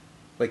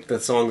 like the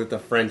song that the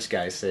French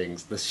guy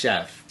sings, the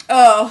chef.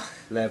 Oh.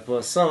 La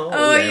Poisson, Oh,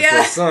 La yeah.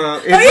 Poisson. It's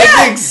Oh, like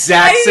yeah. the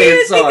exact I didn't same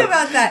even song. think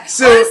about that.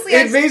 So Honestly,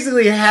 it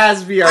basically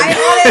has Be Our Guest.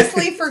 I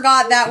honestly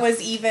forgot that was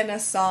even a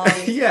song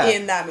Yeah.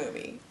 in that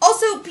movie.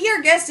 Also, Be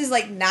Our Guest is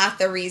like not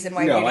the reason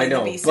why No, Beauty I and the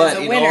know, Beast but is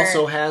a it winner.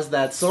 also has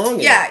that song.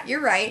 Yeah,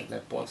 you're right. La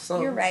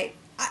Poisson. You're right.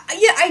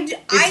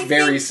 It's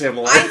very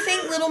similar. I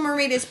think Little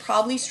Mermaid is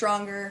probably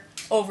stronger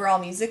overall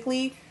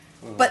musically,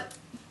 but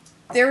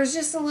there was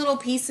just a little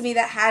piece of me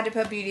that had to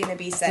put Beauty and the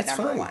Beast at It's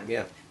number fine, 1.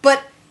 yeah.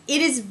 But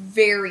it is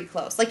very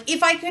close. Like,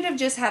 if I could have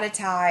just had a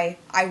tie,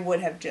 I would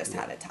have just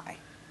had a tie.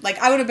 Like,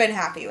 I would have been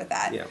happy with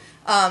that. Yeah.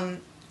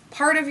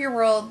 Part of Your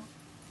World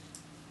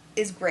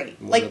is great.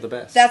 One like, of the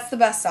best. That's the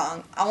best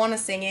song. I want to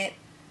sing it.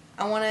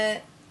 I want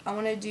I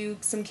want to do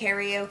some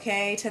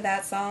karaoke to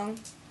that song.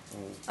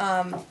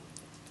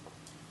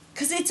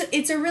 Because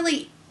it's a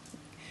really...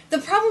 The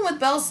problem with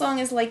Belle's song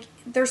is, like,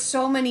 there's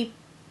so many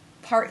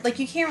parts... Like,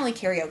 you can't really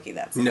karaoke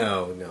that song.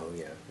 No,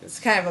 yeah. It's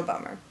kind of a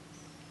bummer.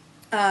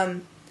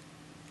 And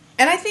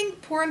I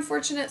think Poor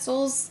Unfortunate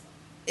Souls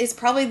is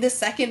probably the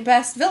second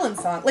best villain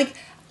song. Like,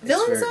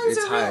 villain songs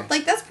are real...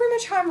 Like, that's pretty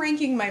much how I'm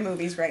ranking my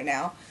movies right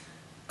now.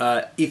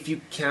 If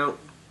you count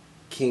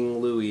King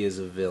Louis as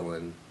a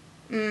villain,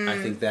 I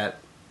think that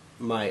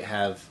might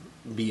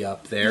be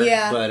up there.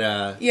 Yeah.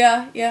 But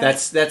yeah.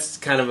 That's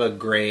kind of a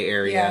gray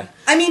area. Yeah.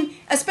 I mean,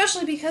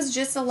 especially because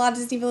just a lot of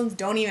Disney villains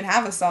don't even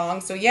have a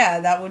song, so yeah,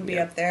 that would be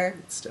up there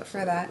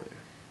for that.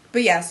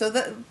 But yeah, so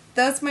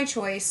that's my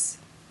choice.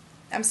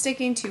 I'm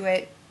sticking to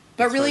it.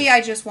 But that's really, fine.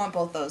 I just want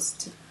both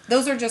those.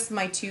 Those are just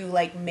my two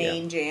like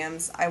main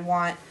jams. I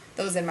want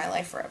those in my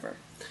life forever.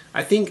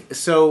 I think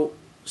so.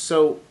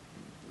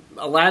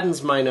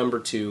 Aladdin's my number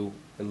 2,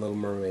 and Little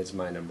Mermaid's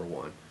my number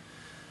 1.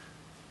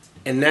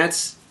 And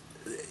that's,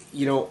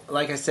 you know,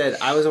 like I said,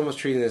 I was almost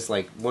treating this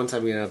like once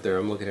I'm getting up there,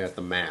 I'm looking at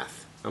the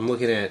math. I'm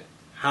looking at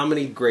how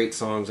many great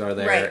songs are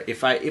there. Right.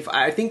 If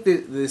I think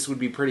that this would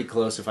be pretty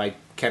close if I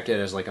kept it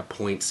as like a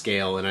point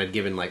scale and I'd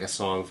given like a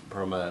song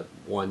from a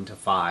 1 to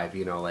 5.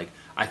 You know, like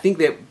I think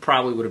that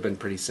probably would have been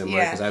pretty similar.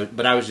 Yeah.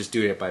 But I was just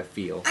doing it by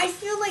feel. I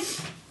feel like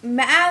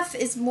math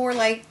is more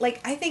like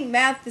I think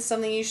math is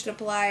something you should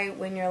apply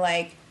when you're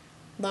like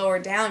lower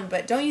down.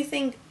 But don't you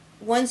think?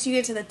 Once you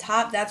get to the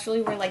top, that's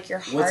really where, like, your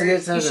heart... Once you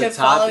get to the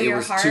top, it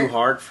was too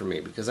hard for me,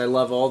 because I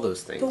love all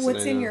those things. But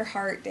what's in your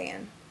heart,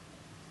 Dan?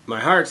 My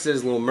heart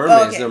says Little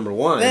Mermaid's number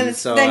 1. Then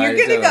you're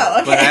good to go.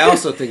 Okay. But I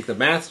also think the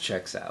math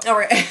checks out. All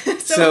right.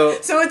 so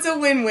it's a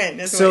win-win,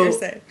 is what you're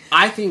saying.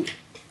 I think,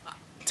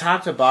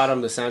 top to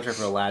bottom, the soundtrack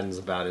for Aladdin's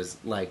about is,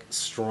 like,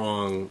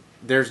 strong.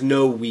 There's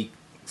no weak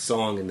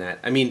song in that.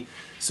 I mean,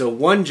 so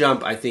One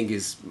Jump, I think,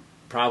 is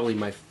probably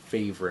my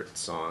favorite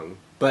song.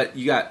 But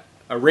you got...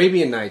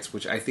 Arabian Nights,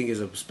 which I think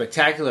is a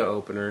spectacular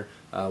opener,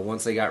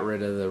 once they got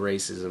rid of the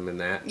racism in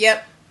that.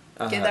 Yep.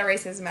 Get that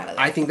racism out of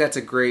there. I think that's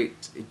a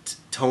great... It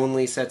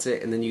tonally sets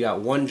it. And then you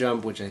got One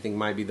Jump, which I think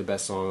might be the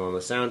best song on the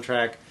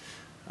soundtrack.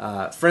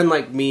 Friend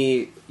Like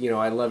Me, you know,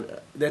 I love...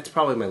 That's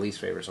probably my least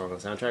favorite song on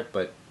the soundtrack,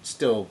 but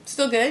still...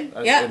 Still good,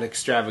 yeah. An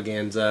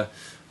extravaganza.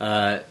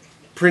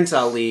 Prince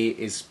Ali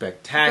is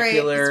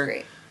spectacular. Great.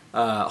 It's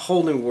great.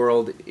 Whole New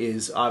World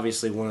is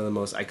obviously one of the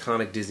most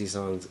iconic Disney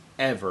songs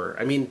ever.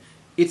 I mean...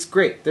 It's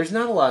great. There's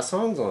not a lot of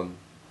songs on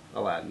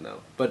Aladdin, though.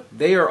 But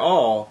they are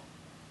all,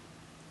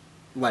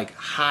 like,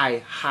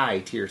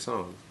 high tier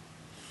songs.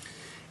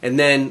 And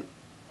then,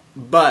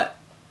 but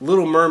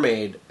Little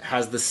Mermaid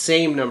has the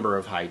same number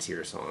of high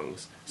tier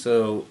songs.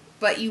 So...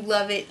 But you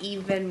love it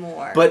even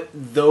more. But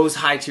those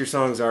high tier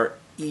songs are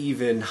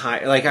even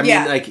high. Like, I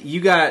mean, like,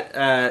 you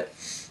got...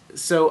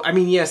 so, I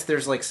mean, yes,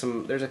 there's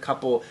a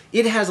couple...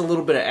 It has a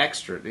little bit of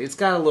extra. It's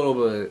got a little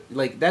bit...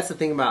 Like, that's the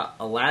thing about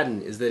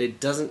Aladdin, is that it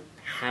doesn't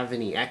have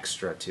any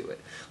extra to it.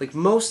 Like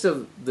most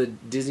of the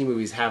Disney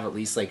movies have at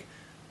least like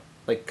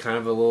kind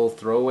of a little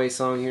throwaway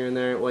song here and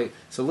there. Like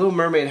so Little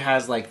Mermaid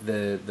has like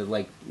the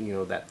like, you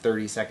know, that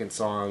 30-second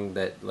song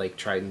that like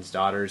Triton's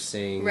daughters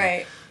sing.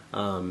 Right.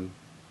 And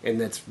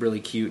that's really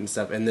cute and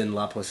stuff. And then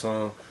Le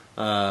Poisson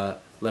or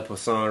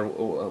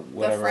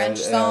whatever. The French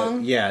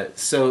song. Yeah.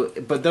 So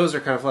but those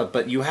are kind of fun.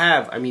 But you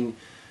have, I mean,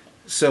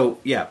 so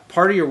yeah,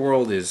 Part of Your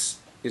World is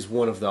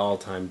one of the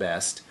all-time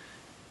best.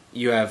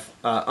 You have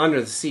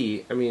Under the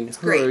Sea. I mean,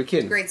 who are we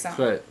kidding? Great song.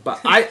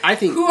 But I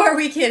think... Who are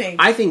we kidding?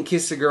 I think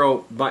Kiss the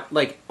Girl, but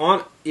like,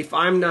 if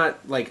I'm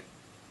not, like...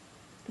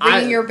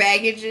 Bringing your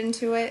baggage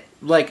into it?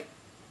 Like,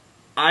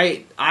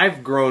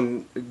 I've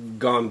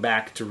gone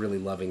back to really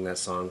loving that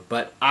song,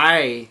 but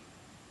I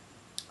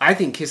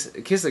think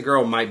Kiss the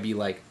Girl might be,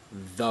 like,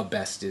 the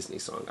best Disney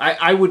song.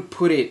 I would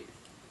put it...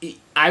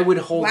 I would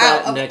hold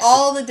that next. Of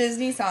all the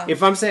Disney songs.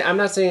 If I'm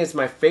not saying it's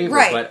my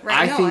favorite, but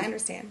I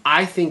understand.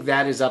 I think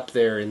that is up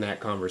there in that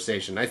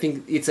conversation. I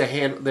think it's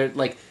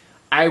like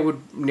I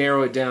would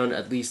narrow it down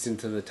at least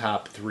into the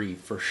top 3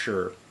 for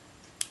sure.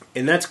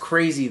 And that's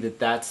crazy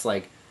that's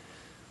like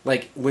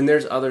when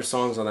there's other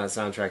songs on that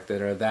soundtrack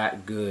that are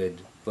that good.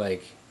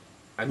 Like,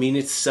 I mean,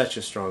 it's such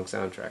a strong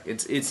soundtrack.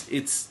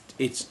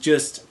 It's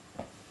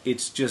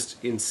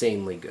just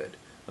insanely good.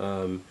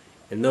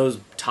 And those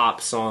top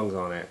songs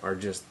on it are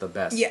just the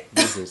best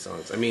Disney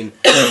songs. I mean,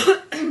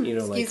 you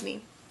know, like... Excuse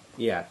me.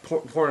 Yeah,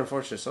 Poor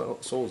Unfortunate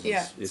Souls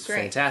is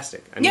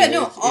fantastic. I mean,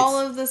 all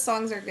of the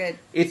songs are good.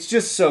 It's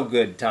just so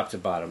good, top to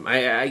bottom.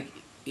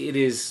 It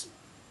is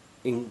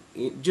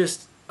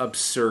just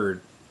absurd.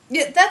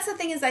 Yeah, that's the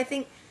thing is, I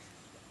think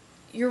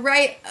you're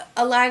right.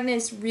 Aladdin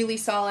is really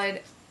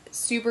solid,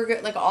 super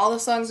good. Like, all the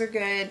songs are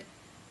good.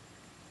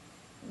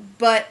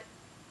 But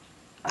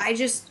I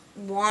just...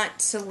 want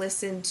to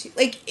listen to,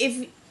 like,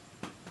 if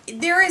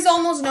there is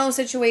almost no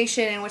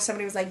situation in which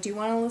somebody was like, do you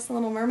want to listen to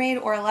Little Mermaid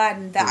or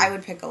Aladdin, that I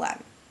would pick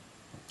Aladdin.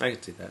 I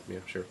could see that, yeah,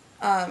 sure.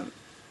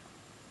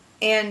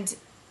 And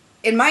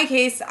in my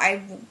case,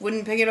 I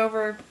wouldn't pick it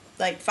over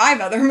like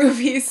 5 other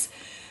movies,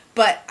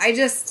 but I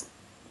just,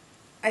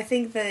 I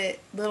think that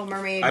Little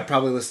Mermaid... I'd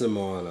probably listen to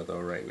Moana, though,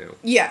 right now.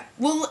 Yeah.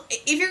 Well,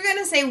 if you're going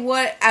to say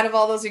what out of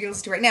all those you're going to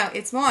listen to right now,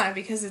 it's Moana,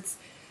 because it's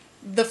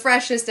the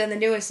freshest and the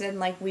newest, and,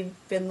 like, we've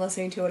been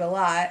listening to it a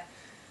lot.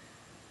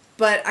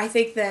 But I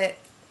think that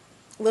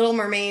Little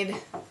Mermaid,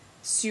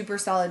 super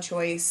solid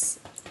choice.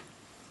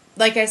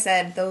 Like I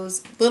said,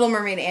 those Little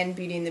Mermaid and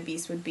Beauty and the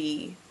Beast would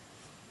be,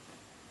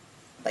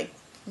 like,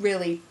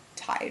 really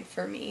tied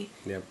for me.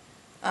 Yep.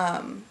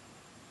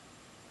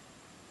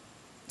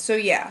 So,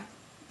 yeah.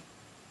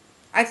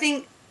 I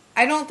think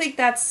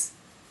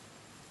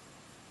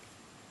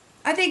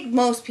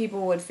most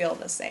people would feel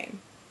the same.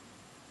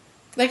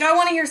 Like, I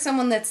want to hear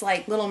someone that's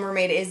like, Little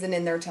Mermaid isn't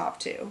in their top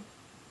 2.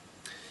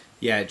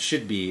 Yeah, it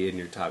should be in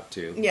your top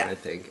 2. Yeah. I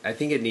think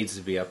it needs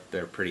to be up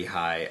there pretty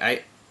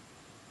high.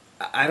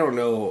 I don't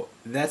know.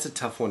 That's a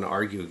tough one to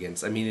argue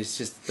against. I mean, it's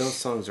just, those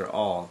songs are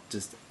all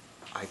just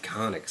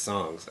iconic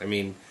songs. I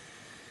mean,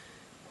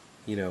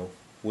 you know,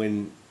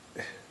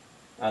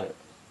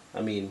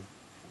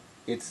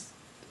 it's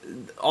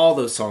all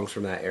those songs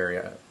from that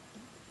area.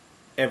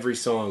 Every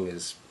song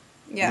is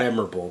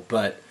memorable,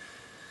 but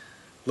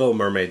Little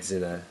Mermaid's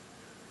in a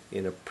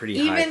pretty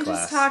high class. Even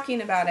just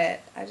talking about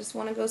it, I just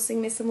want to go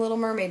sing me some Little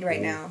Mermaid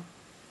right now.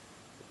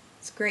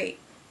 It's great.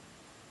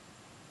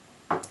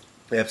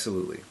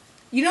 Absolutely.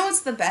 You know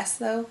what's the best,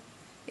 though?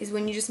 Is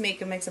when you just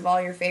make a mix of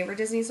all your favorite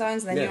Disney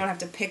songs, and then you don't have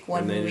to pick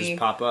one movie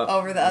pop up,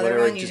 over the other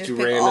one. You just pick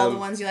random. All the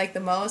ones you like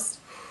the most.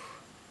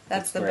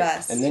 That's the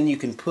best. And then you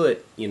can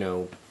put,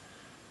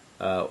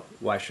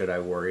 Why Should I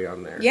Worry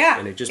on there. Yeah,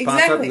 and it just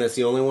pops up, and that's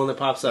the only one that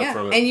pops up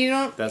from it. And you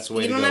don't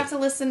have to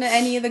listen to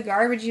any of the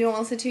garbage you don't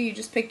listen to. You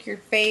just pick your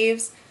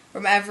faves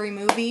from every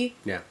movie.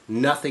 Yeah,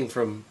 nothing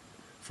from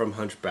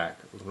Hunchback.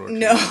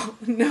 No.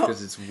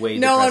 Because it's way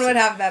no one would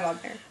have that on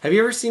there. Have you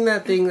ever seen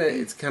that thing that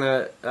it's kind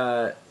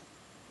of...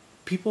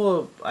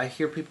 I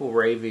hear people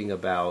raving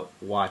about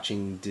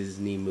watching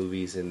Disney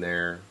movies in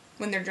their...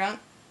 When they're drunk?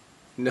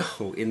 No,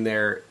 in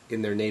their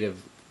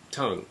native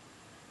tongue.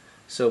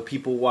 So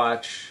people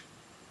watch,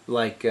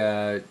 like,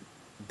 they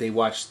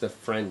watch the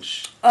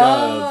French dub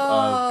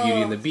of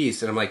Beauty and the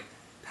Beast, and I'm like,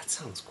 that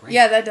sounds great.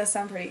 Yeah, that does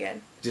sound pretty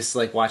good. Just,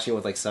 like, watching it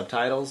with, like,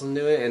 subtitles and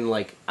do it, and,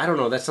 like, I don't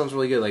know, that sounds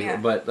really good.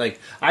 Like, But, like,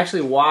 I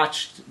actually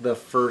watched the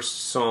first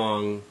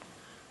song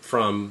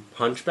from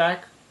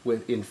Hunchback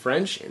in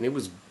French, and it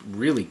was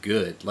really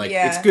good. Like,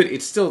 it's good.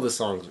 It's still the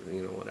songs,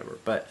 whatever.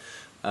 But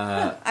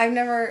I'd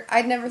never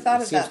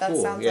thought of that. That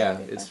cool. sounds yeah,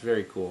 like it's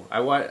very cool.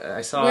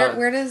 I saw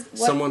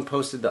someone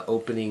posted the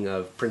opening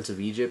of Prince of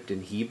Egypt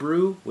in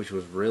Hebrew, which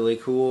was really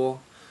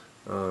cool.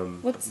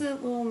 What's the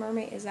Little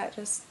Mermaid? Is that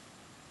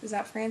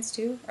France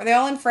too? Are they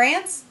all in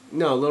France?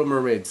 No, Little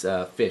Mermaid's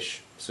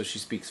fish, so she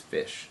speaks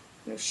fish.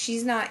 No,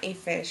 she's not a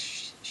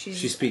fish. She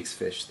speaks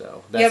fish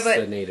though. That's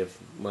the native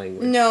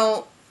language.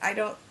 No, I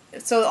don't.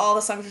 So all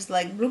the songs are just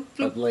like bloop,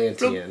 bloop,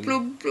 Atlantean.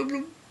 Bloop, bloop,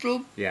 bloop,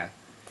 bloop. Yeah.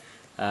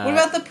 What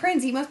about the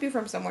prince? He must be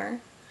from somewhere.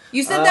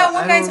 You said that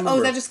one guy's...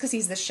 Oh, that's just because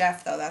he's the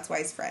chef, though. That's why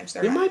he's French.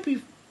 Might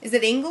be... Is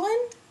it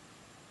England?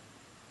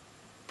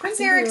 Prince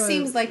Eric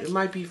seems like... It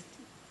might be...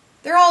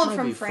 They're all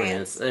from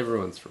France.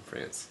 Everyone's from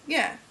France.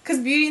 Yeah. Because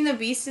Beauty and the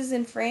Beast is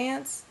in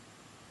France.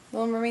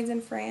 Little Mermaid's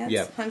in France.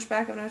 Yeah.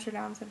 Hunchback of Notre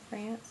Dame's in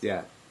France.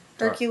 Yeah.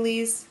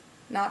 Hercules,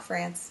 not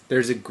France.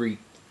 There's a Greek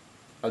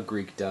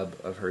dub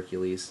of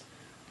Hercules.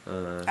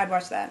 I'd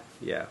watch that.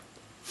 Yeah.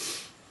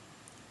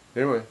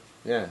 Anyway,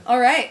 yeah. All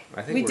right.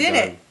 I think we did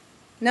it.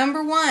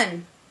 Number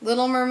 1,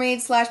 Little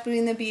Mermaid / Beauty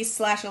and the Beast /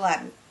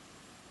 Aladdin.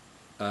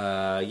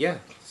 Yeah.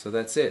 So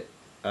that's it.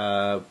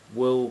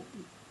 We'll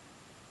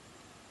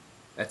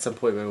at some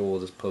point maybe we'll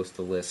just post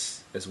the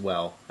lists as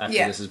well after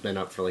this has been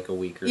up for like a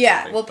week or something.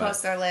 Yeah, we'll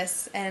post our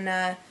lists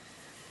and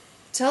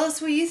tell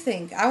us what you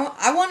think.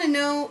 I want to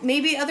know.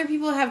 Maybe other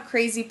people have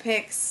crazy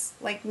picks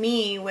like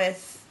me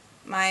with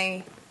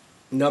my...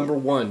 Number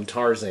 1,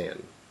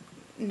 Tarzan.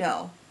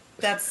 No.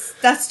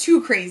 That's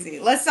too crazy.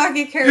 Let's not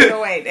get carried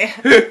away,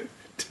 Dan.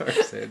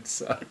 Tarzan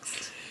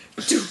sucks.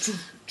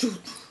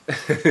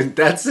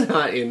 That's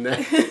not in that.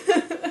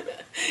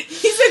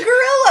 He's a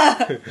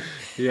gorilla.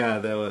 Yeah,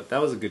 that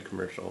was a good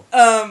commercial.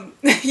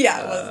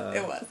 Yeah,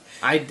 it was.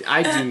 I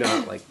do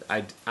not like.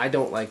 I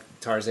don't like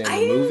Tarzan the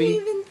movie. I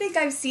don't even think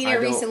I've seen it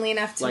recently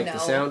enough to know the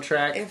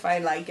soundtrack if I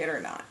like it or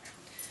not.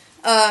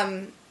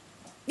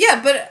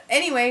 Yeah, but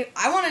anyway,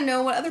 I want to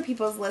know what other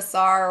people's lists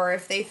are, or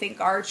if they think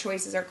our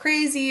choices are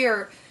crazy,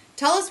 or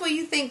tell us what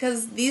you think,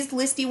 because these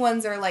listy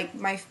ones are like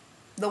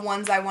the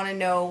ones I want to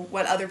know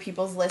what other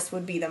people's lists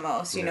would be the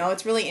most. You know,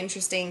 it's really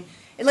interesting.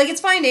 It's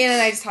fine, Dan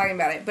and I just talking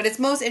about it, but it's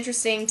most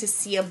interesting to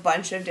see a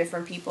bunch of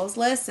different people's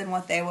lists and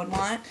what they would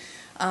want.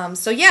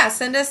 So yeah,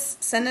 send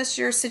us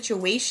your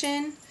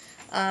situation.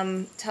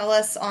 Tell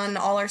us on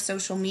all our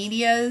social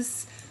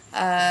medias,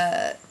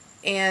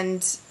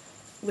 and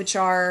which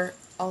are...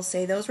 I'll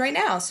say those right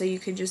now, so you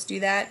could just do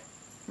that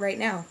right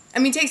now. I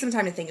mean, take some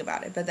time to think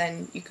about it, but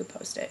then you could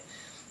post it.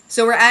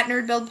 So we're at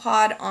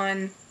NerdBuildPod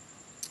on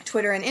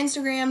Twitter and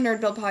Instagram,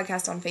 NerdBuild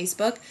Podcast on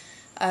Facebook.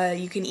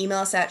 You can email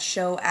us at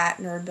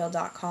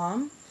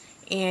show@nerdbuild.com.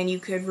 and you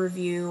could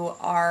review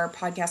our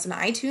podcast on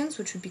iTunes,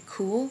 which would be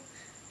cool.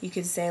 You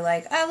could say,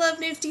 like, I love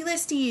Nifty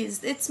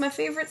Listies, it's my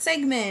favorite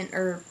segment,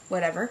 or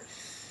whatever.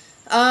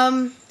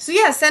 So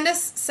yeah, send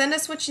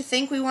us what you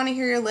think. We want to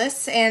hear your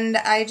lists, and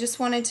I just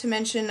wanted to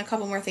mention a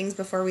couple more things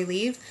before we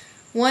leave.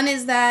 One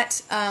is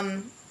that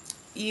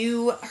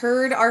you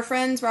heard our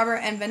friends Robert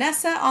and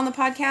Vanessa on the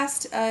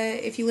podcast.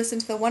 If you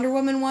listened to the Wonder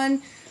Woman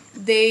one,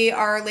 they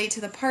are late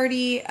to the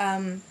party,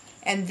 and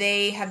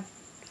they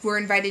were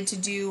invited to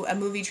do a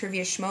movie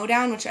trivia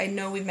schmodown, which I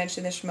know we've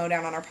mentioned the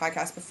schmodown on our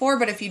podcast before,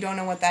 but if you don't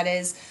know what that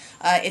is,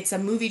 it's a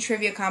movie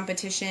trivia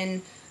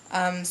competition,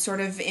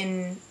 sort of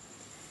in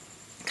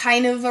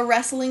kind of a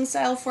wrestling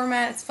style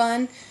format. It's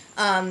fun,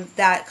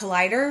 that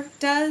Collider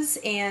does,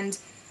 and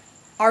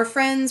our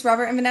friends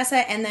Robert and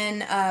Vanessa, and then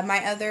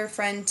my other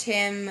friend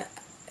Tim,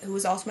 who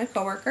was also my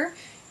coworker,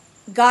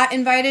 got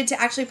invited to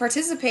actually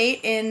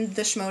participate in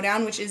the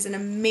Schmodown, which is an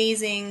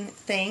amazing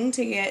thing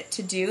to get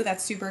to do.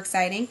 That's super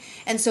exciting.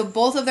 And so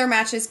both of their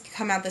matches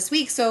come out this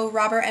week. So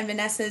Robert and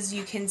Vanessa's,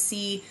 you can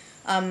see,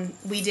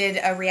 we did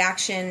a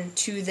reaction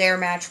to their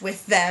match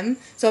with them.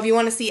 So if you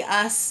want to see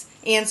us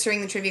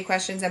answering the trivia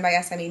questions, and by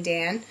us I mean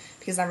Dan,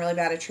 because I'm really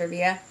bad at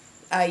trivia,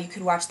 you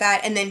could watch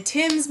that. And then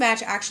Tim's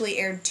match actually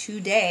aired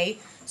today,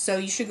 so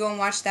you should go and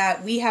watch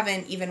that. We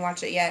haven't even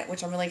watched it yet,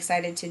 which I'm really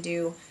excited to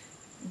do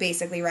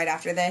basically right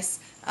after this.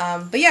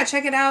 But yeah,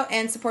 check it out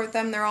and support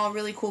them. They're all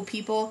really cool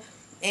people,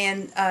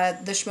 and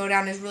the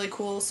Schmodown is really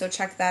cool, so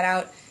check that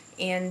out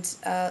and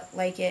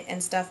like it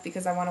and stuff,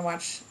 because I want to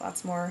watch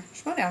lots more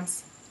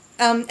Schmodowns.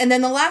 And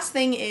then the last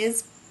thing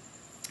is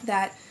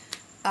that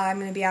I'm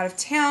going to be out of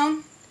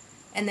town,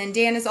 and then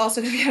Dan is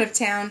also going to be out of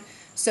town,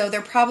 so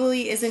there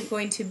probably isn't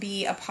going to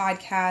be a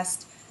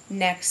podcast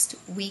next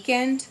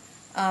weekend,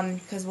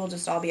 because we'll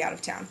just all be out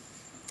of town.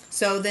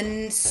 So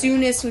the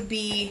soonest would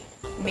be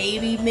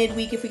maybe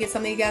midweek if we get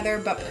something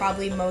together, but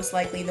probably most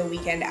likely the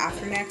weekend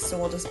after next, so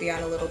we'll just be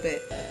on a little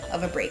bit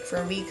of a break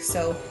for a week.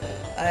 So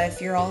if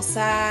you're all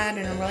sad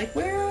and we're like,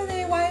 where are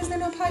they? Why is there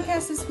no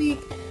podcast this week?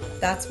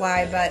 That's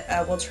why, but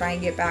we'll try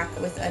and get back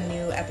with a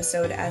new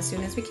episode as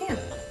soon as we can.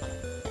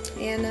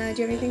 And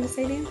do you have anything to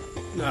say, Dan?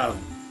 No,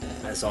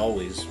 as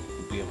always,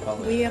 we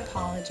apologize. We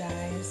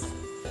apologize.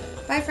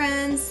 Bye,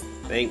 friends.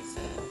 Thanks.